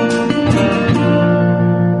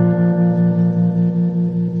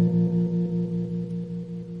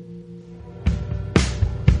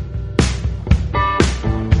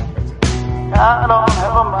 I don't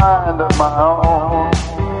have a mind of my own.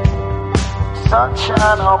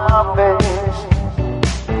 Sunshine on my face.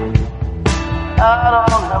 I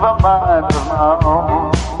don't have a mind of my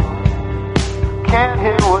own. Can't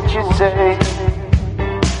hear what you say.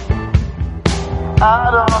 I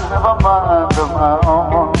don't have a mind of my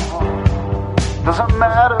own. Doesn't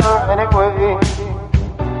matter anyway.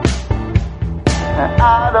 I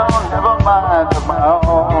don't have a mind of my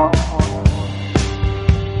own.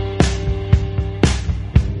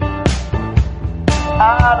 I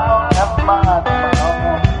don't have a mind of my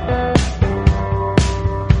own.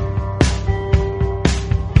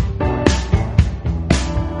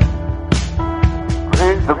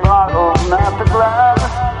 Raise the bottle, not the glass.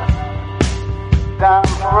 Down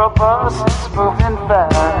for a bus, it's moving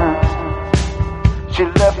fast. She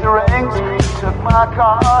left the rings, took my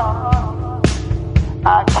car.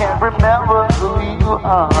 I can't remember who you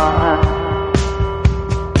are.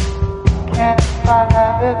 Can't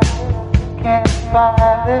find it. Can't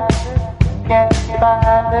find it, can't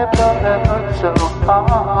find it, but I look so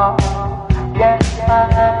hard. Can't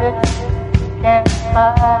find it, can't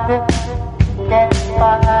find it, can't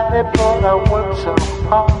find it, but I worked so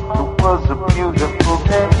hard. It was a beautiful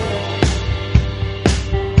day.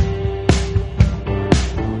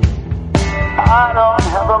 I don't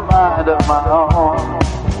have a mind of my own.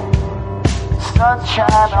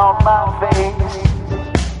 Sunshine on my face.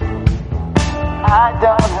 I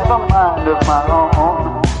don't have a mind of my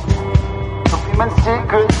own. Human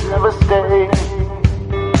secrets never stay.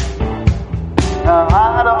 No, I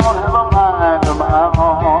don't have a mind of my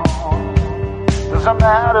own. Doesn't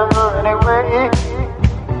matter anyway.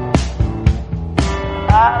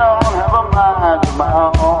 I don't have a mind of my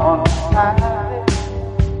own.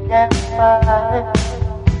 Can't find it,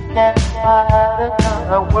 can't find it, 'cause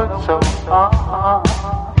I work so hard.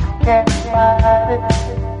 Can't find it.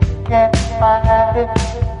 Can't find it,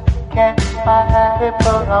 can't find it,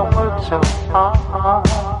 but I work so hard.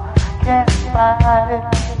 Can't find it,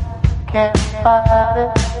 can't find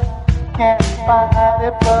it, can't find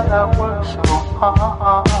it, but I work so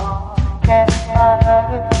hard. Can't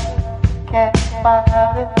find it, can't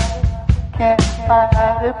find it, can't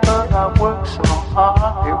find it, but I work so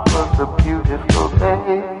hard. It was a beautiful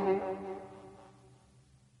day.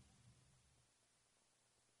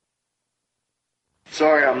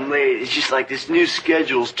 Sorry I'm late. It's just like this new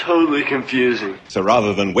schedule's totally confusing. So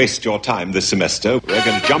rather than waste your time this semester, we're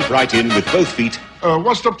going to jump right in with both feet.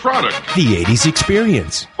 What's the product? The 80s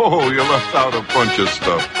Experience. Oh, you left out a bunch of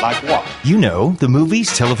stuff. Like what? You know, the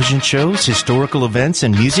movies, television shows, historical events,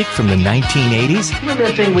 and music from the 1980s. Remember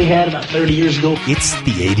that thing we had about 30 years ago? It's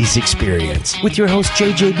the 80s Experience with your host,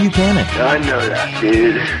 J.J. Buchanan. I know that,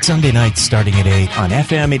 dude. Sunday nights starting at 8 on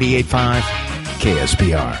FM 88.5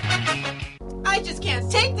 KSBR. I just can't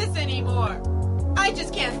take this anymore. I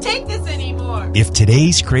just can't take this anymore. If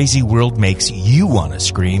today's crazy world makes you want to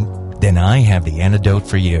scream, then I have the antidote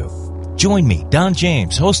for you. Join me, Don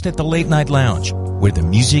James, host at the Late Night Lounge, where the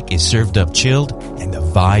music is served up chilled and the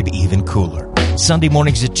vibe even cooler. Sunday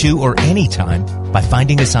mornings at 2 or anytime by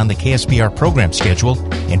finding us on the KSBR program schedule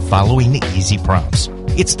and following the easy prompts.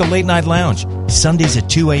 It's the Late Night Lounge, Sundays at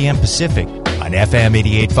 2 a.m. Pacific on FM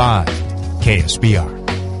 88.5 KSBR.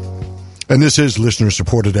 And this is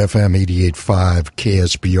listener-supported FM 88.5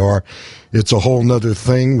 KSBR. It's a whole nother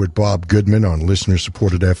thing with Bob Goodman on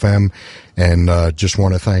listener-supported FM. And just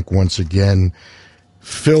want to thank once again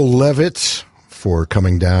Phil Leavitt for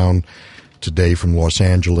coming down today from Los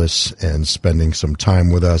Angeles and spending some time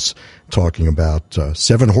with us talking about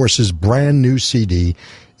Seven Horses' brand new CD.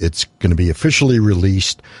 It's going to be officially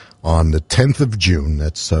released on the 10th of June.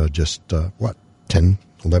 That's just, 10,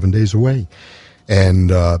 11 days away.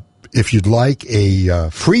 And if you'd like a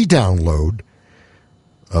free download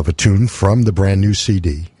of a tune from the brand new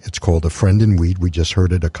CD, it's called A Friend in Weed. We just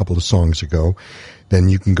heard it a couple of songs ago. Then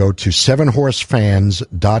you can go to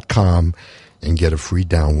 7horsefans.com and get a free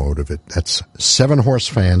download of it. That's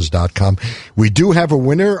 7horsefans.com. We do have a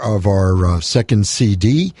winner of our second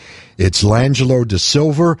CD. It's Langelo De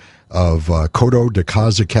Silva of Codo de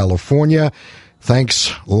Casa, California. Thanks,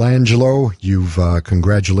 Langelo.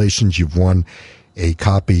 Congratulations. You've won a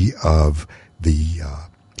copy of the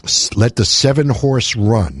Let the Seven Horse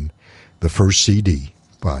Run, the first CD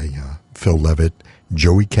by Phil Leavitt,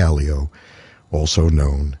 Joey Callio, also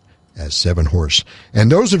known as Seven Horse. And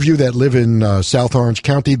those of you that live in South Orange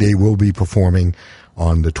County, they will be performing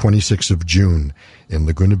on the 26th of June in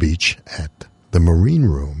Laguna Beach at the Marine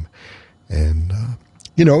Room. And,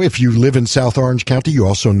 if you live in South Orange County, you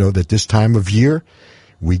also know that this time of year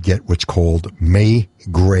we get what's called May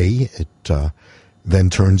Gray. It then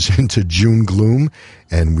turns into June gloom,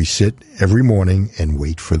 and we sit every morning and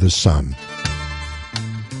wait for the sun.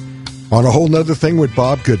 On a whole nother thing with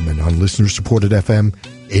Bob Goodman on listener-supported FM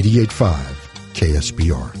 88.5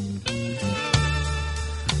 KSBR.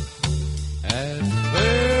 At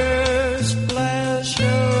first flash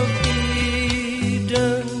of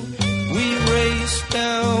Eden, we raced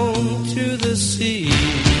down to the sea.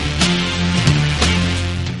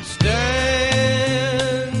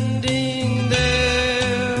 Standing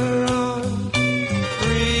there on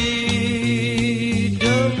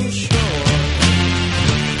freedom's shore,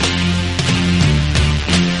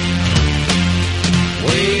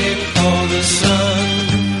 waiting for the sun,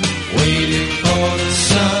 waiting for the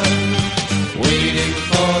sun, waiting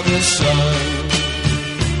for the sun.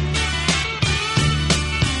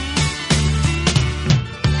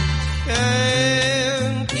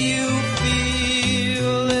 Can't you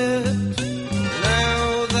feel it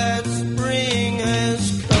now that spring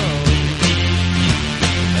has come,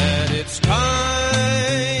 and it's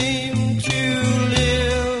time to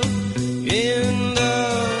live in the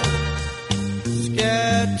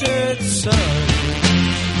scattered sun?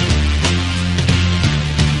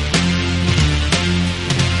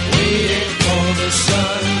 Waiting for the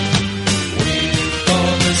sun, waiting for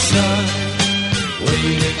the sun,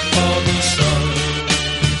 waiting for the sun,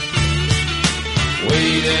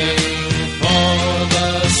 waiting for the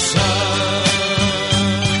sun,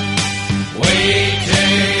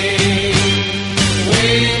 waiting,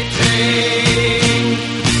 waiting,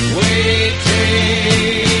 waiting,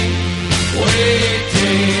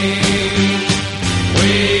 waiting,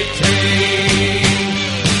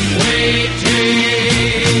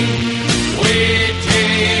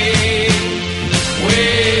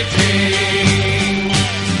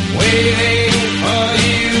 waiting for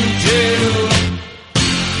you to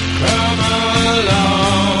come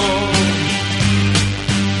along,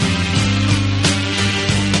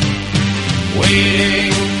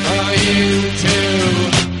 waiting for you to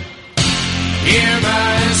hear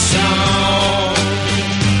my song,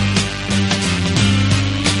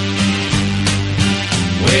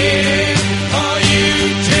 waiting for you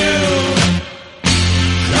to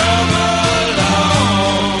come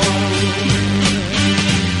along,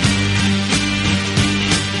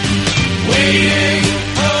 waiting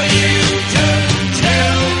for you to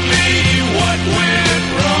tell me what went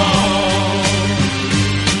wrong.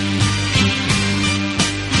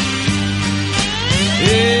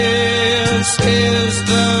 This is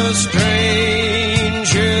the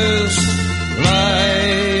strangest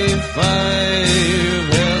life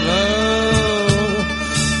I've ever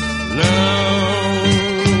known.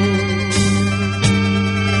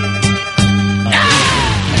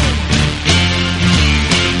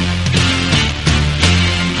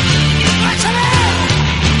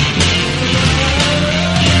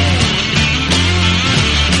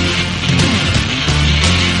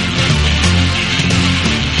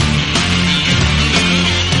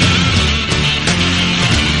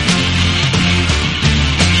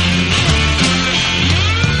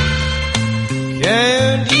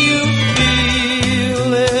 Can't you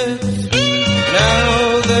feel it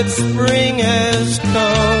now that spring has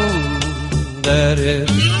come, that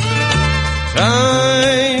it's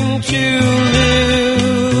time to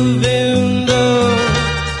live in the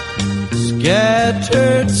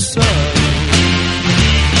scattered sun?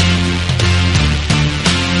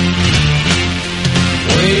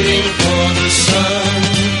 Waiting for the sun,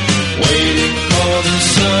 waiting for the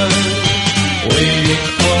sun,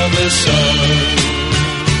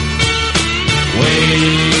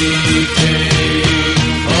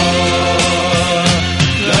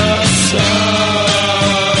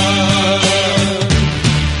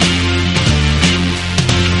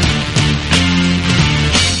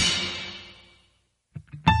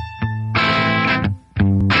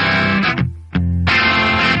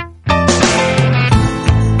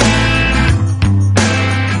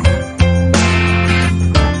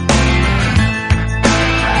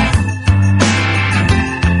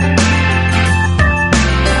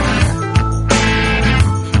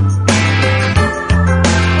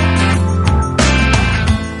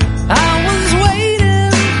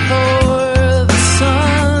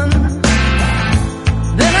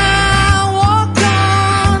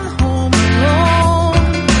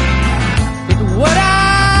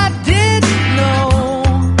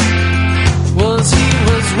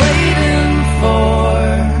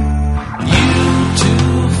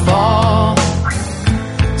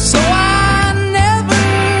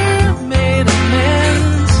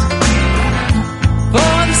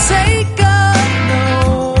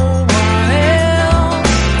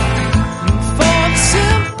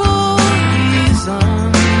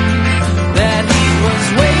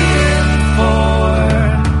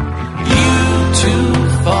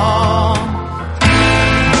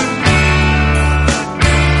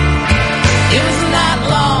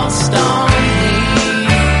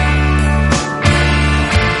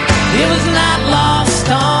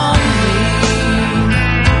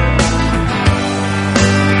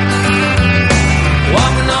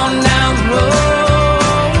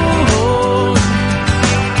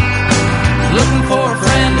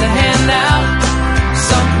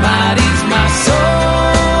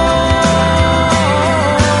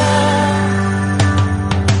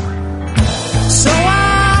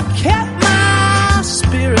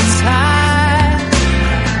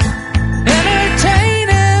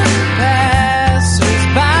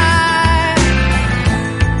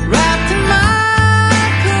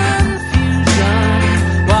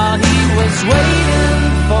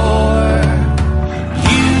 waiting for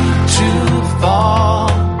you to fall.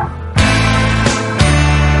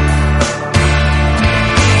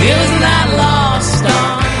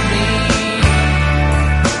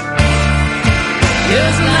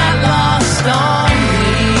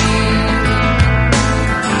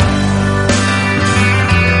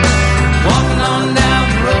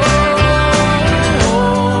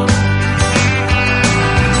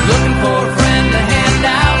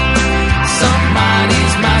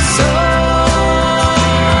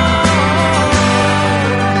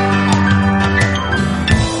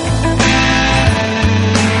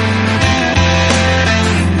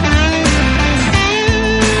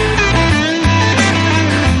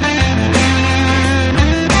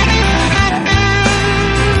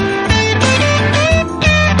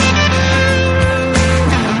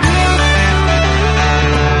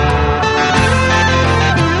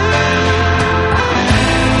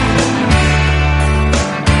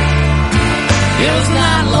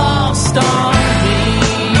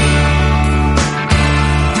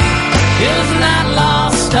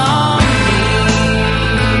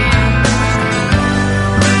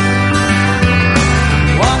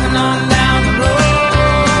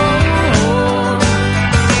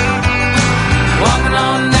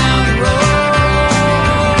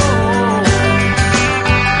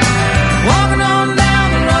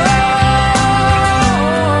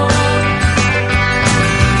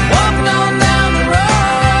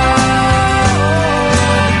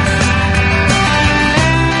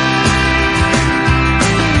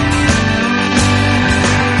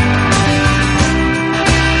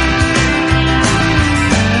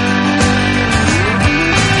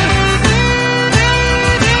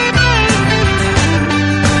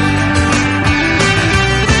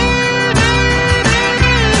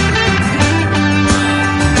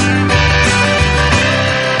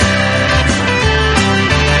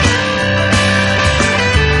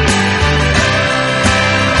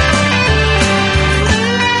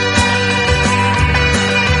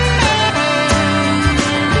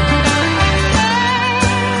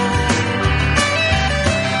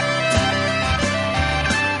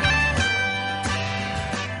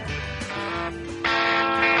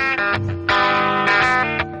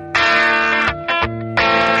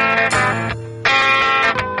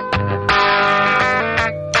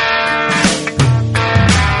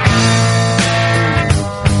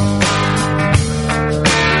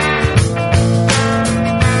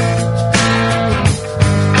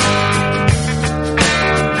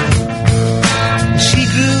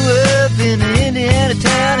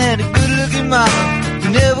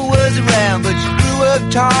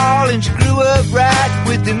 tall and she grew up right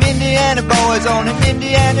with them Indiana boys on an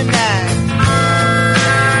Indiana night.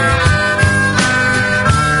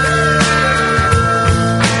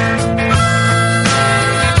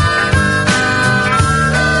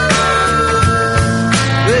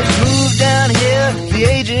 The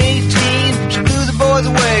age of 18, she blew the boys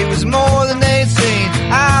away, it was more than they'd seen.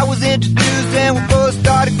 I was introduced and we both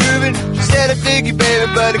started grooving. She said, I dig you,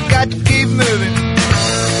 baby, but I got to keep moving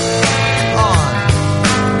on.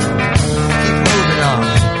 Keep moving on.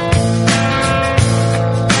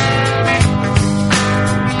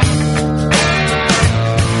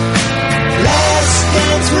 Last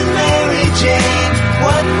dance with Mary Jane,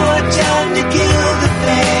 one more time to kill the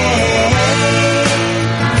pain.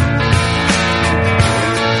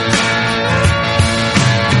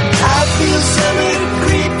 Summer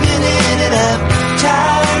creeping in and I'm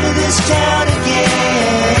tired of this town again.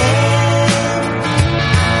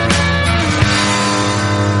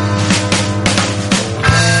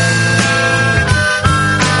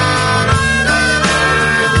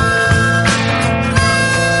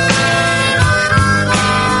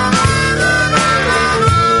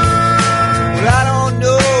 Well, I don't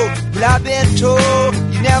know, but I've been told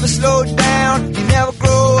you never slow down, you never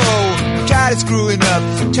grow old. Tired of screwing up,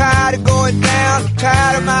 tired of going down,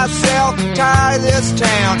 tired of myself, tired of this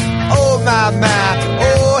town. Oh my,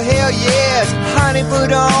 oh hell yes. Honey,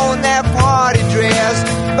 put on that party dress,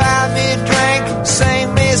 buy me a drink,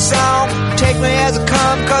 sing me a song, take me as I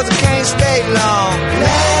come cause I can't stay long.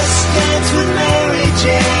 Last dance with Mary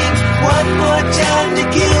Jane, one more time to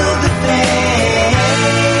kill the pain.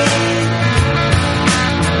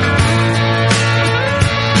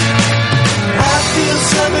 I feel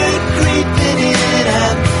summer creeping in,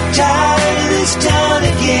 I'm tired of this town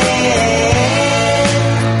again.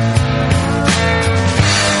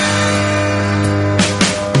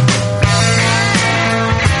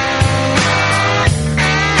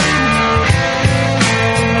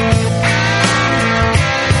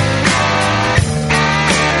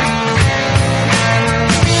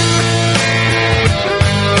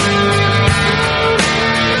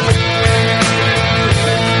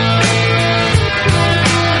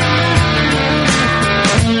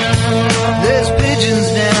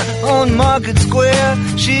 Market Square,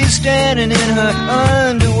 she's standing in her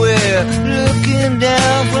underwear, looking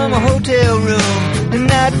down from a hotel room. The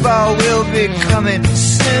nightfall will be coming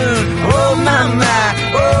soon. Oh my,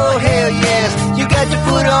 oh hell yes. You got to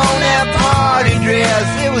put on that party dress.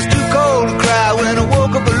 It was too cold to cry when I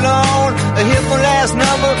woke up alone. I hit my last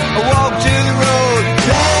number, I walked to the road.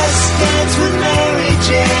 Last dance with Mary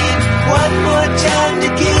Jane, one more time to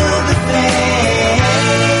kill the pain.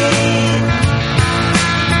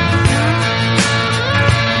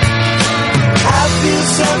 I feel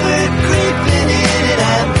summer creeping in and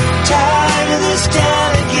I'm tired of this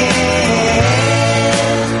town again.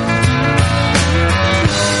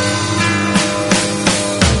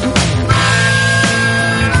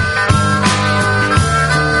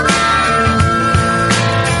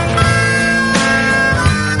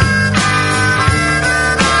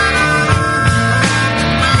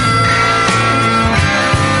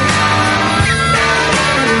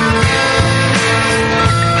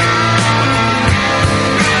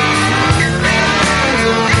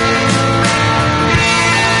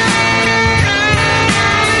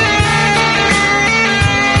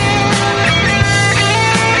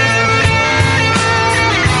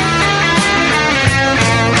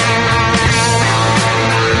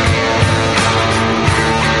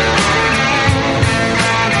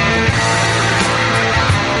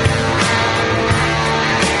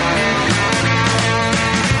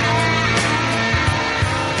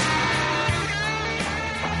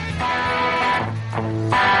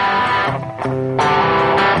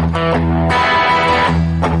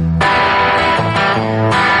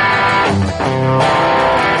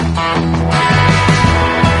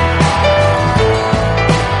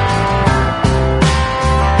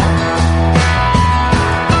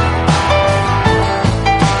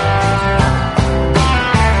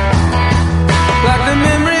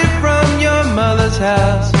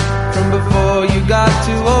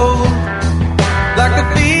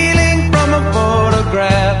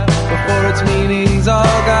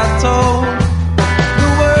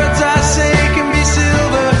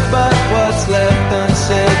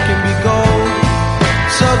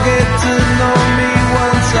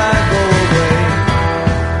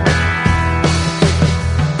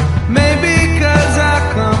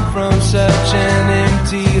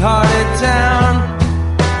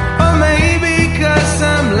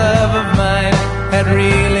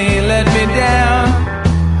 Really let me down,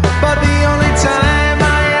 but the only time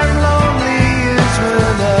I am lonely is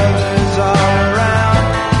when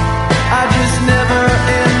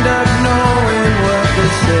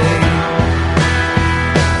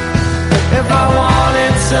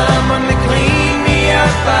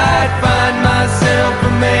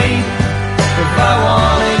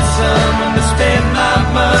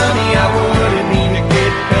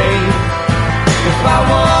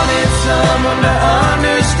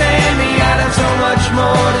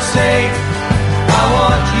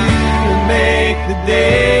the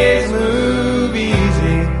days move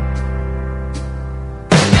easy.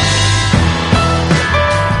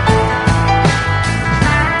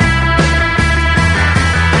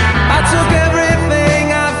 I took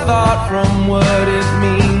everything I thought from what it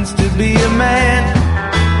means to be a man.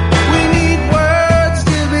 We need words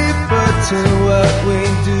to be put to what we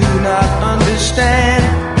do not understand.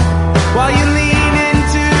 While you lean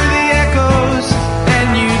into the echoes and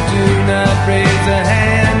you do not raise a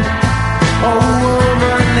hand. Oh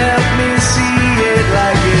woman, help me see it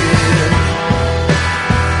like it is.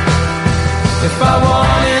 If I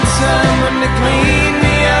wanted someone to clean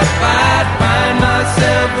me up, I'd find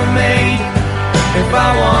myself a maid. If I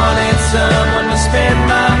wanted someone to spend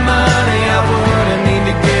my money, I wouldn't need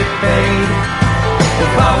to get paid.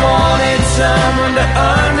 If I wanted someone to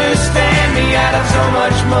understand me, I'd have so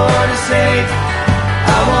much more to say.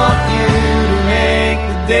 I want you to make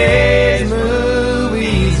the days move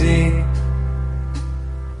easy.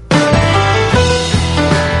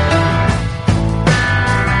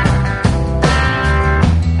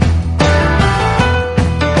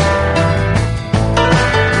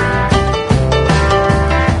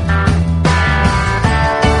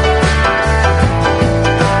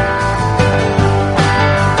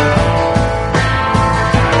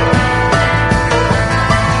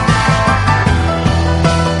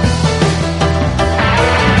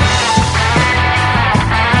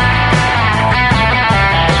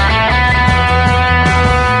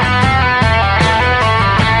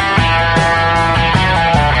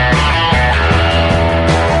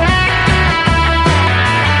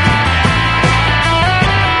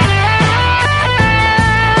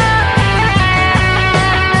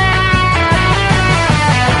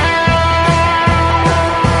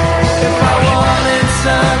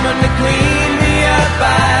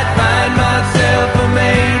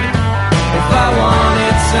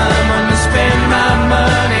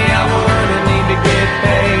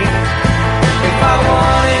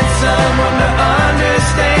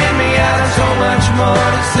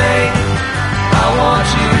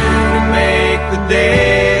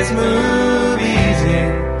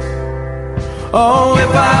 Oh,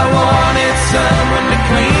 if I wanted someone to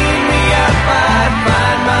clean me up, I'd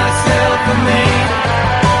find myself a maid.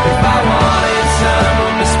 If I wanted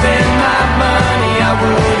someone to spend my money, I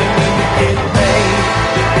wouldn't need to get paid.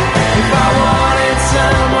 If I wanted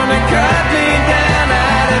someone to cut me down,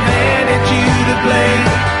 I'd have handed you the blade.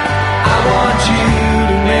 I want you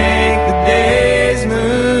to make the days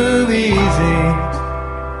move easy.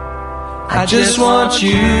 I just want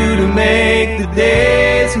you to make the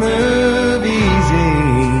days move easy.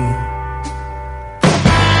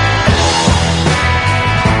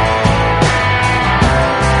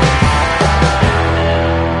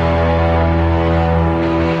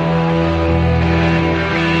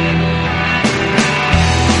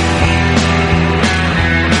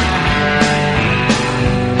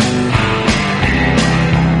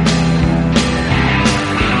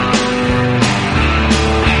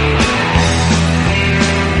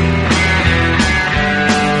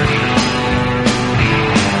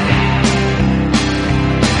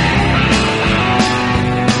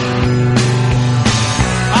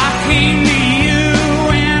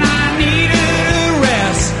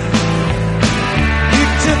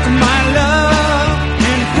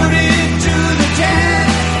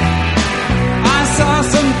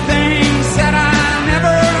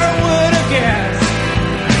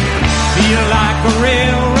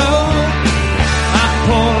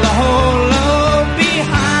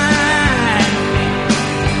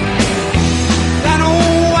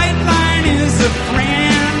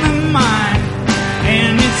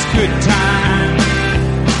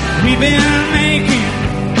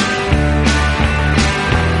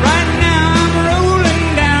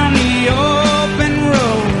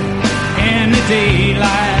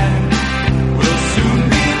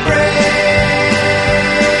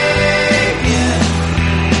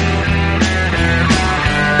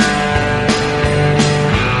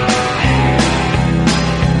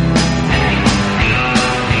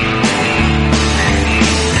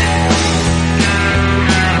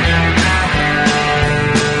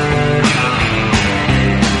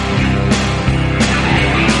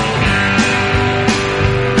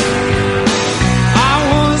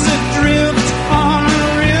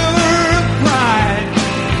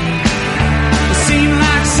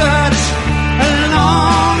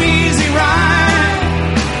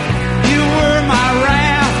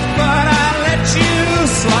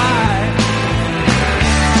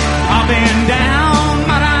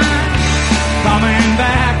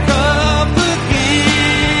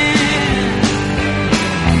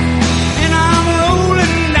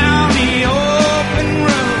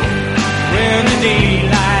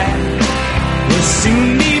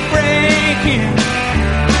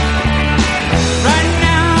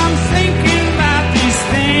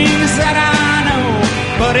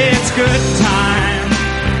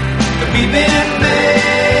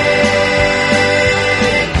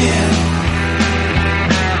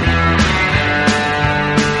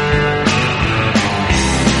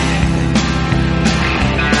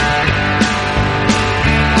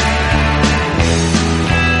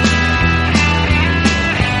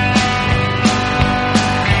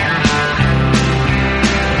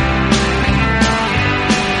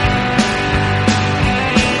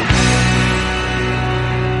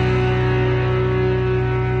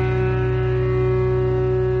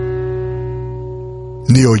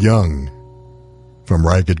 Neil Young from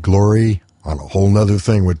Ragged Glory on A Whole Nother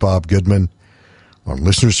Thing with Bob Goodman on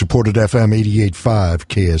listener-supported FM 88.5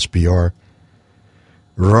 KSBR.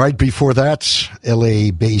 Right before that,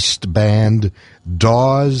 L.A.-based band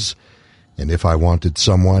Dawes and If I Wanted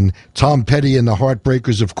Someone. Tom Petty and the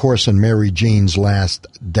Heartbreakers, of course, and Mary Jane's Last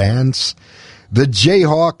Dance. The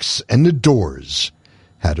Jayhawks and the Doors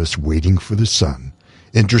had us Waiting for the Sun.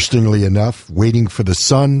 Interestingly enough, Waiting for the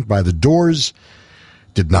Sun by the Doors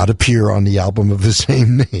did not appear on the album of the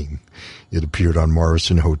same name. It appeared on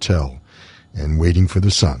Morrison Hotel. And Waiting for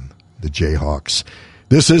the Sun, the Jayhawks.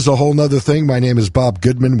 This is A Whole Nother Thing. My name is Bob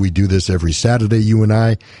Goodman. We do this every Saturday. You and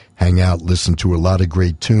I hang out, listen to a lot of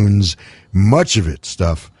great tunes. Much of it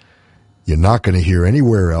stuff you're not going to hear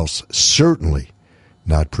anywhere else. Certainly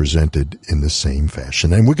not presented in the same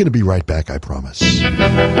fashion. And we're going to be right back, I promise.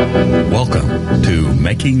 Welcome to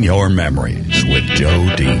Making Your Memories with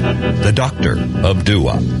Joe D., the doctor of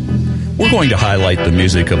doo-wop. We're going to highlight the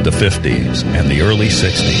music of the 50s and the early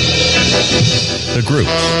 60s. The groups,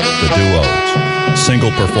 the duos,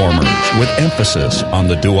 single performers with emphasis on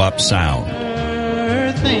the doo-wop sound.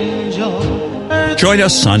 Join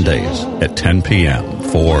us Sundays at 10 p.m.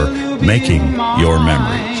 for Making Your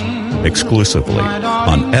Memories, exclusively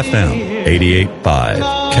on FM 88.5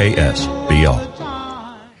 KSBR.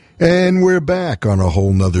 And we're back on A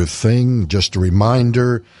Whole Nother Thing. Just a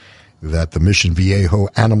reminder that the Mission Viejo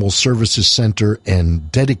Animal Services Center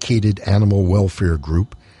and Dedicated Animal Welfare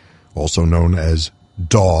Group, also known as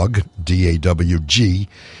DAWG, D-A-W-G,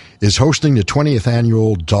 is hosting the 20th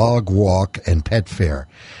Annual Dog Walk and Pet Fair.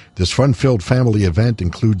 This fun-filled family event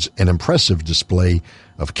includes an impressive display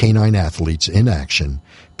of canine athletes in action,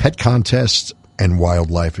 pet contests, and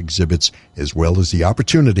wildlife exhibits, as well as the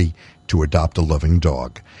opportunity to adopt a loving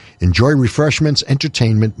dog. Enjoy refreshments,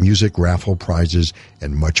 entertainment, music, raffle prizes,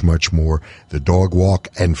 and much, much more. The Dog Walk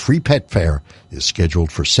and Free Pet Fair is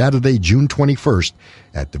scheduled for Saturday, June 21st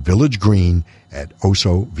at the Village Green at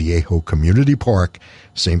Oso Viejo Community Park,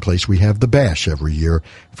 same place we have the Bash every year.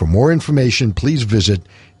 For more information, please visit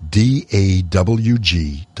dawg.org.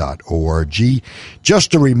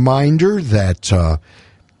 Just a reminder that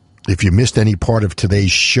if you missed any part of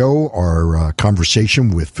today's show, our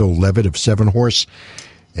conversation with Phil Leavitt of Seven Horse,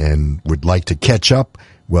 and would like to catch up,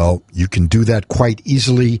 well, you can do that quite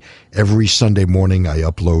easily. Every Sunday morning, I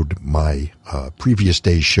upload my previous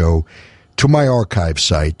day's show to my archive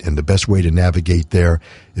site, and the best way to navigate there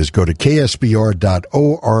is go to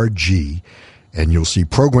ksbr.org, and you'll see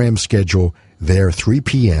program schedule there, 3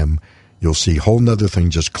 p.m. You'll see Whole Nother Thing.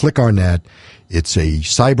 Just click on that. It's a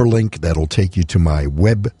cyberlink that'll take you to my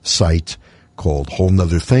website called Whole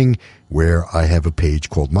Nother Thing, where I have a page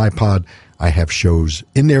called My Pod. I have shows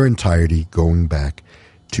in their entirety going back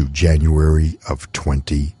to January of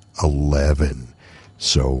 2011.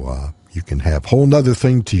 So you can have Whole Nother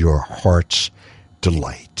Thing to your heart's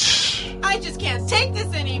delight. I just can't take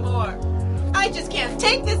this anymore. I just can't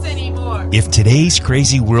take this anymore. If today's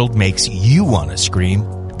crazy world makes you want to scream,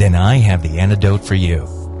 then I have the antidote for you.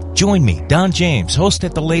 Join me, Don James, host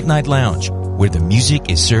at the Late Night Lounge, where the music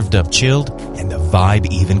is served up chilled and the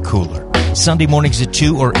vibe even cooler. Sunday mornings at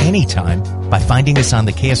 2 or anytime by finding us on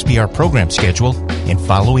the KSBR program schedule and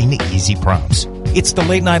following the easy prompts. It's the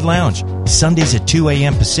Late Night Lounge, Sundays at 2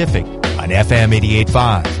 a.m. Pacific on FM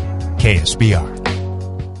 88.5 KSBR.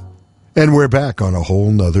 And we're back on A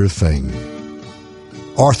Whole Nother Thing.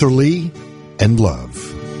 Arthur Lee and Love.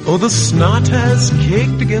 Oh, the snot has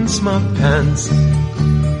caked against my pants.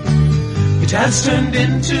 It has turned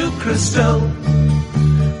into crystal.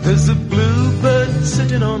 There's a bluebird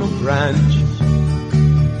sitting on a branch.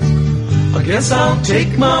 I guess I'll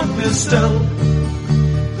take my pistol.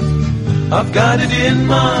 I've got it in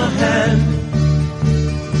my hand,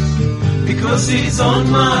 because he's on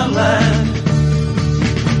my land.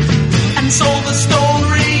 And so the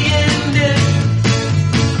story ended.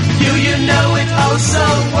 You know it oh so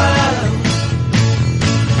well.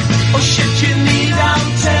 Oh shit, you need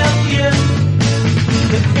I'll tell you.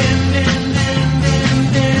 The end.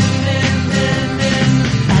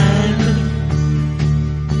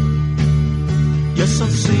 Yes, I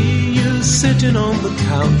see you sitting on the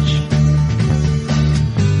couch.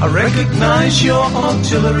 I recognize your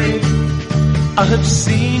artillery. I have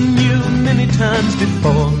seen you many times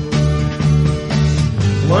before.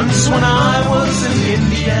 Once when I was in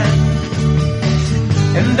India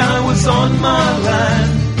and I was on my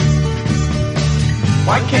land.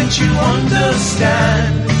 Why can't you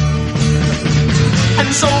understand? And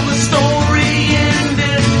so the story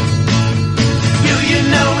ended. You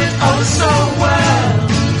know it oh so well.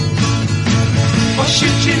 Or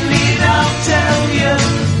should you need, I'll tell you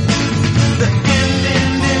the end.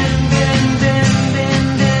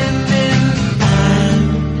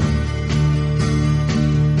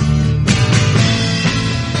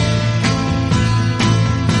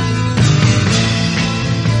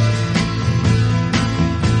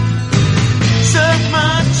 Serve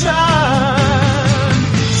my time,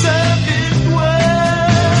 served it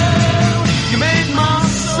well. You made my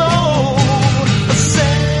soul a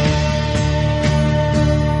sail.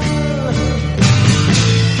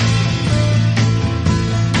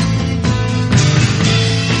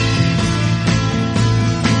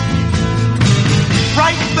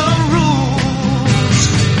 Write the rules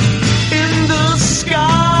in the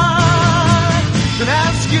sky, then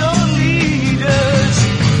ask your leaders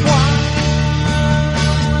why.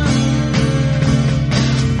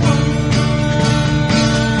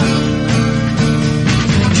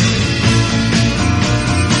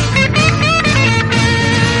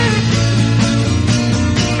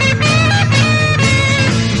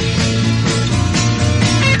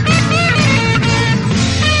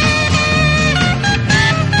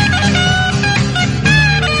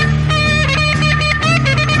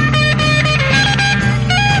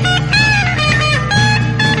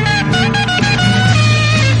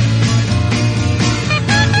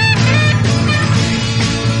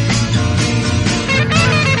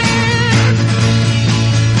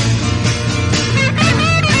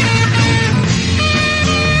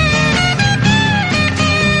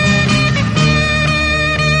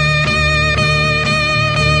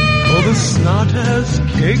 The snot has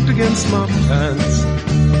caked against my pants.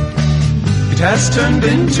 It has turned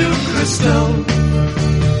into crystal.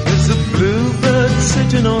 There's a bluebird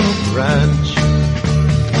sitting on a branch.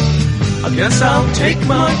 I guess I'll take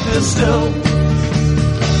my pistol.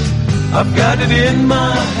 I've got it in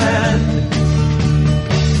my hand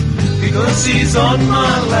because he's on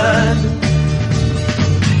my land.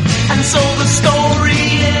 And so the story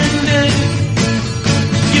ended.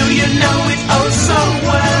 You know it oh so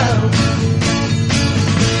well.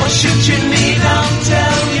 Or should you need, I'll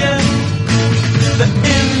tell you the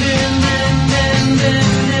end.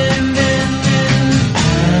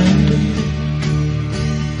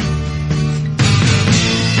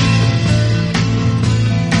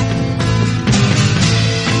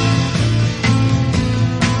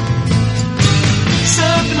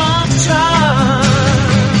 Served my time,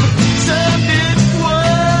 served it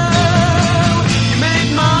well. You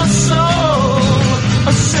made my soul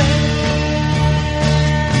a sail.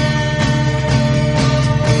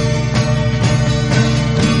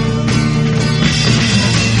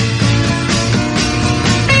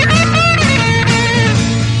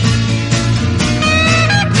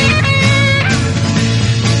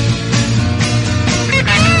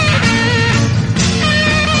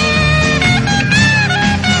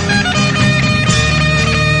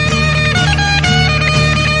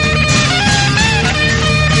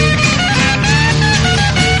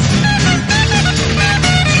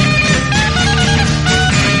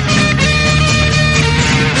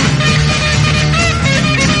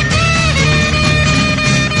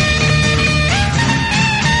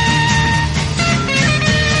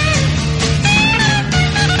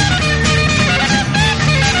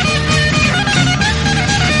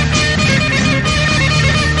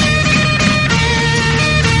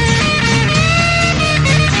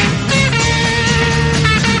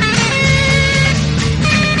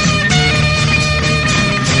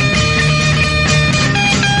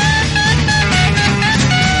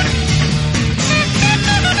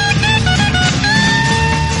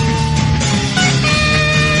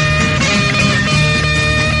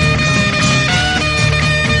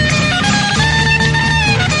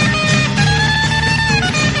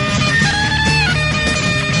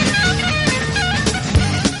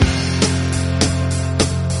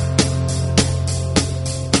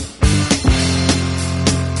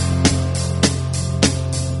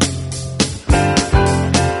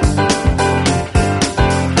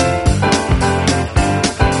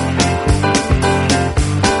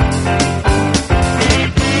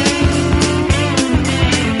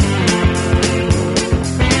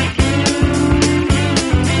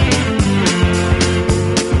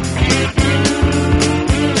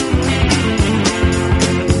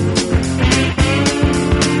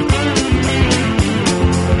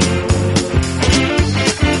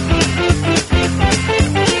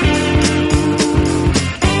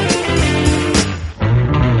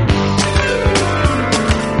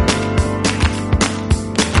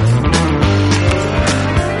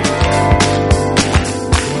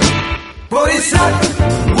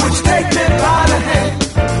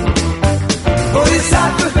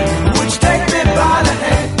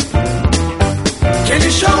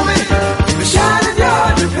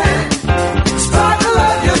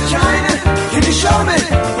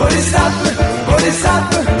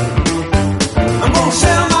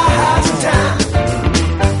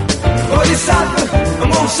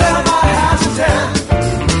 sell my house in town.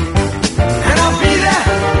 And I'll be there,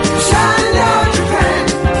 shining your Japan,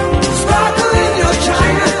 sparkle in your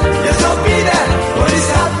China. Yes, I'll be there,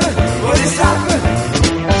 Bodhisattva, Bodhisattva.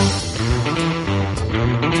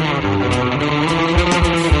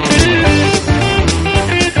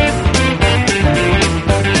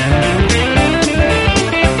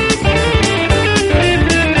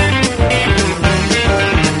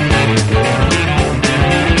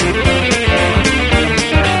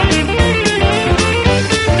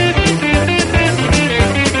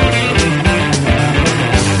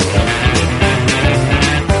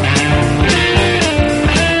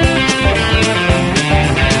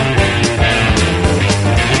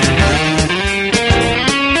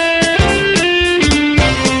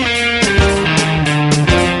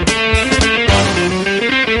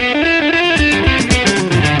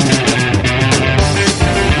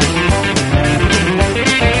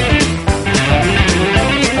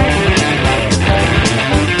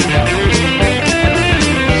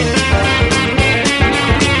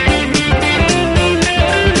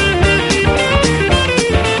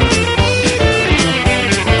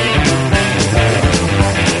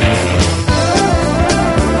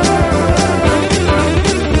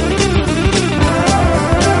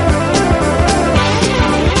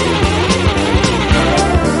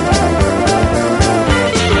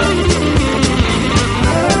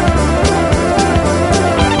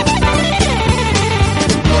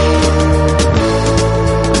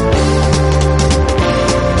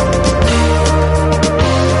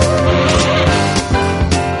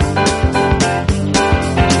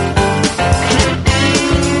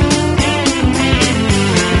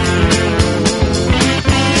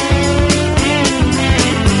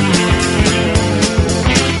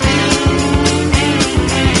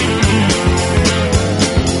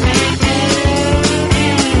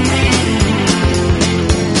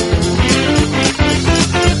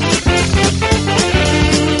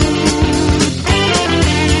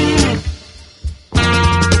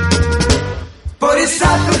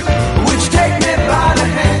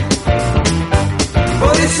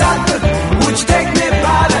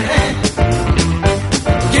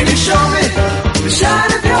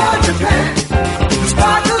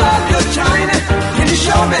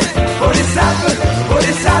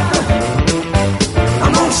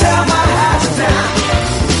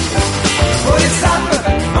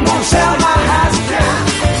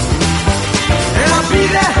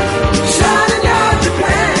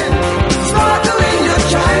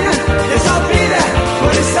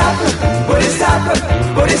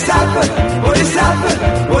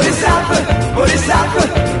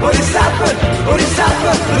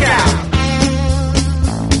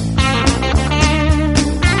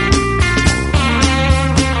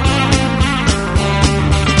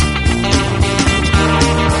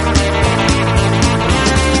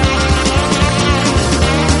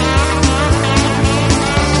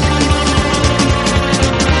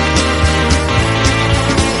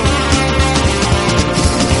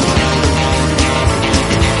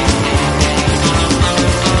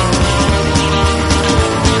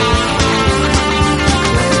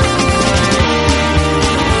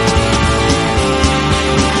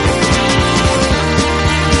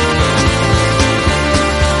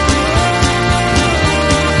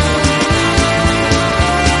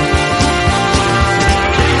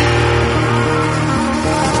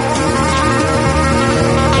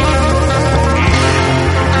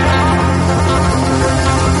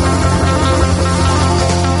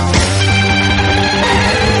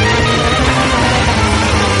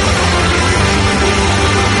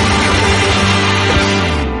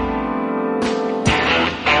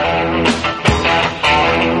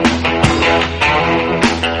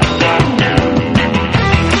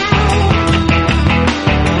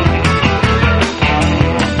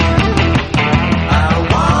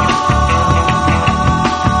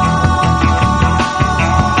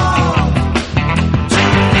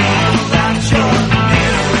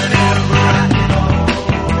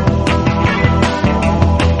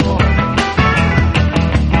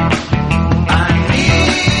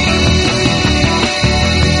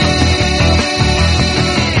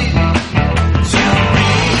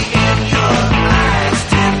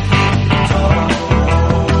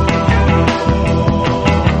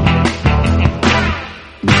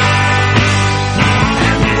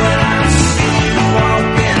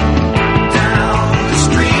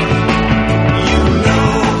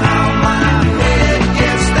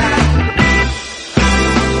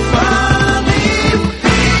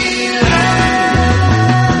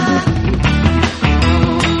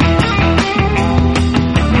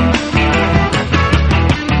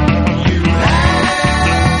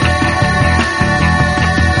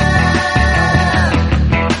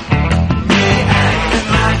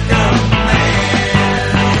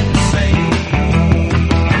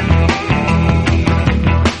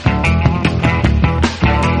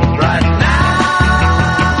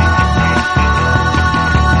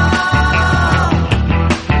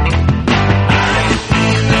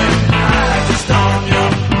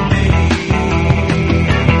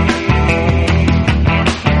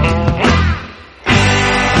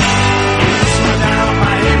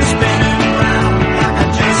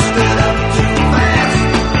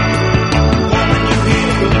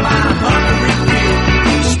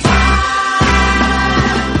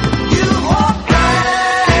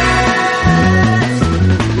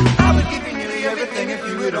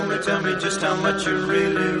 how much you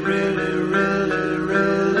really, really, really,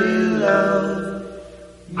 really love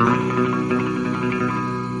me.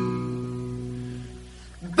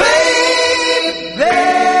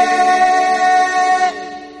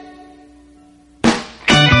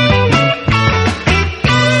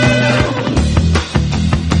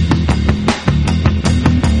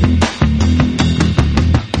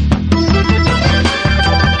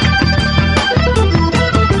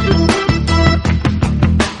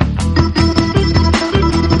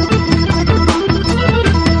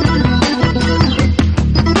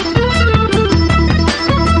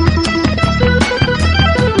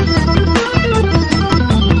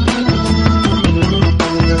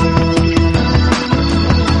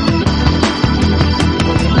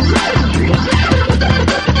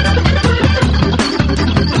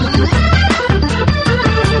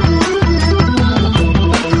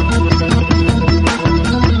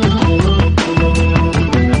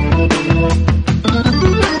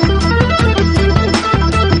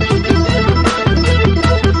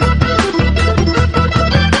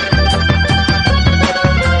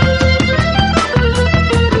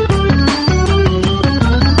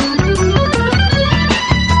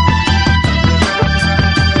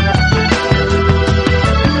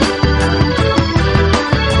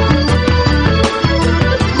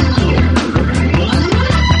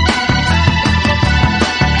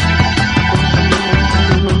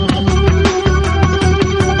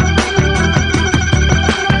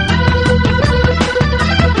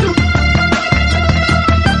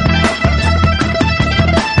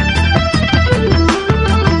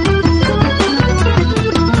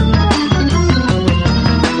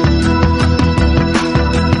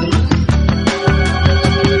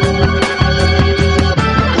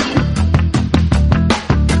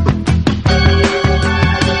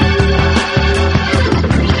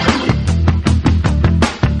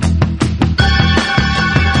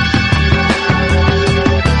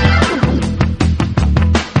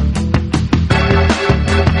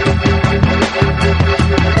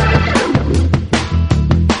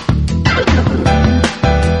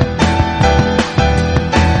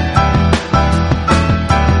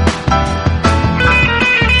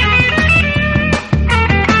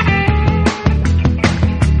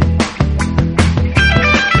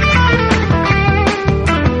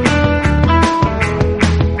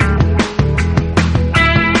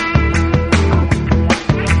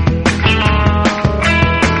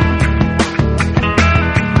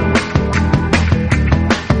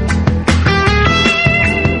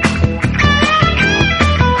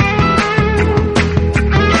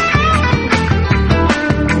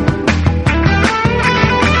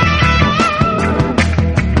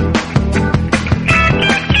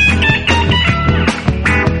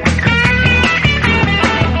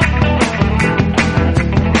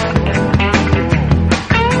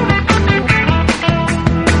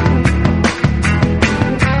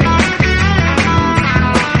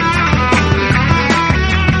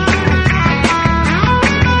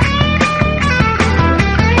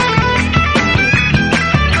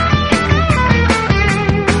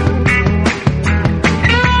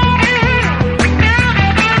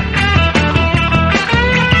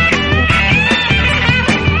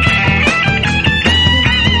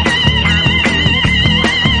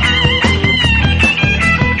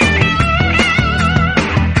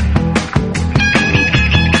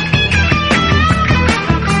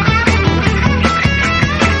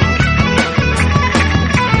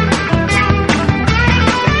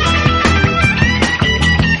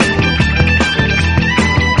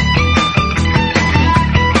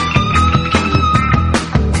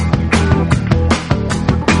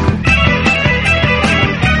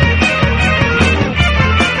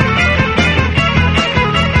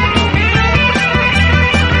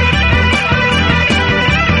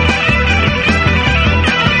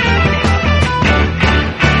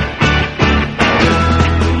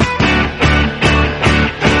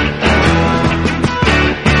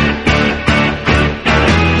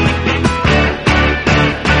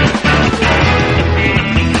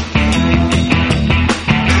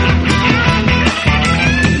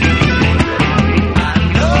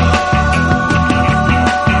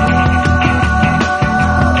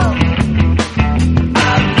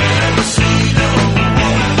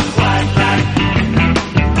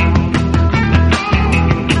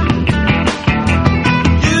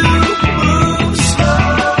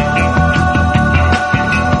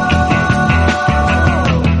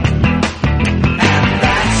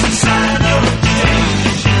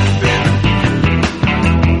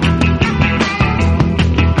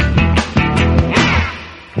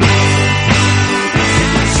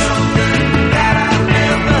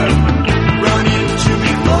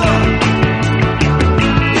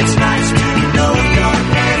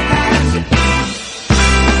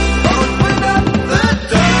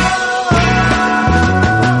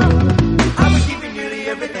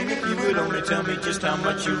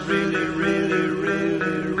 that you really, really,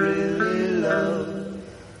 really, really love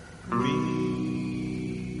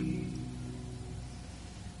me.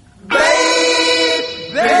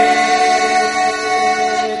 Baby.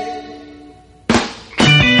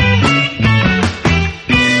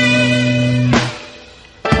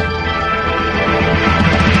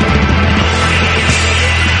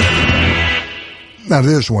 Now,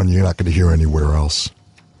 there's one you're not going to hear anywhere else.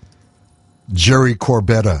 Jerry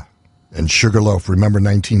Corbetta and Sugarloaf. Remember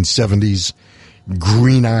 1970s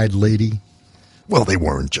green-eyed lady? Well, they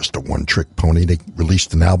weren't just a one-trick pony. They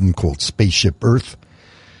released an album called Spaceship Earth,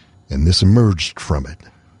 and this emerged from it.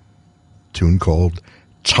 A tune called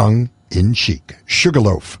Tongue in Cheek.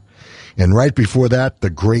 Sugarloaf. And right before that, the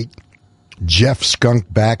great Jeff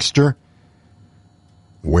Skunk Baxter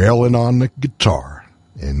wailing on the guitar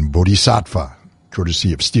in Bodhisattva,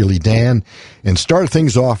 courtesy of Steely Dan, and start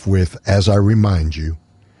things off with, As I Remind You,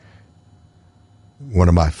 one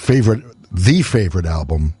of my the favorite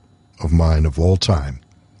album of mine of all time,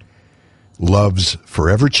 Love's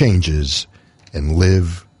Forever Changes and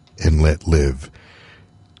Live and Let Live.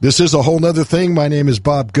 This is A Whole Nother Thing. My name is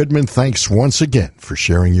Bob Goodman. Thanks once again for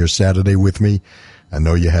sharing your Saturday with me. I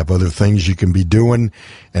know you have other things you can be doing,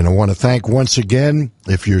 and I want to thank once again,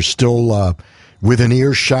 if you're still with an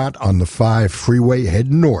earshot on the 5 freeway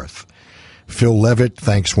heading north, Phil Leavitt,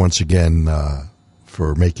 thanks once again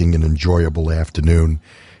for making an enjoyable afternoon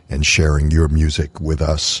and sharing your music with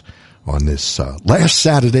us on this last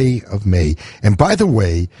Saturday of May. And by the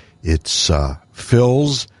way, it's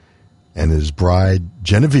Phil's and his bride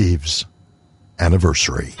Genevieve's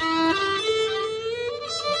anniversary.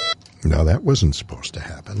 Now, that wasn't supposed to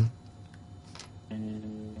happen.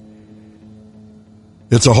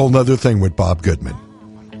 It's A Whole Nother Thing with Bob Goodman.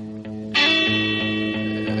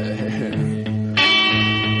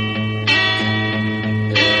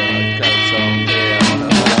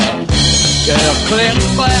 Get a clip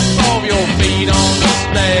clap of your feet on the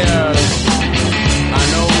stairs. I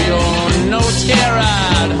know you're no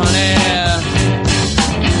scare-eyed, honey.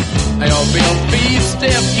 You'll be a beast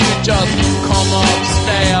if you just come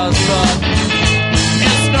upstairs, but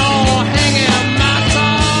it's no hanging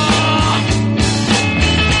matter.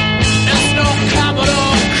 It's no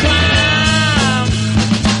capital crime.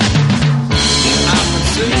 I can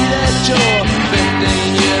see that you're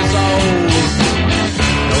 15 years old.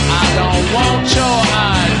 No, I don't want your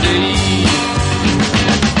ID.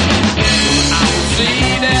 I can see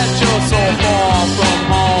that you're so far from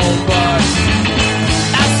home, but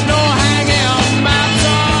that's no hanging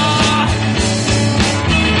matter.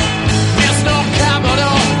 It's no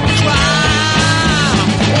capital crime.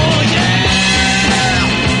 Oh yeah,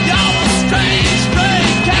 you're a strange,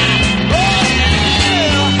 strange cat. Oh yeah,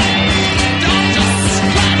 don't just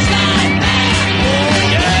scratch like that. Oh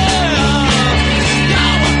yeah, you're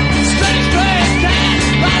a strange, strange cat.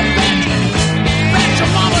 I bet your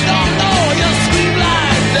mama don't know you scream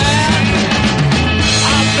like that.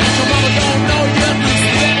 I bet your mama don't know you do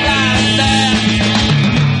spit like that.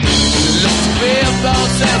 You look to be about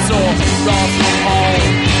that so far from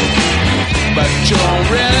home, but you don't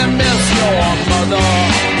really miss your mother.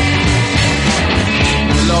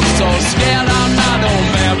 You look so scared I'm not no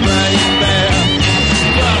man, baby.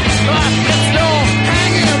 But it's no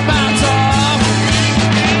hanging matter.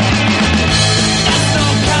 That's no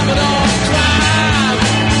capital crime.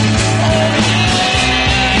 Oh yeah.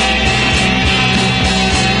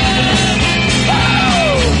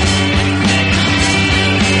 Oh!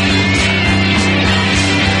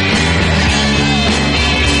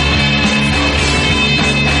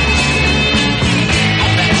 I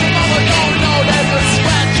bet your mama don't know there's a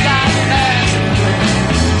scratch like that.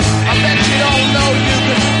 I bet you don't know you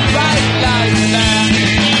can fight like that.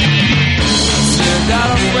 Still got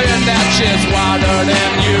a friend that she's wider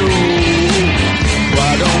than you.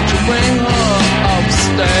 Why don't you bring her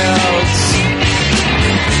upstairs?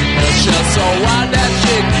 It's just so wide that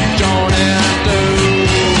she can join in too.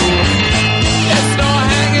 It's no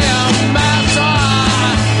hanging matter.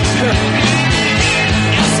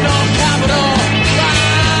 It's no capital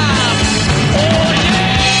crime. Oh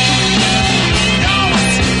yeah, you're a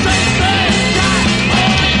straight, straight cat.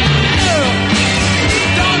 Oh yeah,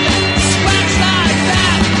 don't scratch like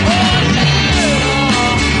that. Oh yeah,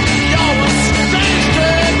 you're a straight,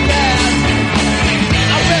 straight cat.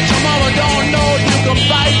 I bet your mama don't know you can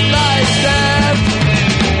fight like that.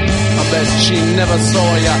 I bet she never saw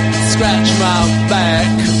you scratch my back.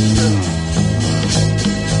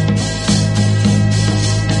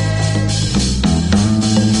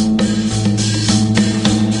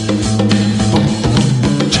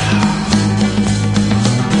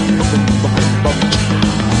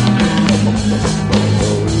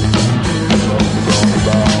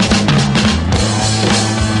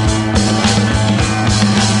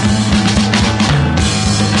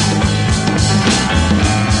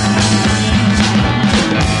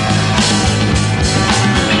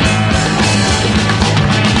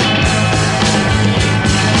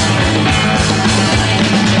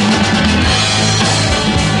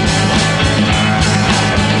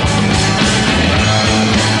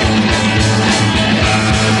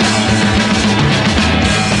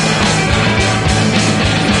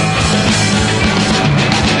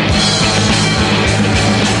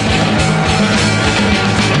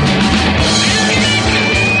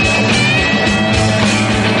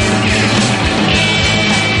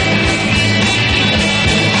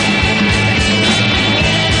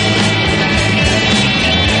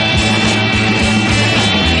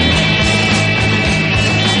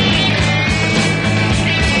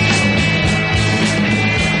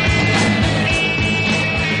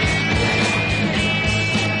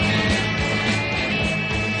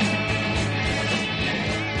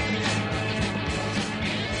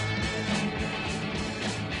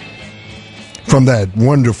 From that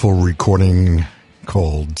wonderful recording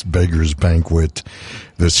called Beggar's Banquet,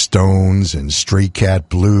 The Stones and Stray Cat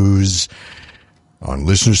Blues on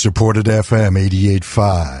listener-supported FM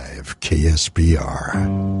 88.5 KSBR.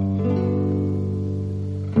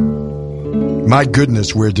 My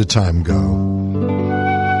goodness, where did time go?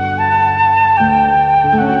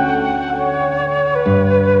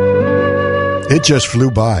 It just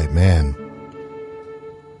flew by, man.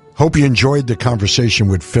 Hope you enjoyed the conversation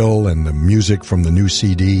with Phil and the music from the new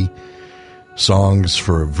CD, Songs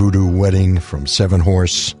for a Voodoo Wedding from Seven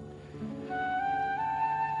Horse.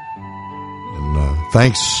 And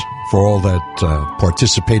thanks for all that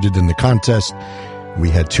participated in the contest.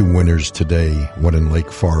 We had 2 winners today, one in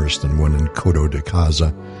Lake Forest and one in Cooder de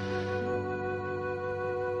Casa.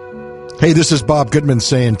 Hey, this is Bob Goodman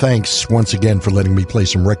saying thanks once again for letting me play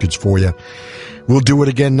some records for you. We'll do it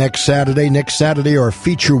again next Saturday. Next Saturday, our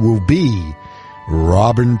feature will be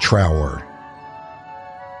Robin Trower.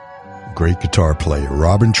 Great guitar player.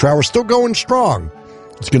 Robin Trower, still going strong.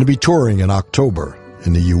 It's going to be touring in October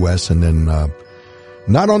in the U.S. and then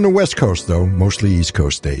not on the West Coast, though, mostly East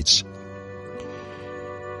Coast dates.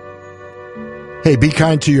 Hey, be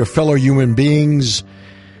kind to your fellow human beings.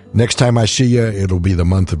 Next time I see you, it'll be the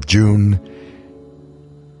month of June.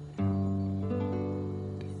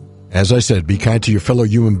 As I said, be kind to your fellow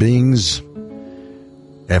human beings.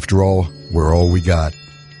 After all, we're all we got.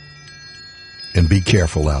 And be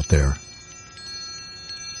careful out there.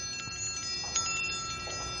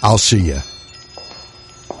 I'll see you.